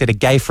gay for? He said, a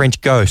gay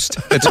French ghost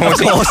that's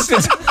haunting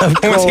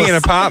an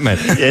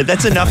apartment. Yeah,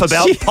 that's enough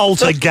about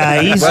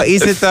poltergeist. Well,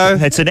 is it though?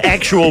 It's an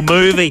actual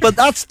movie. But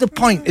that's the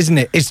point, isn't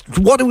it? Is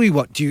what do we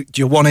want? Do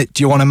you want it?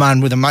 Do you want a man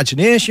with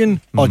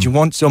imagination, or do you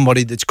want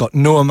somebody that's got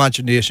no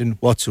imagination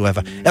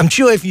whatsoever? I'm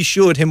sure if you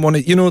showed him one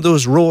of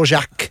those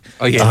Rorschach,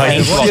 you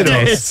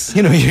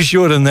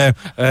showed him there.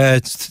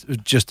 It's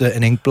just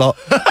an ink blot.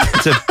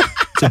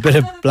 It's a bit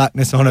of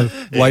blackness on a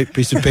white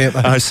piece of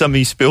paper.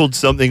 Somebody spilled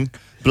something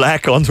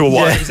black onto a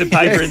white piece of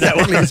paper in that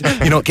one.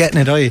 You're not getting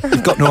it, are you?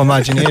 You've got no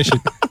imagination,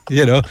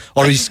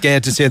 Or he's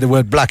scared to say the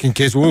word black in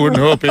case,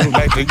 no, people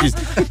might think he's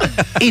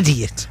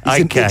idiot.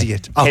 He's an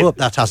idiot. I hope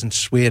that hasn't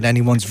swayed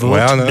anyone's vote.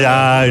 Well,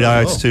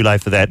 no, it's too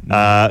late for that.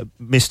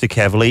 Mr.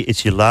 Cavalier,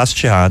 it's your last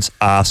chance.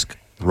 Ask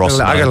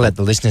Ross. I got to let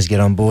the listeners get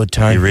on board,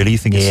 Tony. You really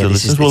think it's the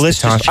listeners? Well,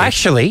 let's just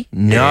actually,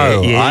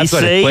 no. I've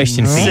got a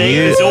question for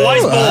you. It's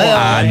always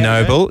more.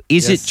 Noble,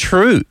 is it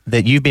true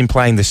that you've been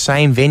playing the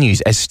same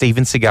venues as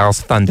Steven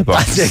Seagal's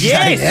Thunderbox?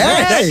 Yes,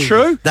 that's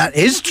true. That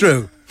is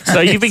true. So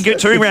you've been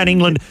touring around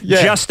England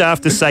just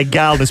after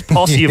Seagal and his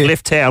posse have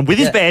left town with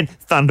his band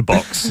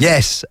Thunderbox.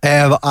 Yes,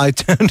 I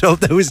turned up.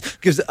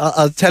 Because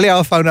I'll tell you how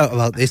I found out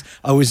about this.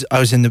 I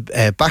was in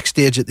the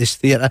backstage at this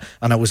theatre,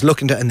 and I was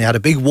looking at it, and they had a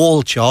big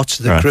wall chart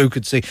so the crew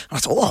could see. And I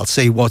thought, I'll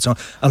see what's on.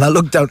 And I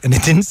looked down, and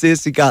it didn't say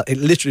Seagal. It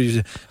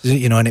literally was,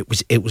 and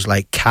it was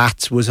like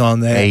Cats was on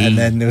there, and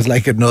then there was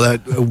like a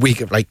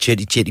week of like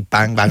Chitty Chitty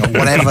Bang Bang or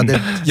whatever.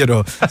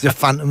 The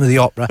Phantom of the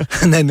Opera,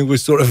 and then there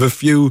was sort of a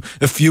few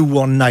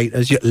one night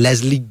as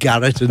Leslie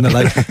Garrett and the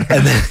like,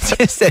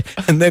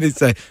 and then it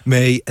said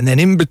me, and then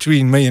in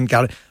between me and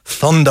Garrett,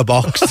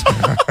 Thunderbox.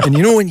 And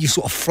when you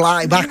sort of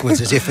fly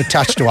backwards as if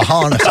attached to a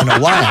harness on a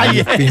wire,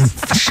 you've been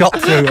shot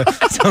through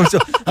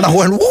and I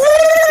went,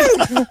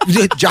 woo!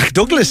 Jack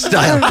Douglas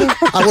style.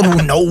 I went,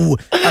 oh no.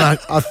 And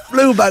I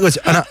flew backwards,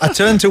 and I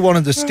turned to one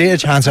of the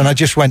stage hands and I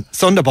just went,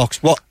 Thunderbox,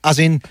 what? As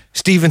in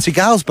Steven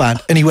Seagal's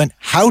band? And he went,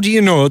 how do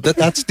you know that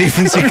that's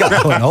Steven Seagal?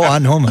 I went, oh, I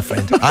know, my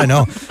friend, I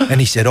know.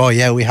 And he said, oh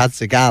yeah, we had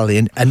Seagal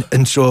in.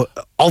 And so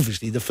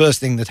obviously the first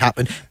thing that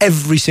happened,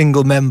 every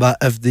single member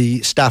of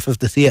the staff of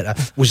the theatre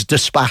was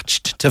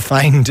dispatched to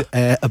find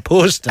a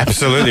poster.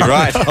 Absolutely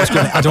right.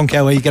 I don't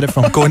care where you get it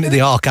from, go into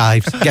the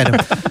archives, get them.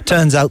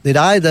 Turns out they'd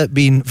either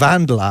been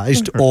vandalised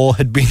vandalised or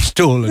had been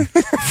stolen.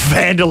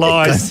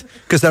 Vandalised.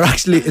 Because they're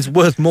actually, it's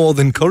worth more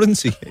than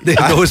currency,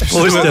 those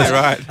posters.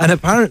 Right. And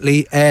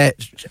apparently,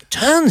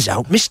 turns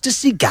out Mr.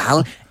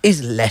 Seagal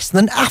is less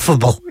than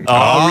affable.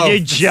 Oh, you're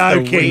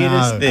joking.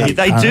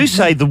 They do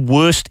say the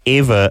worst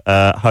ever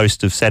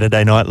host of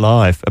Saturday Night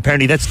Live.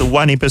 Apparently, that's the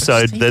one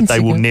episode that they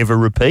will never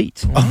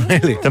repeat. Oh,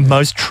 really? The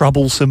most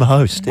troublesome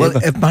host Well,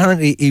 ever.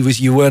 apparently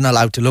you weren't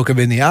allowed to look him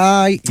in the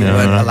eye. You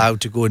weren't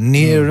allowed to go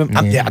near him.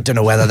 I don't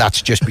know whether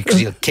that's just because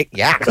he'll kick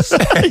your ass.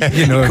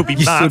 You know, Could be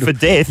you marked for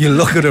death. You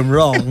look at him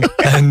wrong,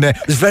 and it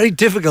was very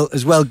difficult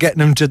as well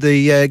getting him to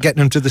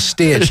the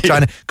stage,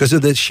 trying to because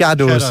of the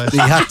shadows. He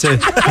had to,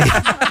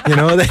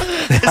 they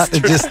had to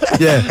just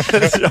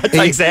It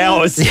takes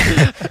hours.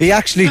 He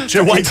actually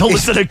wait till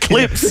it's an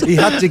eclipse. He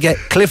had to get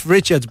Cliff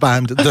Richard's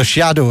band, The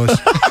Shadows,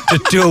 to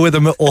tour with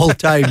him at all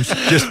times,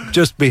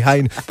 just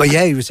behind. But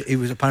yeah,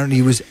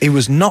 he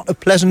was not a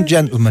pleasant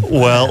gentleman.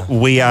 Well,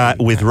 we are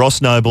with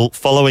Ross Noble,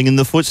 following in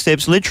the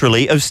footsteps,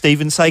 literally, of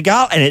Steven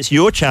Seagal, and it's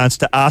your chance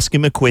to ask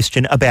him a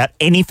question about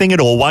anything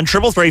at all.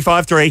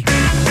 133353.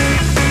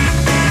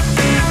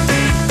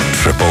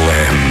 Triple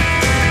M.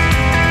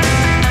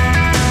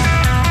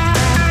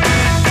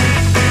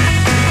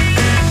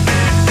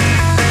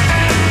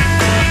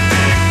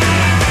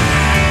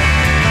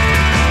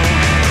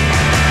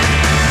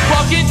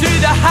 Walking through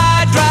the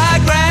high, dry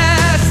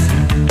grass,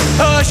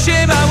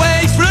 pushing my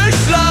way through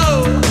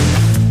slow.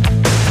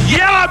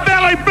 Yellow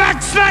belly,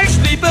 black snake,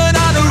 Sleeping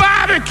on a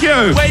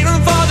barbecue. waiting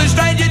for the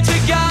stranger to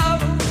go.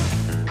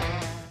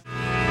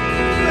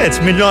 It's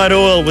Midnight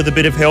Oil with a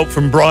bit of help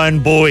from Brian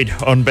Boyd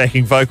on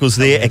backing vocals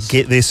there. And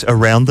get this,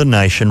 around the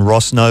nation,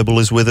 Ross Noble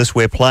is with us.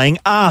 We're playing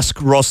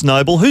Ask Ross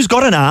Noble. Who's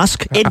got an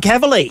Ask? Ed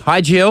Cavalier.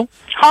 Hi, Jill.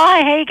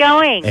 Hi, how you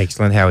going?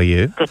 Excellent. How are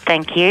you? Good,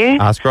 thank you.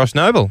 Ask Ross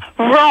Noble.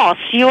 Ross,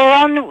 you were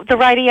on the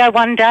radio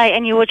one day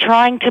and you were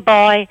trying to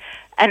buy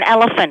an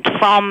elephant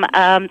from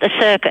the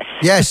circus.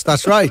 Yes,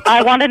 that's right.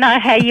 I want to know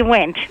how you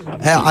went.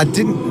 I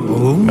didn't.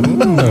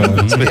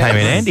 It became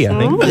an Andy, I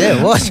think. Yeah,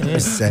 it was.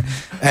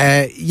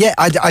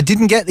 I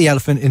didn't get the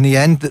elephant in the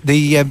end.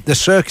 The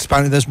circus,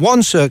 apparently, there's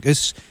one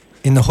circus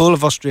in the whole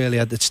of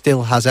Australia that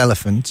still has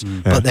elephants,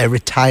 but they're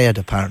retired,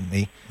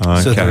 apparently.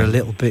 So they're a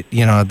little bit,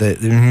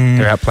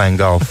 They're out playing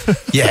golf.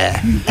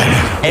 Yeah.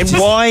 And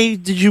why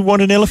did you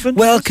want an elephant?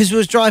 Well, because we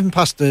was driving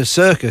past the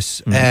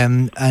circus,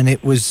 and there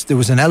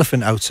was an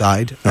elephant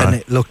outside, and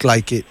it looked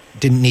like it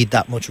didn't need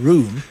that much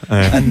room.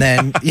 And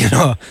then,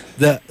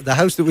 the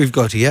house that we've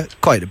got here,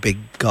 quite a big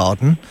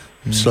garden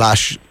 /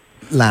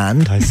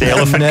 land. It's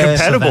elephant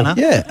compatible.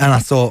 Yeah, and I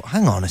thought,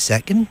 hang on a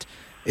second.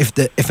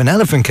 If an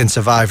elephant can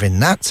survive in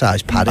that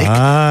size paddock,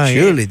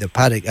 surely the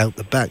paddock out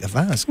the back of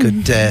ours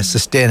could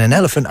sustain an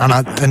elephant.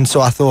 And so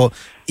I thought,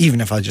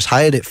 even if I just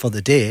hired it for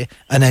the day,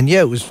 and then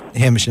it was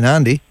Hamish and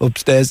Andy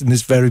upstairs in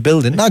this very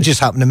building. And I just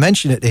happened to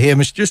mention it to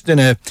Hamish just in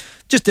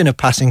a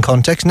passing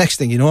context. Next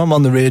thing you know, I'm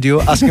on the radio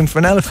asking for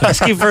an elephant.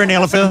 Asking for an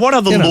elephant. What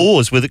are the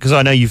laws with it? Because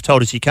I know you've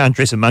told us you can't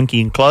dress a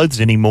monkey in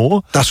clothes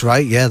anymore. That's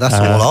right. Yeah, that's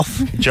all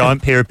off.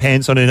 Giant pair of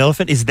pants on an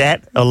elephant. Is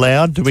that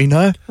allowed? Do we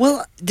know?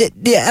 Well,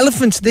 the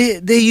elephants, they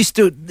used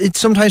to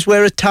sometimes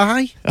wear a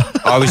tie.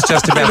 I was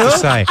just about to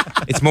say,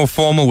 it's more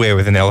formal wear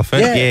with an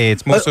elephant. Yeah,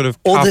 it's more sort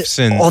of cuffs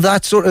or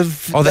that sort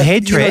of... Or the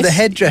headdress. The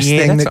headdress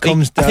thing that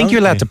comes down. I think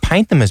you're allowed to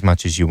paint them as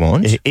much as you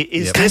want.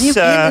 Is Can this... you paint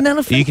an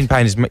elephant? You can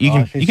paint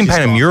you can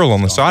paint a mural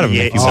on the side of them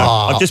if you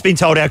want. I've just been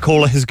told our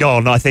caller has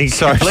gone. I think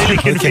completely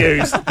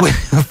confused.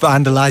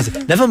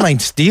 Vandalising. Never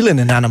mind stealing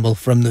an animal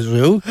from the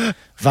zoo.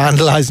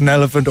 Vandalise an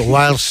elephant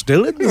while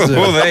still in the zoo.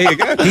 Well, there you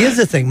go. Here's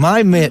the thing.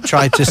 My mate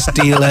tried to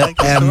steal a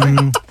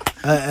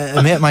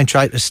mate of mine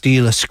tried to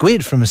steal a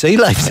squid from a sea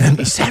life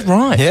centre. Is that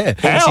right? Yeah.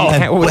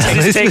 How? What's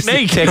his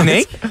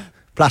technique?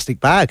 Plastic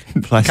bag.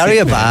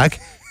 Carrier bag.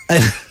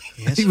 And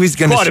he was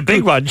going quite a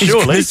big one,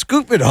 surely. He's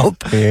scoop it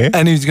up,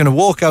 and he was going to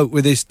walk out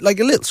with this like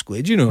a little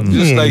squid,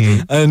 just like.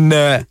 And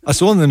I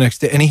saw him the next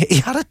day, and he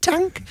had a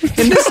tank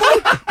in the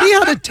side. He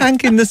had a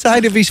tank in the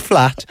side of his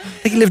flat. I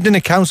think he lived in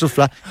a council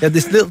flat. He had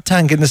this little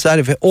tank in the side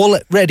of it, all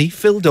ready,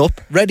 filled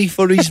up, ready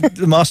for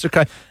the master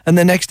crime. And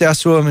the next day I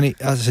saw him, and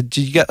I said,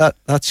 "Did you get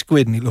that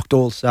squid?" And he looked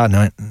all sad.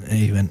 And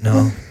he went,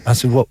 "No." I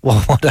said, "What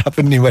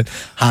happened?" And he went,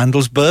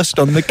 "Handles burst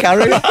on the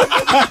carrier."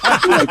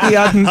 Like he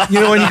hadn't,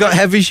 when you got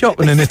heavy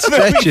shopping and it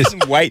stretches.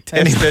 Weight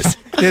test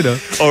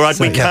it. All right,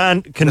 we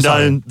can't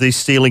condone the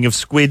stealing of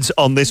squids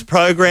on this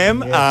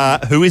program.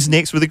 Who is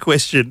next with a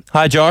question?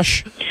 Hi,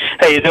 Josh.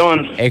 How you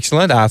doing?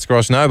 Excellent. Ask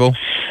Ross Noble.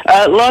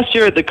 Last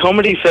year at the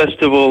Comedy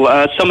Festival,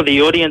 some of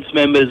the audience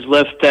members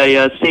left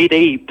a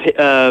CD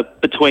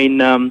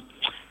between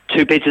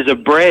two pieces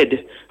of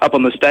bread up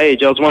on the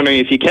stage. I was wondering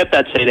if you kept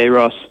that CD,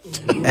 Ross.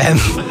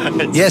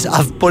 Yes,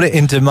 I've put it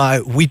into my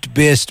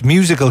wheat-based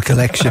musical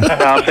collection.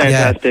 Oh,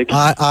 fantastic!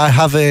 Yeah, I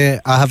have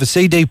a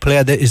CD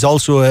player that is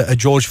also a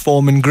George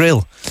Foreman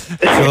grill. So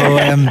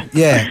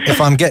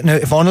if I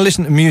want to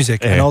listen to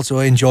music and also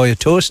enjoy a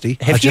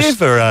toasty, have you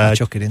ever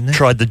chuck it in there.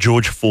 Tried the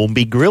George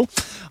Formby grill?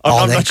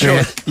 I'm not sure.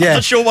 I'm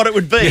not sure what it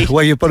would be. Yeah,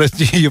 well, you put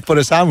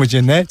a sandwich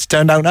in there. It's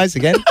turned out nice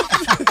again.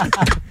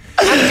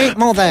 Pancake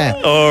mother.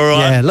 All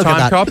right. Yeah, look Time at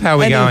that. Cop, how are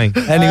we going?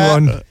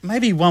 Anyone?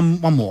 Maybe one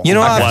more. You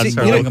know, I've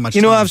I've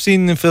seen, I've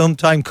seen the film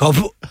Time Cop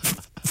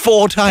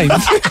 4 times.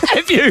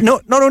 Have you?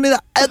 Not only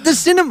that, at the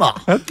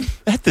cinema.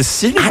 At the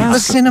cinema? At the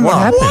cinema. What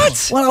happened?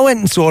 What? Well, I went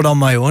and saw it on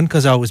my own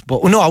because I was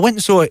bored. Well, no, I went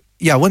and saw it.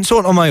 Yeah, I went and saw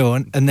it on my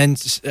own, and then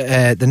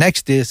the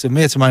next day, some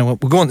mates of mine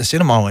went, "We're going to the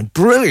cinema." I went,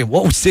 "Brilliant!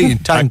 What we're seeing,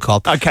 Time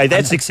Cop." Okay,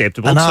 that's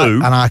acceptable and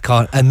too. I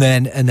can't. And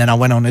then I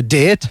went on a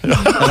date, and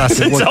I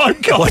said,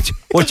 Time Cop.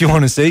 what do you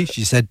want to see?"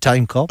 She said,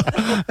 "Time Cop."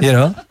 You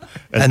know.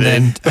 And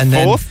then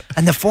the fourth?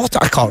 And the fourth,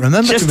 I can't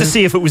remember. Just to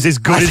see if it was as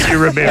good as you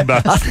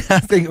remember. I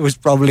think it was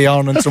probably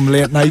on some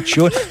late night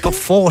show. But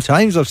 4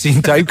 times I've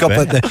seen Time Cop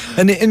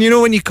and you know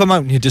when you come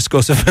out and you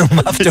discuss a film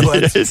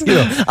afterwards, Yes. you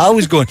know, I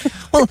was going,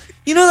 well,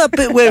 you know that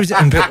bit where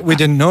we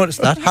didn't notice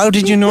that. How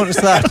did you notice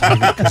that?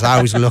 Because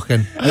I was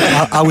looking.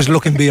 I was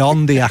looking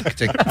beyond the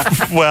acting.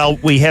 Well,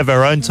 we have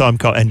our own Time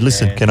Cop. And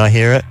listen, can I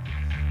hear it?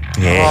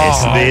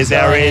 Yes, there's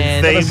our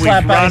end theme.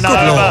 We've run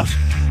over.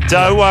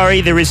 Don't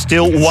worry, there is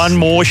still one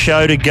more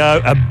show to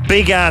go. A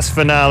big-ass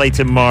finale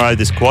tomorrow.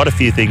 There's quite a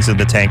few things in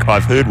the tank.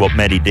 I've heard what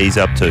Matty D's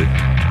up to.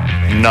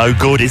 No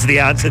good is the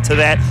answer to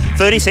that.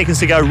 30 seconds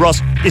to go.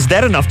 Ross, is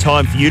that enough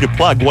time for you to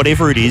plug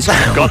whatever it is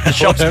you've got the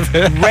shops?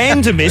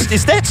 Randomist,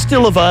 is that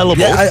still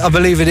available? Yeah, I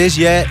believe it is,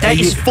 yeah. That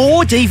is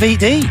 4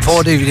 DVDs.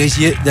 4 DVDs.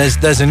 Yeah,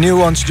 there's a new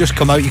one's just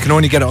come out. You can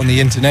only get it on the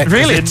internet.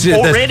 Really?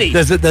 Already?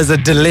 There's a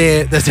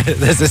delay. There's a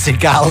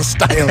Seagal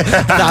style.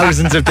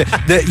 Thousands of...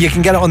 you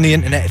can get it on the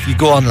internet if you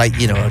go on, like,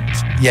 you know...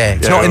 Yeah,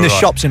 it's not in the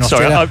shops in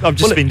Australia. Sorry, I've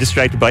just been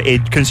distracted by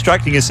Ed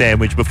constructing a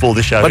sandwich before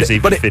the show is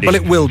even finished. But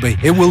it will be.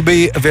 It will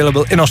be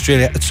available in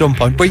Australia at some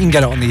point, but you can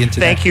get it on the internet.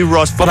 Thank you,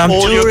 Ross, for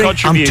all your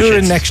contributions. I'm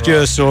touring next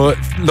year, so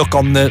look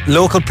on the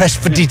local press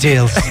for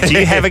details. Do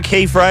you have a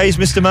key phrase,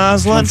 Mr.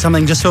 Marsland? Want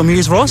something just to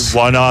amuse Ross?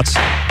 Why not?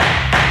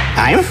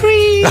 I'm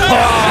free.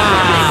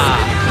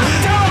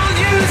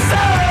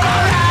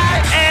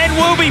 And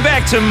we'll be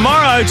back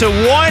tomorrow to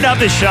wind up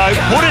the show,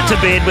 put it to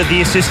bed with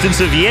the assistance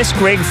of, yes,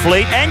 Greg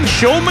Fleet and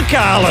Sean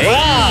McCarlin.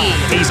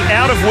 He's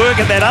out of work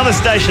at that other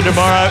station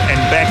tomorrow and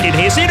back in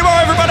here. See you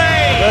tomorrow, everybody.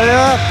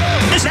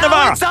 Listen,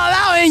 Navarra. It's all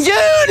out and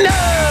you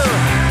know.